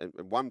Storm.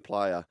 And one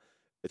player,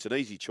 it's an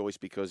easy choice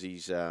because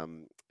he's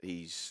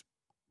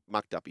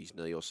mucked up his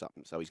knee or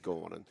something, so he's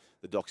gone. And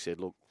the doc said,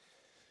 look,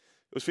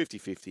 it was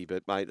 50-50,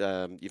 but, mate,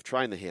 you've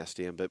trained the house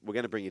down, but we're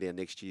going to bring you down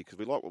next year because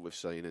we like what we've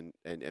seen,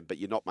 but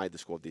you're not made the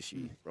squad this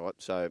year, right?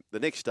 So the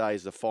next day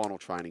is the final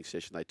training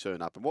session. They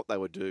turn up, and what they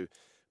would do,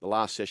 the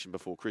last session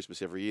before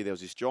Christmas every year, there was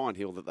this giant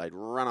hill that they'd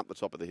run up the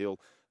top of the hill,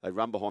 they'd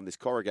run behind this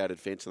corrugated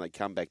fence, and they'd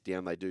come back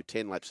down, they'd do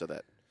 10 laps of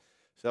that.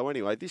 So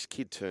anyway, this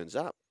kid turns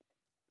up,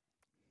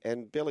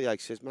 and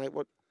Bellyache says, mate,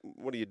 what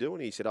are you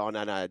doing? He said, oh,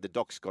 no, the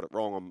doc's got it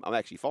wrong. I'm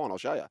actually fine, I'll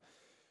show you.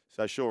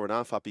 So sure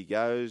enough, up he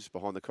goes,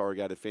 behind the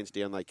corrugated fence,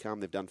 down they come.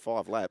 They've done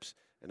 5 laps,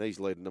 and he's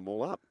leading them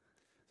all up.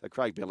 So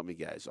Craig Bellamy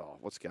goes, oh,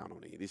 what's going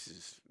on here?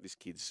 This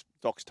kid's,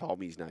 doc's told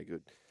me he's no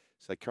good.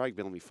 So Craig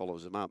Bellamy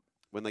follows him up.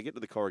 When they get to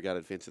the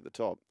corrugated fence at the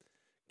top,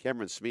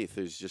 Cameron Smith,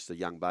 who's just a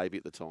young baby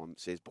at the time,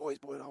 says, boys,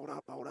 hold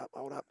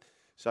up.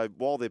 So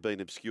while they're being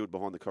obscured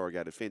behind the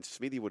corrugated fence,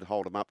 Smithy would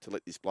hold them up to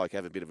let this bloke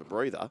have a bit of a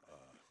breather,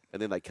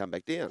 and then they come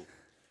back down.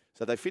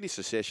 So they finished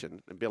the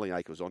session, and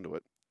Bellyache was onto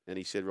it, and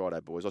he said,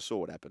 righto, boys, I saw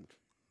what happened.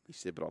 He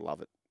said, but I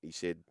love it. He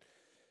said,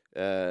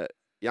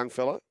 young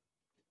fella,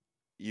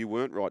 you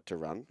weren't right to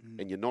run,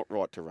 and you're not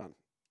right to run.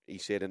 He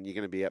said, and you're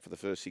going to be out for the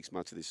first 6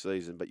 months of this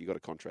season, but you got a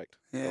contract,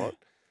 right?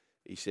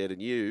 He said,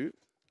 and you,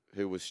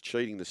 who was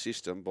cheating the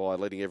system by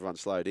letting everyone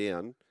slow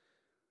down,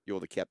 you're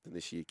the captain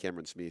this year,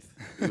 Cameron Smith.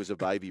 Who was a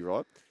baby,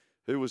 right?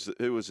 Who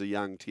was a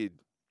young kid?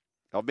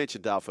 I've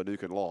mentioned Dale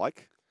Finucane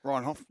like.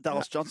 Ryan Hoff,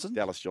 Dallas Johnson.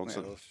 Dallas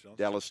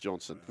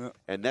Johnson. Yeah.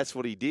 And that's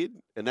what he did,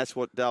 and that's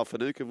what Dale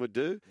Finucane would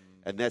do,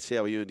 and that's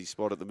how he earned his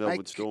spot at the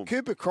Melbourne Storm.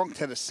 Cooper Cronk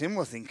had a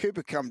similar thing.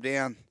 Cooper come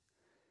down,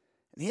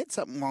 and he had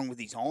something wrong with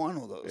his iron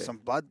or some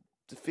blood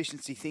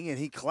deficiency thing, and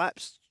he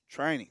collapsed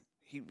training.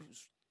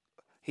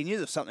 He knew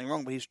there was something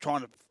wrong, but he was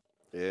trying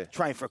to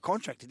train for a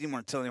contract. He didn't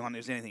want to tell anyone there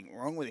was anything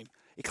wrong with him.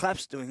 He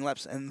collapsed doing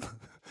laps, and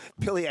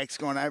Bellyache's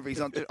gone over. He's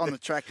on the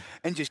track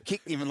and just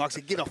kicked him and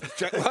said, get off the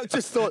track. I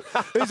just thought,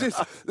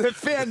 they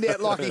found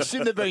out he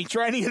shouldn't have been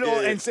training at all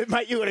and said,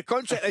 mate, you got a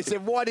contract. They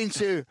said, why didn't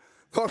you,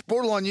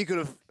 borderline, you could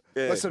have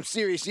got some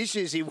serious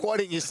issues here. Why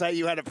didn't you say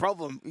you had a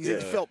problem? He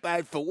said, he felt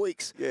bad for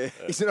weeks. Yeah.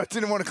 He said, I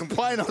didn't want to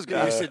complain. I was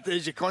going to say,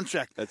 there's your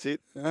contract. That's it.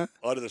 I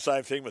did the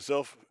same thing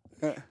myself.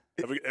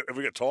 Have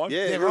we got time?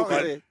 Yeah,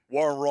 right.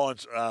 Warren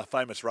Ryan's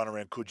famous run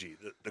around Coogee,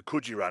 the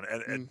Coogee run,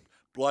 and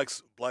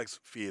Blokes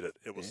feared it.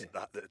 It's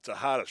the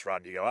hardest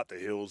run. You go up the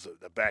hills,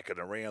 the back and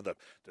around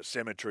the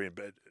cemetery, and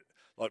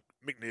like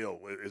Mick Neal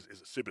is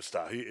a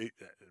superstar.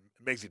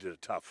 Megsy did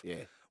it tough.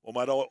 Yeah.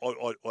 Well,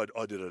 mate,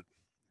 I did it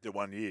did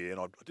 1 year, and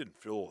I didn't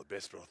feel all the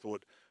best, but I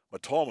thought my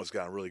time was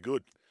going really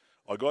good.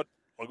 I got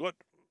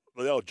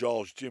the old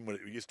Giles gym when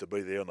it used to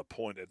be there on the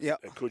point at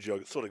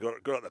Coogee. I sort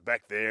of got at the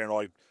back there, and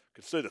I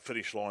could see the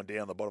finish line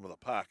down the bottom of the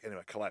park.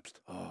 Anyway, it collapsed.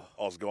 I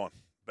was gone.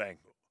 Bang.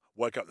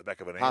 Woke up the back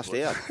of an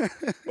ambulance. Passed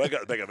out. Woke up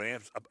the back of an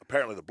ambulance.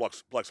 Apparently the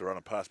blokes are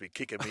running past me,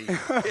 kicking me.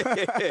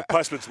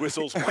 Postman's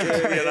whistles.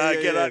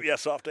 Get up, you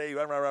softy.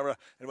 Run.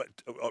 Anyway,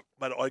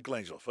 mate, I had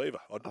glandular fever.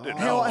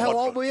 How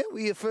old were you? Were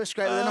you first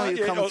grade? I know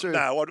you were coming through.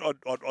 No,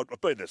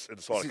 I've been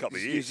inside a couple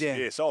of years.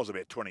 Yeah, so I was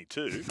about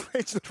 22,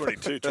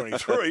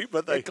 23.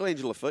 But they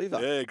glandular fever.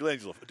 Yeah,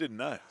 glandular. I didn't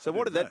know. So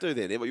what did that do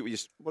then?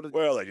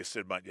 Well, they just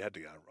said, mate, I had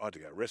to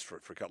go rest for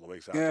it for a couple of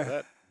weeks after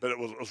that. But it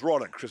was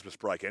right on Christmas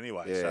break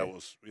anyway, so it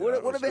was.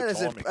 What about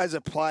as a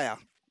player?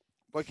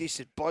 Like you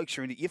said, blokes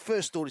are in it. Your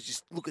first thought is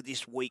just look at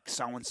this week,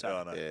 so and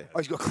so. Oh, no. Yeah.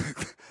 He's got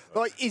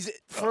like is it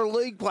for a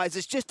league players?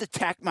 It's just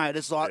attack mode.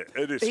 It's like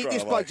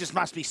this bloke just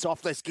must be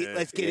soft. Let's get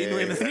into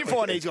him. And then you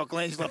find he's got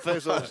glandular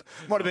first. Might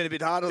have been a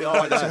bit harder.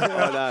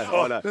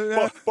 I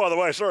know. By the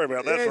way, sorry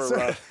about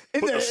that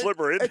putting the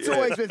slipper in. It's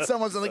always been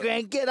someone's on the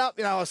ground. Get up.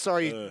 He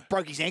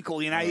broke his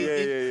ankle.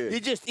 You're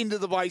just into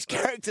the bloke's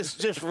character's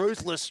just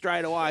ruthless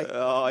straight away.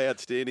 Oh,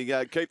 outstanding.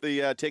 Keep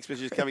the text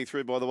messages coming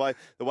through, by the way.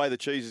 The way the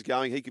cheese is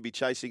going, he could be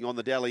chasing on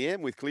the Dally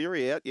M with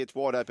Cleary out. Yeah, it's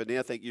wide open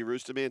now. Thank you,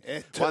 Roosterman.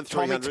 Yeah,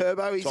 Tommy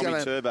Turbo.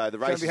 Tommy Turbo. The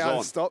race is hard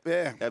on. To stop,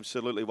 yeah.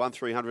 Absolutely.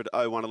 1300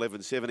 01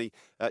 1170.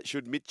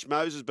 Should Mitch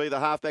Moses be the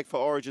halfback for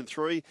Origin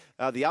 3?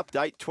 The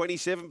update,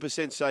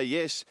 27% say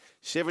yes,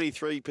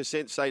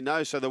 73% say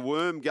no. So the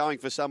Worm going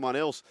for someone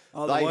else.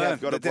 They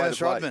have got to play the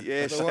play. Rodman.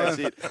 Yes, that's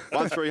it.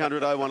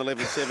 1300 01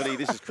 1170.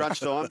 This is crunch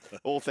time.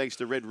 All thanks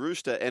to Red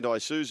Rooster and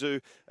Isuzu.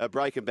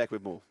 Break and back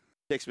with more.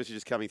 Text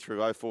messages coming through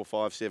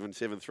 0457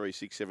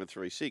 736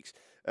 736.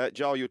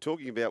 Joel, you were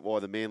talking about why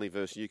the Manly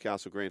versus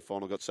Newcastle grand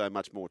final got so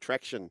much more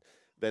traction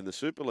than the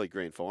Super League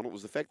grand final. It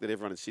was the fact that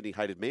everyone in Sydney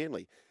hated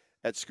Manly.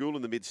 At school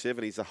in the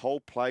mid-'70s, the whole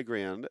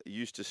playground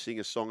used to sing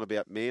a song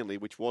about Manly,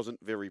 which wasn't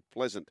very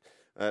pleasant.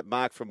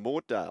 Mark from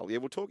Mortdale. Yeah,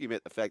 we're talking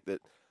about the fact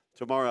that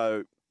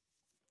tomorrow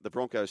the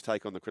Broncos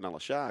take on the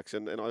Cronulla Sharks,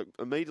 and I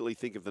immediately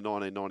think of the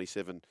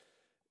 1997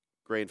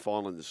 grand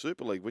final in the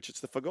Super League, which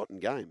it's the forgotten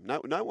game.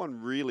 No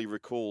one really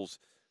recalls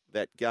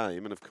that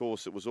game, and of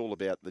course it was all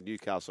about the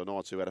Newcastle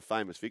Knights who had a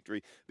famous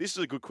victory. This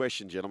is a good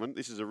question, gentlemen.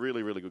 This is a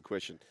really, really good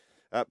question.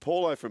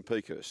 Paulo from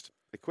Peakhurst,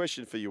 a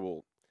question for you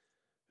all.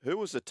 Who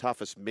was the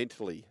toughest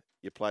mentally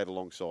you played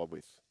alongside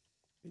with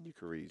in your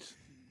careers?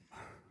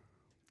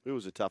 Who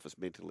was the toughest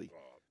mentally?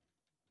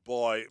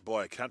 By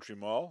a country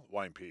mile,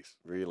 Wayne Pearce.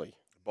 Really?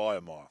 By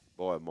a mile.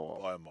 By a mile.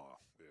 By a mile.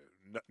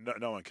 Yeah.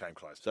 No one came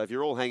close. So if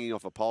you're all hanging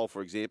off a pole,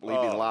 for example,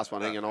 he'd be the last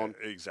one hanging on.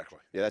 Exactly.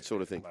 Yeah, that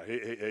sort of thing. No,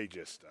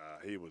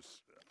 he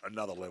was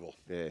another level.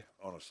 Yeah.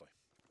 Honestly.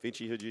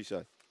 Finchy, who'd you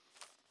say?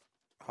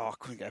 Oh, I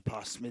couldn't go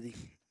past Smithy.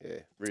 Yeah,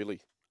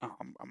 really?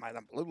 Mate,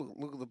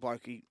 look at the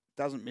bloke. He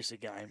doesn't miss a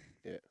game.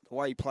 Yeah. The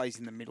way he plays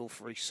in the middle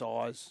for his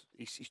size,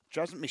 he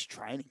doesn't miss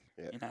training.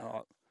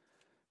 Yeah.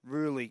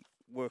 Really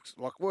works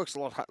a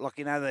lot.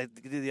 They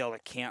do the old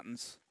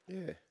accountants.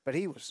 Yeah. But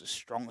he was as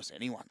strong as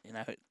anyone.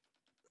 The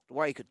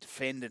way he could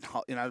defend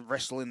and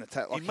wrestle in the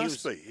tackle. He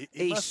must be.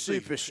 He's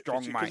super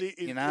strong, mate.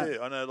 Yeah,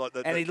 I know. Like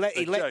that. And he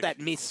let that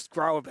miss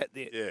grow a bit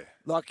there. Yeah.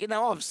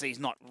 Obviously he's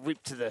not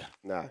ripped to the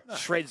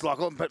shreds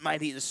but mate,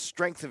 the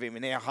strength of him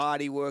and how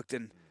hard he worked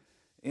and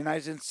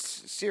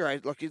Ciro,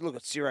 you look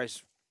at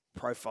Ciro's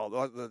profile,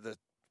 like the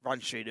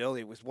run sheet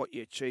earlier with what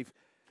you achieve.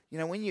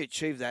 When you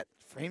achieve that,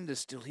 for him to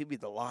still, he'd be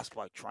the last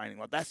bloke training.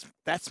 Like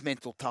that's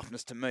mental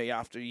toughness to me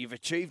after you've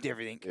achieved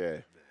everything. Yeah.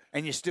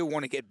 And you still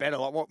want to get better.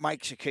 Like what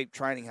makes you keep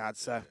training hard?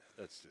 So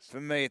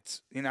for me,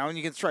 it's and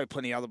you can throw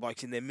plenty of other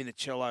blokes in there: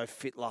 Minicello,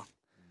 Fittler,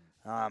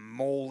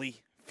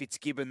 Morley,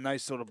 Fitzgibbon,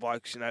 those sort of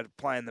blokes. To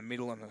play in the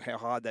middle and how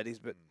hard that is.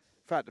 But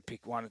if I had to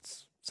pick one,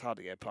 it's hard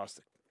to go past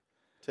it.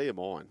 Tell you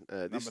mine.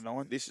 Number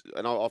 9.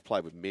 And I've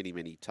played with many,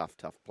 many tough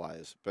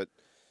players, but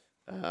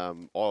I,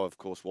 of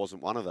course,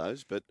 wasn't one of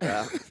those. But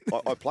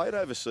I played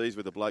overseas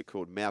with a bloke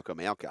called Malcolm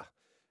Alka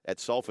at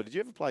Salford. Did you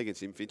ever play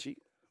against him, Finchy?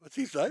 What's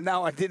his name?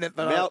 No, I didn't.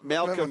 But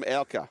Malcolm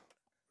Alka.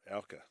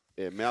 Alka.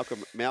 Yeah,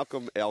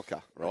 Malcolm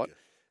Alka, right? Okay.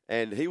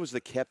 And he was the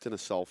captain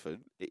of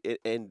Salford.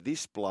 And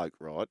this bloke,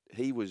 right,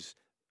 he was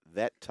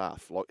that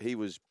tough. Like, he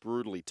was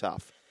brutally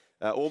tough.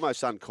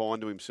 Almost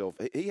unkind to himself.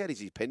 He had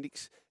his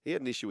appendix. He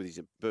had an issue with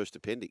his burst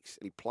appendix,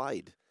 and he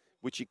played,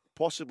 which you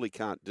possibly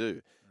can't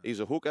do.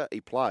 He's a hooker.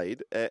 He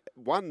played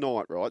one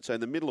night, right? So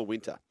in the middle of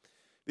winter.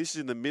 This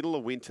is in the middle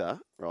of winter,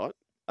 right,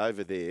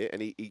 over there,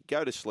 and he'd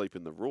go to sleep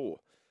in the Raw.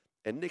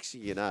 And next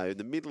thing you know, in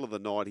the middle of the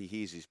night, he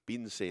hears this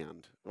bin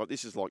sound. Right,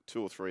 this is like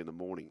 2 or 3 in the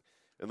morning.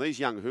 And these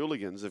young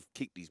hooligans have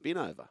kicked his bin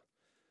over.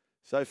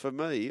 So for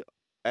me,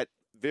 at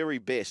very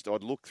best,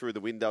 I'd look through the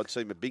window, I'd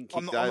see my bin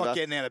kicked over. I'm not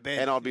getting out of bed.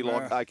 And I'd be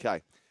like,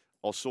 okay,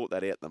 I'll sort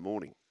that out in the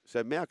morning.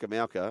 So Malcolm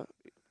Alka,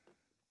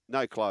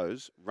 no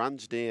clothes,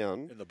 runs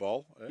down. In the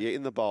bowl? Yeah,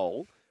 in the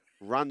bowl.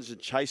 Runs and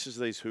chases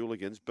these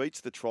hooligans,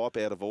 beats the tripe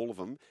out of all of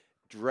them,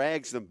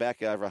 drags them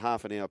back over a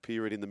half an hour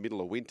period in the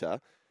middle of winter,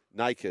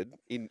 naked,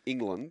 in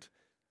England,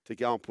 to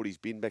go and put his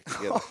bin back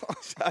together.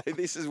 So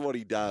this is what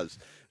he does.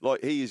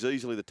 Like, he is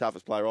easily the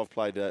toughest player I've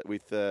played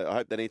with. I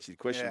hope that answered your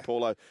question,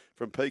 Paulo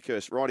from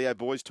Peakhurst. Rightio,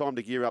 boys, time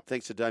to gear up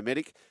thanks to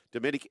Dometic.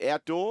 Dometic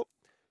Outdoor.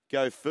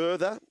 Go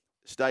further,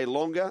 stay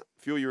longer,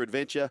 fuel your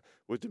adventure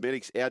with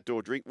Dometic's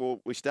outdoor drink. Well,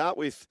 we start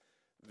with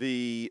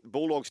the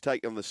Bulldogs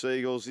take on the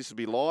Seagulls. This will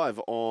be live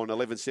on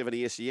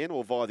 1170 SEN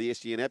or via the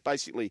SEN app.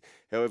 Basically,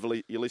 however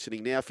you're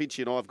listening now, Finchy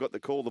and I have got the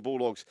call. The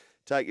Bulldogs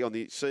taking on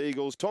the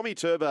Seagulls. Tommy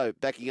Turbo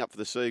backing up for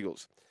the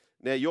Seagulls.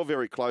 Now, you're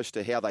very close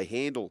to how they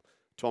handle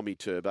Tommy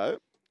Turbo.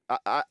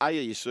 A, are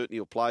you certain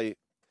he'll play,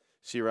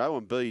 Ciro?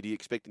 And B, do you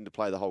expect him to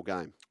play the whole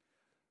game?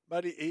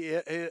 But he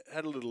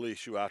had a little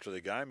issue after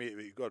the game.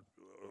 He got,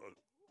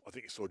 I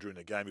think you saw during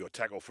the game, he got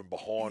tackled from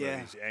behind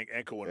and his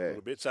ankle went a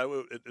little bit.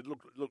 So it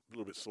looked a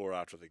little bit sore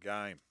after the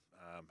game.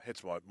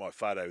 Hence my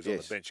photo was on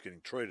the bench getting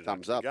treated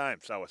after the game.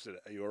 So I said,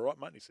 "Are you all right,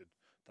 mate?" And he said,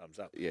 "Thumbs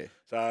up." Yeah.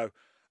 So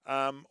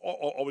I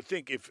would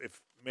think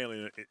if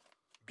Manly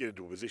get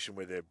into a position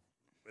where they're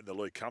in the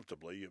league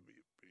comfortably,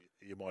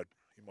 you might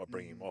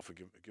bring him off and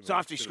give him so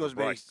after he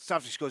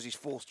scores his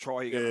fourth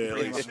try, you're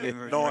going to bring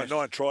him off.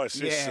 Nine try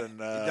assists and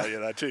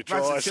 2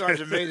 tries.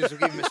 200 metres will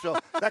give him a spell.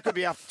 That could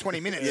be after 20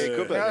 minutes. Yeah, it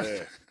could be.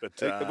 Yeah.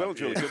 But well, it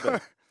could be.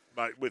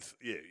 Mate, with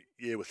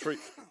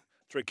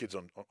three kids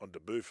on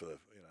debut for the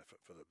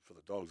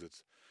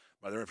Dogs,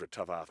 they're in for a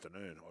tough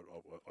afternoon.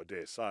 I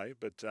dare say,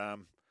 but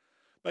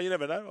you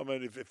never know. I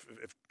mean,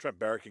 if Trent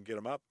Barrett can get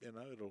them up,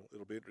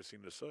 it'll be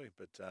interesting to see.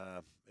 But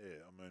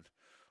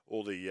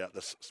all the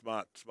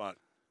smart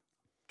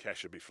cash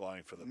should be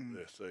flowing for the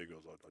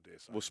Seagulls, I dare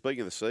say. Well,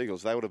 speaking of the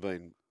Seagulls, they would have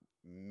been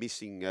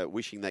wishing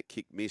that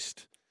kick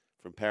missed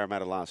from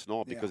Parramatta last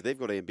night because they've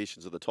got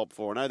ambitions at the top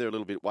four. I know they're a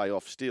little bit way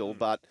off still,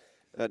 but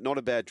not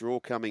a bad draw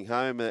coming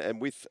home.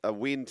 And with a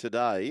win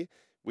today,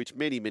 which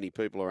many, many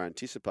people are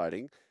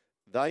anticipating,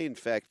 they, in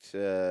fact,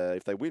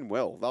 if they win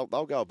well,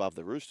 they'll go above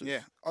the Roosters.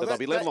 Yeah. So they'll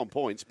be level on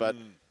points, but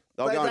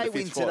they'll go into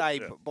fifth spot. They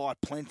win today by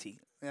plenty.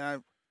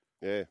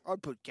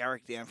 I'd put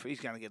Garrick down for he's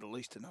going to get at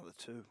least another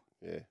 2.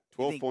 Yeah,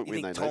 12-point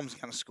win. I think Tom's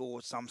going to score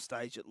at some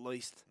stage at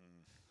least.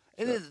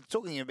 And then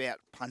talking about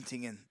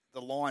punting and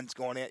the line's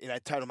gone out,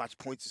 total match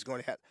points has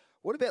gone out.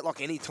 What about like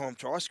any time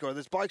try scorer?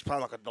 There's blokes paying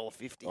like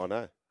 $1.50. I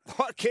know.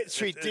 Like it's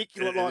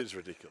ridiculous. It is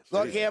ridiculous.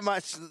 Like how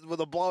much with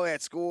the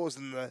blowout scores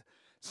and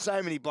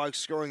so many blokes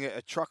scoring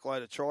a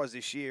truckload of tries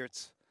this year.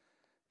 It's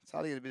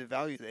hard to get a bit of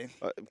value there.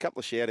 A couple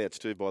of shout-outs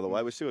too, by the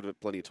way. We've still got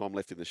plenty of time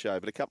left in the show,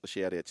 but a couple of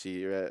shout-outs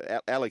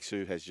here. Alex,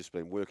 who has just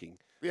been working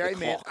the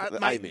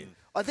clock. Amen.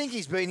 I think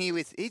he's been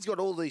here he's got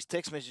all these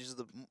text messages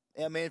of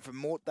our man from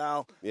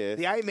Mortdale. Yeah.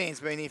 The A-man's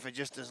been here for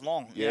just as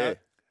long. Yeah.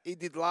 He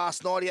did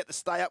last night. He had to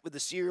stay up with the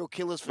serial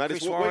killers for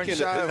Chris Warren's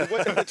show.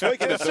 It's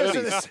weekend at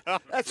 30s.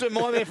 That's when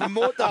my man from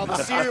Mortdale,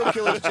 the serial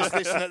killers, just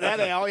listen at that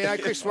hour.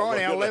 Chris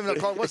Warren hour, 11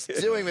 o'clock. What's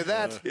doing with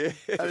that?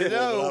 I don't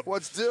know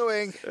what's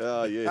doing.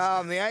 Oh,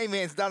 yes. The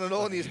A-man's done it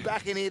all, and he's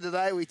back in here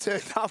today. We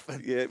turned up.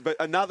 Yeah, but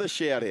another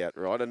shout-out,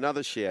 right?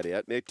 Another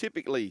shout-out. Now,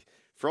 typically,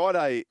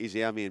 Friday is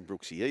our man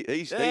Brooksy.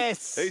 He's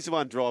the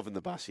one driving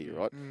the bus here,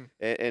 right?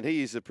 And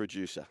he is the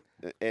producer.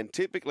 And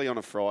typically on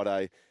a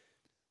Friday,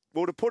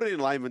 well, to put it in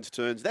layman's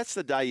terms, that's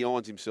the day he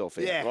irons himself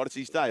out, right? It's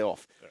his day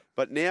off. Yeah.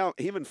 But now,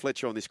 him and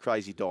Fletcher on this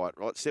crazy diet,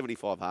 right?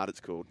 75 hard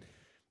it's called.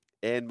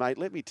 And, mate,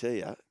 let me tell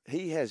you,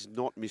 he has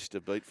not missed a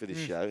beat for this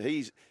show.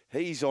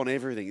 He's on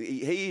everything.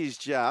 He is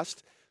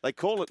just, they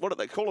call it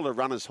a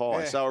runner's high.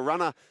 Yeah. So a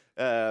runner,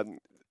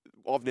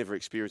 I've never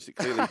experienced it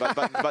clearly,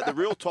 but the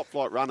real top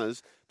flight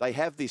runners, they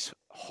have this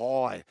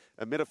high,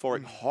 a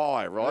metaphoric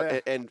high,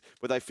 right? Yeah. And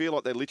where they feel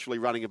like they're literally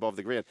running above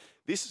the ground.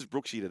 This is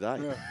Brooksy today.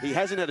 Yeah. He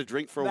hasn't had a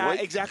drink for a week.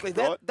 Exactly.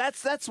 Right?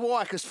 That's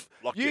why, because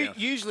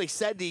usually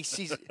Saturday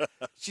she's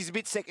a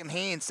bit second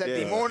hand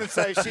Saturday morning,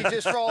 so she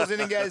just rolls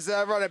in and goes,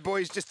 "Righto,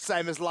 boys, just the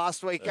same as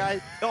last week, eh?"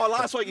 Oh,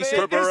 last week you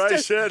said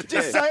preparation.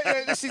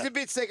 She's a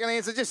bit second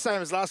hand, so just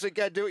same as last week.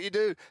 Go do what you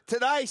do.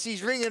 Today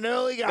she's ringing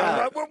early, going,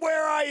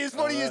 "Where are you?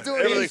 What are you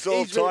doing?" Everything's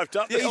all typed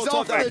up. He's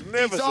off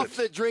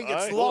the drink.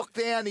 It's locked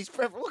down. He's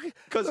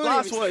because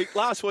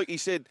last week he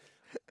said.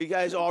 He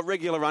goes,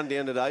 regular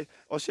rundown today.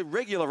 I said,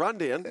 regular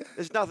rundown?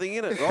 There's nothing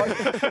in it,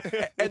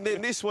 right? And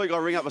then this week I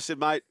ring up, I said,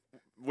 mate,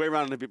 we're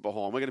running a bit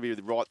behind. We're going to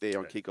be right there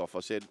on kickoff.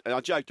 I said, and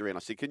I joked around. I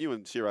said, can you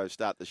and Ciro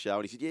start the show?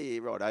 And he said, yeah,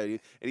 right. And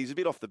he's a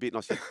bit off the bit.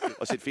 And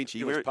I said,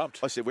 Finchy,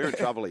 we're in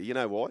trouble here. You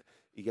know why?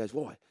 He goes,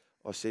 why?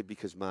 I said,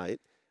 because, mate,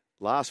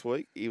 last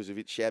week he was a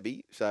bit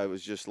shabby, so it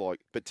was just like.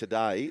 But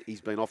today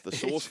he's been off the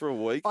sauce for a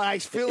week. Oh,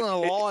 he's feeling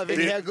alive.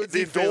 And how good's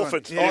he feeling?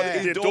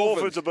 The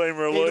endorphins have been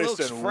released.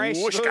 He looks fresh.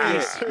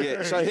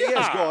 Yeah. So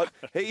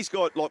he's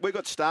got like we've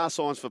got star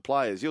signs for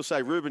players. He'll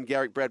say Ruben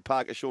Garrick, Brad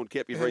Parker, Sean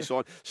Kepi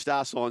re-signed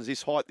star signs.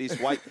 This height, this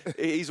weight.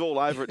 He's all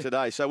over it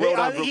today. So well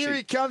done, Brooksy. Here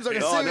he comes. I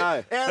can see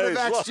out of the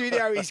back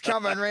studio. He's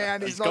coming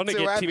round. He's not too happy. He's going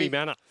to get Timmy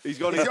Manor. He's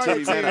got to get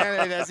Timmy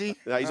Manor, has he?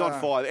 No, he's on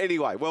fire.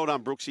 Anyway, well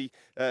done, Brooksy.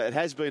 It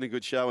has been a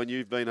good show, and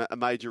you've been a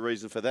major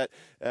reason for that.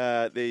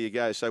 There you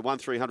go. So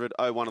 1300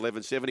 01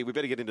 1170. We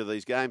better get into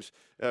these games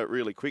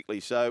really quickly.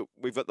 So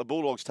we've got the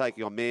Bulldogs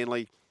taking on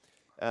Manly.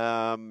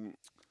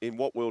 In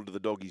what world do the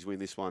Doggies win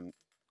this one,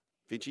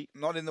 Finchy?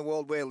 Not in the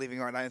world we're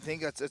living, I don't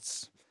think.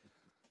 It's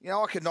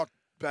I could not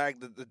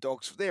bag the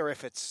Dogs. Their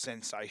effort's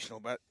sensational,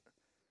 but,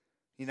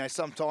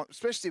 sometimes,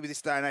 especially with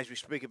this day and age we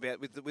speak about,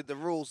 with the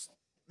rules,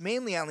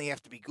 Manly only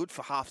have to be good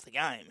for half the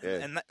game. Yeah.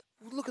 And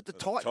look at the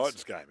Titans.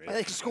 Titans game, yeah.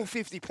 They can score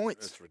 50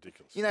 points. That's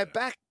ridiculous.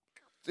 Back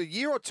a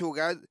year or two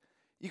ago,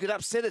 you could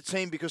upset a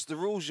team because the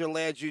rules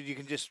allowed you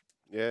can just...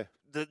 Yeah.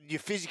 Your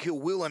physical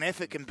will and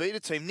effort can beat a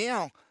team.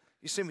 Now,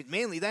 you see with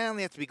Manly, they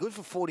only have to be good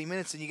for 40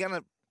 minutes, and they're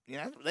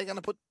going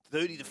to put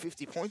 30 to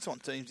 50 points on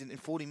teams in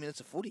 40 minutes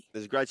of footy.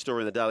 There's a great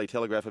story in the Daily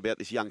Telegraph about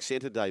this young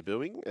centre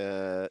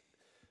debuting,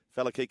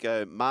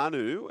 Falakiko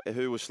Manu,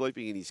 who was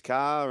sleeping in his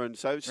car, and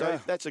so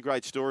that's a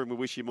great story, and we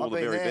wish him all the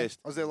very best.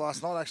 I was there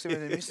last night, actually,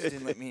 when the missus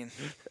didn't let me in.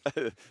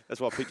 That's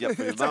why I picked you up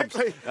for your mums.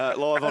 Exactly. Live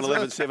on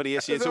 1170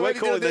 SEN. So we're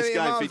calling this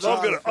game, Fitchy.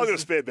 I've got a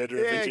spare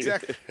bedroom. Yeah,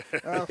 exactly.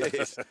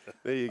 Yes.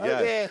 There you go.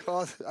 Yeah,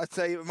 I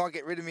tell you, it might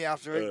get rid of me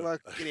after it.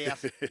 Like, get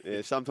out.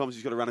 Yeah, sometimes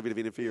he's got to run a bit of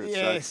interference.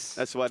 Yes.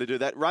 So that's the way to do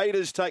that.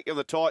 Raiders take on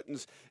the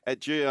Titans at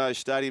GIO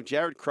Stadium.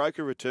 Jared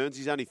Croker returns.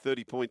 He's only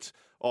 30 points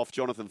off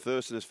Jonathan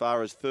Thurston as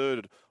far as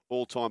third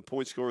all-time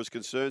point scorer is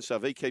concerned. So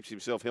if he keeps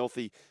himself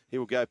healthy, he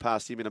will go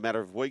past him in a matter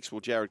of weeks. Well,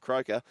 Jared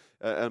Croker,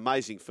 an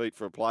amazing feat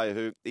for a player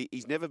who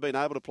he's never been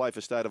able to play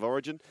for State of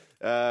Origin.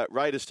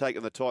 Raiders take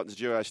on the Titans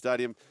GIO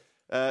Stadium.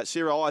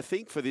 Cyril, I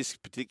think for this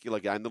particular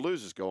game, the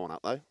loser's gone,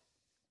 aren't they?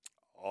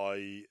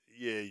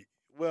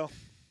 Well,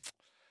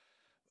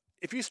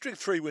 if you string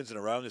 3 wins in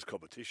a row in this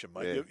competition,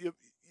 mate,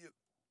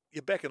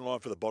 you're back in line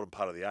for the bottom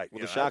part of the 8.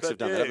 Well, the Sharks have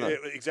done that,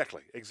 haven't they?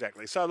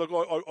 Exactly. So look,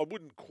 I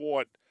wouldn't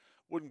quite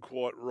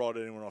write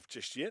anyone off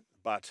just yet,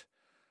 but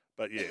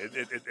yeah,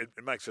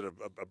 it makes it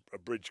a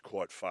bridge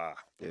quite far.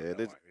 Yeah,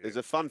 there's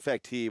a fun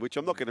fact here, which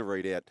I'm not going to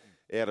read out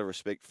of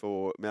respect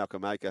for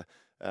Malcolm Aker,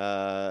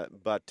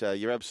 but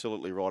you're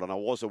absolutely right, and I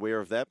was aware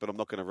of that, but I'm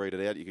not going to read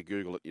it out. You could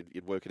Google it,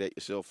 you'd work it out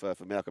yourself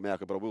for Malcolm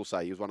Aker, but I will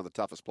say he was one of the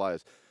toughest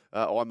players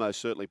I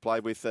most certainly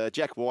played with.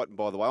 Jack Whiten,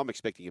 by the way, I'm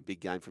expecting a big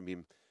game from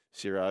him,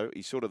 Ciro.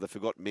 He's sort of the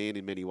forgotten man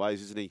in many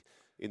ways, isn't he?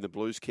 In the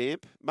Blues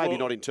camp, maybe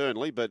not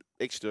internally, but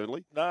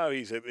externally. No,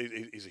 he's a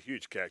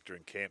huge character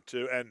in camp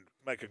too, and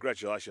mate,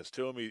 congratulations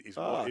to him.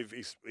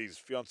 His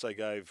fiance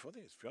gave, I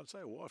think it's fiance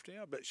or wife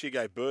now, but she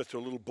gave birth to a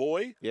little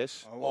boy.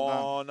 Yes,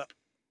 on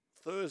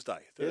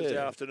Thursday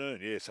afternoon.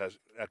 Yes, so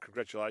our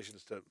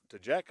congratulations to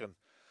Jack, and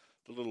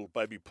the little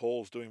baby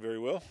Paul's doing very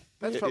well.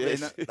 That's probably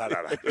no.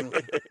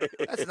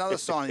 That's another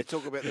sign you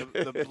talk about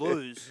the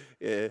Blues.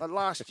 Yeah, like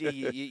last year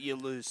you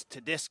lose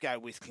Tedesco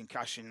with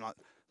concussion. Like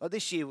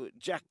this year,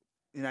 Jack.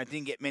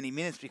 Didn't get many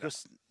minutes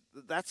because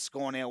that's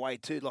gone our way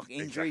too, like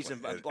injuries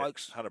and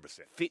blokes 100%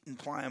 fit and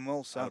playing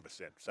well. So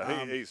 100%. So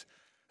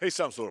he's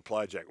some sort of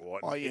player, Jack White.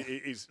 Oh yeah.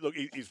 He's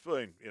been he's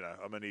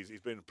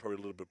been probably a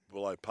little bit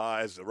below par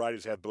as the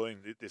Raiders have been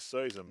this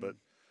season, but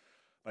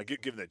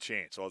given the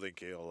chance, I think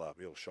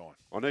he'll shine.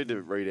 I need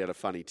to read out a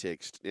funny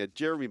text. Now,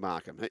 Jeremy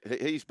Markham,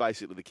 he's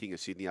basically the king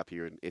of Sydney up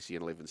here in SEN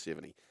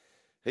 1170.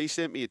 He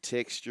sent me a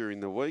text during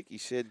the week. He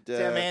said... Is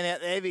our man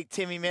out there, big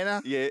Timmy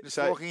Manor, just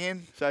walking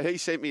in? So he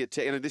sent me a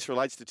text, and this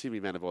relates to Timmy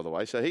Manor, by the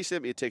way. So he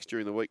sent me a text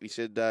during the week. He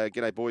said,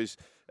 g'day, boys.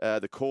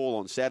 The call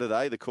on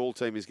Saturday, the call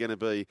team is going to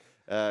be,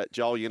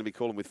 Joel, you're going to be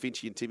calling with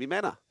Finchy and Timmy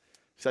Manor.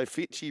 So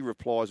Finchy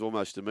replies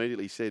almost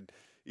immediately.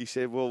 He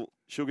said, well,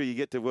 Sugar, you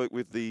get to work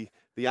with the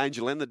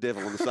angel and the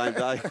devil on the same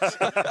day.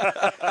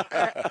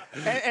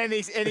 and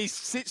he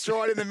sits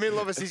right in the middle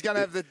of us. He's going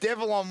to have the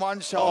devil on one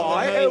shoulder. Oh,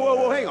 hey,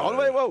 whoa, hang on.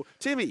 Whoa.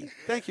 Timmy,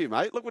 thank you,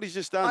 mate. Look what he's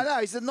just done. I know.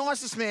 He's the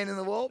nicest man in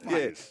the world,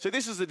 mate. Yeah. So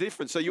this is the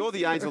difference. So you're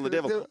the angel and the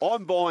devil.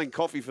 I'm buying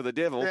coffee for the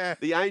devil. Yeah.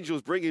 The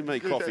angel's bringing me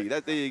coffee.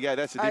 There you go.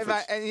 That's the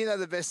difference. Mate, and you know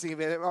the best thing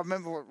about it? I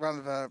remember one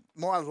of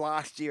my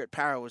last year at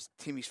Para was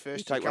Timmy's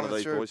first year coming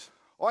through. Boys.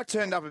 I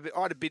turned up a bit.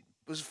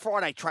 It was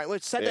Friday training. It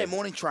was Saturday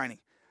morning training.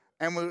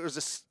 And it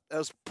was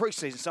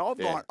pre-season, so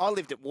I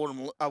lived at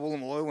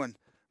Woolloomooloo and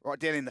right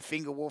down in the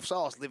Finger Wharf,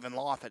 so I was living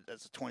life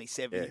as a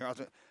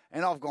 27-year-old.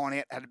 And I've gone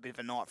out, had a bit of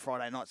a night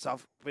Friday night, so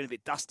I've been a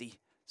bit dusty.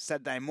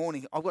 Saturday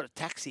morning, I've got a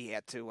taxi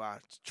out to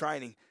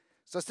training.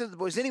 So I said to the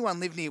boys,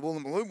 anyone live near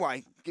Woolloomooloo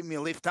Way, give me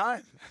a lift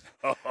home.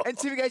 And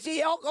Timmy goes,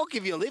 yeah, I'll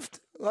give you a lift.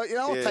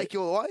 I'll take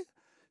you all the way.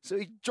 So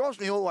he drives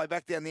me all the way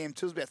back down the M2.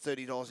 It was about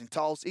 $30 in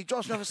tolls. He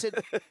drives me off and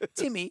said,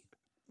 Timmy,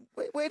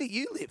 where do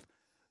you live?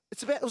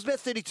 It was about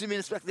 32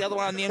 minutes back the other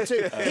way on the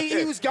M2.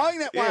 He was going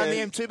that way on the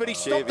M2, but he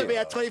stopped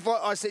about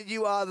 25. I said,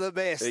 you are the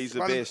best. He's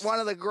the best.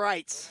 One of the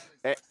greats.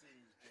 Yeah.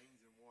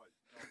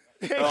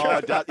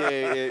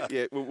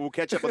 We'll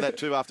catch up on that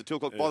too after 2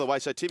 o'clock. By the way,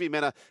 so Timmy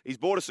Manor, he's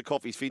bought us a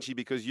coffee, Finchy,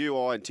 because you,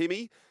 I, and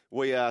Timmy,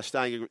 we are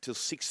staying until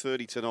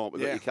 6:30 tonight.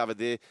 We've got you covered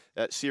there.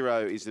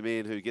 Ciro is the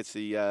man who gets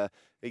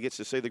he gets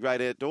to see the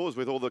great outdoors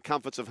with all the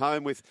comforts of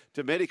home with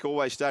Dometic.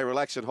 Always stay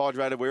relaxed and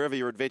hydrated wherever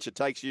your adventure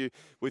takes you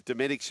with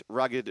Dometic's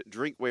rugged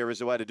drinkware is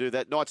the way to do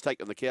that. Knights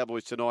take on the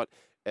Cowboys tonight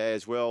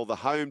as well. The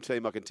home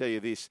team, I can tell you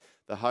this,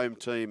 the home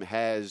team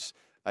has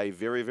a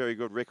very, very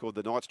good record.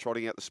 The Knights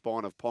trotting out the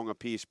spine of Ponga,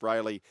 Pierce,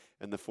 Brayley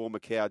and the former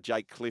Cow,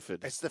 Jake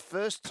Clifford. It's the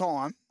first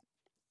time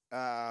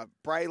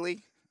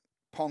Brayley,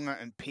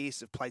 Ponga and Pearce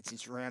have played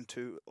since round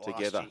 2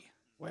 together. last year.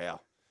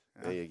 Wow.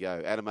 There you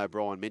go. Adam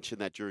O'Brien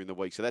mentioned that during the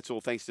week. So that's all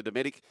thanks to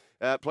Dometic.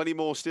 Plenty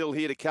more still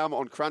here to come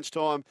on Crunch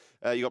Time.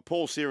 You got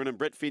Paul Siren and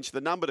Brett Finch.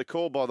 The number to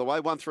call, by the way,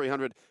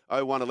 1300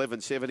 01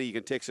 1170. You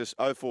can text us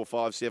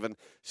 0457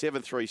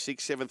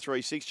 736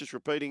 736. Just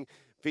repeating,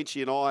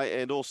 Finchy and I,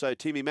 and also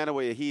Timmy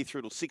Manaway are here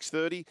through till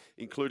 6:30,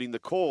 including the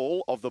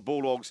call of the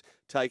Bulldogs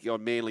taking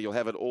on Manly. You'll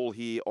have it all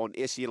here on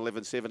SEN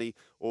 1170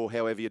 or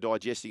however you're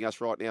digesting us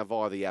right now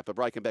via the app. A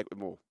break and back with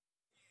more.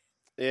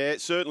 Yeah,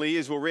 it certainly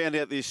is. We'll round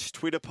out this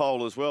Twitter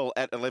poll as well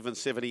at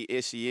 1170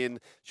 SEN.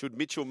 Should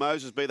Mitchell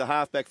Moses be the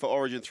halfback for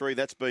Origin 3?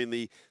 That's been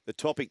the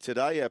topic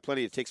today.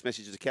 Plenty of text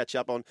messages to catch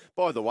up on.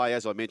 By the way,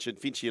 as I mentioned,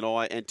 Finchy and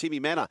I and Timmy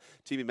Manor.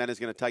 Timmy Manor's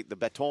going to take the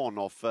baton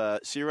off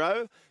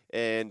Ciro.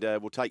 And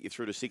we'll take you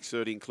through to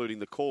 6:30, including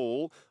the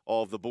call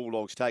of the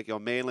Bulldogs taking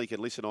on Manly. You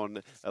can listen on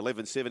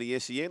 1170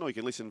 SEN or you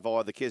can listen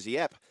via the Kessie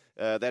app.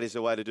 That is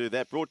the way to do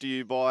that. Brought to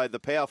you by the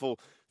powerful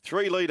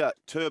 3-litre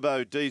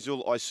turbo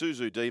diesel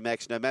Isuzu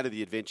D-Max. No matter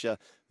the adventure,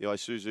 the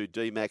Isuzu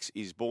D-Max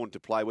is born to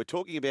play. We're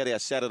talking about our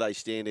Saturday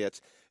standouts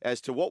as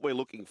to what we're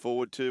looking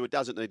forward to. It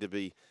doesn't need to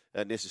be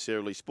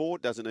necessarily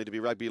sport, doesn't need to be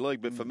rugby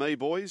league. But for me,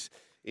 boys,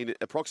 in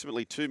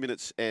approximately 2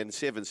 minutes and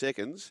 7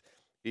 seconds,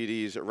 it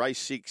is race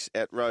 6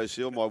 at Rose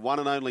Hill. My one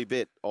and only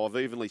bet of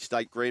evenly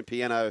staked Grand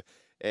Piano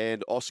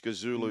and Oscar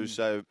Zulu.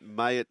 So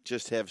may it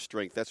just have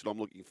strength. That's what I'm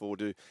looking forward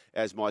to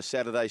as my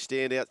Saturday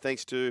standout.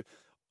 Thanks to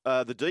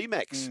the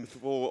D-Max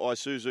for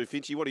Isuzu.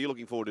 Finchy, what are you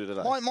looking forward to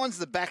today? Mine's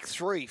the back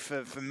three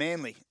for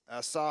Manly.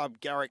 Saab,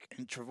 Garrick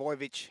and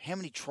Travojevic. How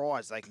many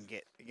tries they can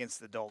get against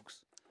the Dogs?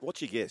 What's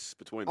your guess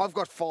between I've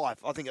got 5.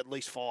 I think at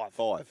least 5.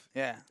 5?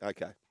 Yeah.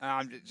 Okay.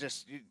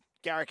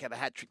 Garrick had a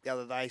hat-trick the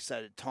other day,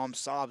 so did Tom.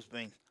 Saab's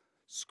been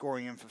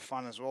scoring him for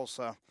fun as well,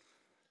 so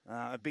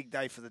a big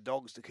day for the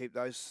Dogs to keep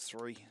those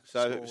 3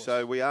 scores.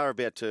 So we are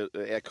about to,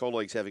 our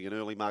colleague's having an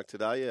early mark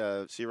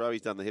today. Ciro,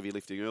 he's done the heavy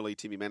lifting early.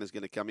 Timmy Manor's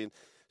going to come in.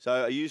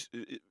 So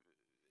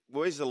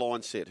where's the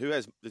line set?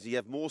 Does he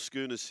have more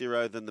schooners,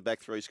 Ciro, than the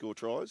back 3 score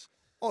tries?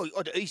 Oh,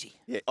 easy.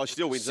 Yeah, I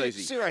still wins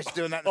easy. Ciro's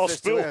doing that in the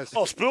first 2 hours.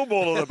 I'll spill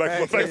more than the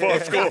back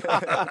 5 score.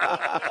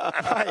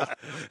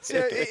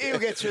 Hey, he'll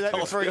get through that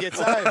before he gets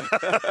home.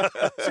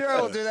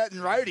 Ciro will do that in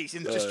roadies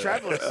and just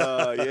travellers.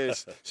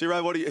 Yes.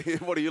 Ciro, what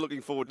are you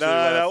looking forward to?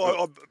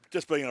 I'm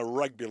just being a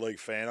rugby league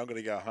fan. I'm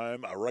going to go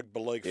home, a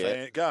rugby league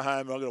fan. Go home,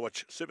 I'm going to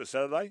watch Super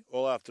Saturday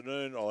all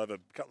afternoon. I'll have a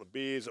couple of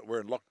beers.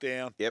 We're in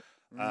lockdown. Yep.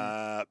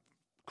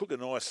 Cook a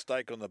nice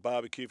steak on the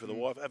barbecue for the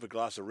wife. Have a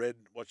glass of red.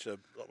 Watch a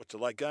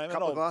late game. A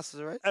couple of glasses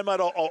of red. And mate,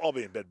 I'll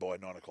be in bed by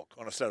 9 o'clock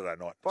on a Saturday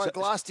night. By a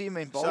glass, do you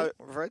mean bowl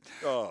of red?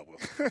 Oh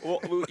well.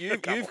 Well,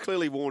 you've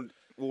clearly wore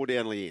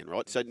down Leanne,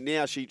 right? So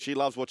now she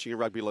loves watching a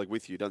rugby league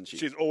with you, doesn't she?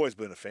 She's always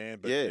been a fan,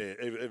 but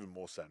even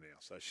more so now.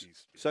 So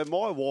she's. So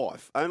my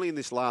wife, only in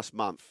this last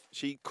month,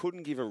 she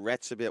couldn't give a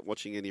rat's about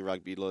watching any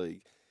rugby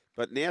league,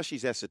 but now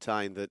she's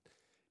ascertained that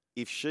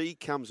if she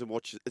comes and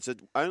watches, it's the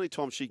only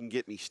time she can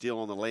get me still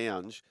on the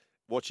lounge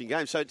watching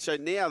games. So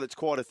now that's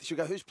quite a... She'll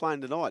go, who's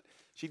playing tonight?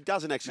 She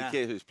doesn't actually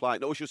care who's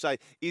playing. Or she'll say,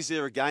 is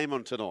there a game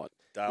on tonight?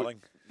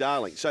 Darling.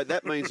 So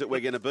that means that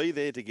we're going to be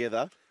there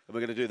together, and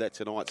we're going to do that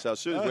tonight. So as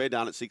soon as we're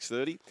done at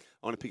 6:30, I'm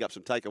going to pick up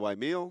some takeaway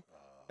meal,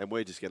 and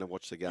we're just going to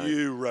watch the game.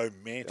 You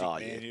romantic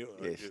man.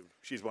 Yes.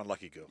 She's one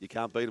lucky girl. You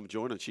can't beat them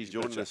joining. She's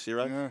joining us,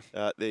 Ciro.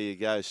 There you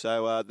go.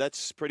 So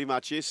that's pretty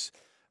much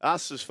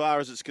us as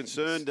far as it's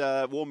concerned.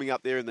 Warming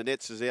up there in the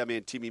nets is our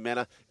man Timmy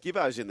Manor.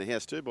 Gibbo's in the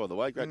house too, by the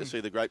way. Great to see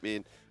the great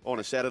man on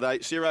a Saturday.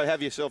 Ciro,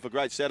 have yourself a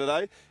great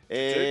Saturday.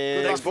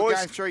 And good luck for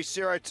Game 3,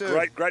 Ciro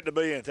too. Great to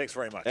be in. Thanks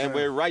very much. And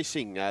we're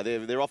racing.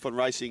 They're off and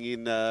racing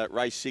in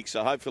race 6.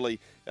 So hopefully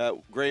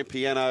Grand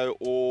Piano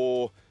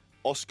or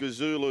Oscar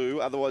Zulu.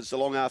 Otherwise, it's a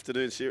long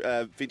afternoon.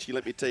 Finchy,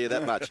 let me tell you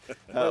that much.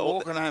 We're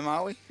walking home,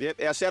 are we? Yep.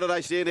 Our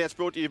Saturday standouts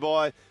brought to you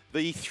by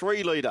the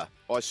 3-litre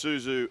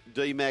Isuzu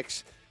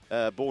D-Max.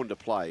 Born to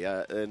play.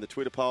 In the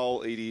Twitter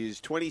poll, it is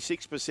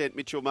 26%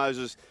 Mitchell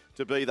Moses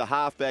to be the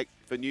halfback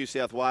for New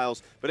South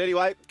Wales. But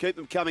anyway, keep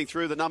them coming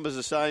through. The numbers are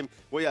the same.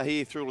 We are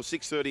here through till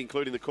 6:30,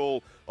 including the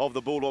call of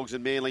the Bulldogs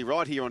and Manly,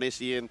 right here on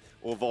SEN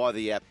or via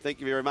the app. Thank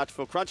you very much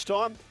for Crunch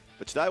Time.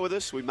 But stay with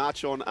us. We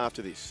march on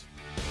after this.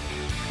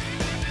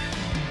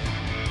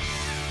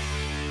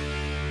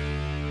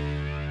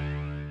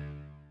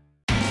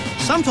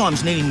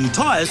 Sometimes needing new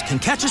tyres can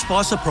catch us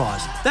by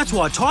surprise. That's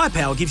why Tyre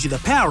Power gives you the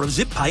power of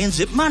Zip Pay and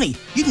Zip Money.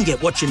 You can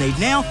get what you need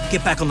now,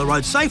 get back on the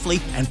road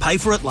safely and pay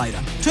for it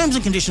later. Terms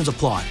and conditions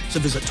apply. So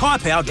visit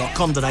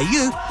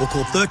tyrepower.com.au or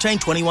call 13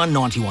 21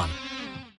 91.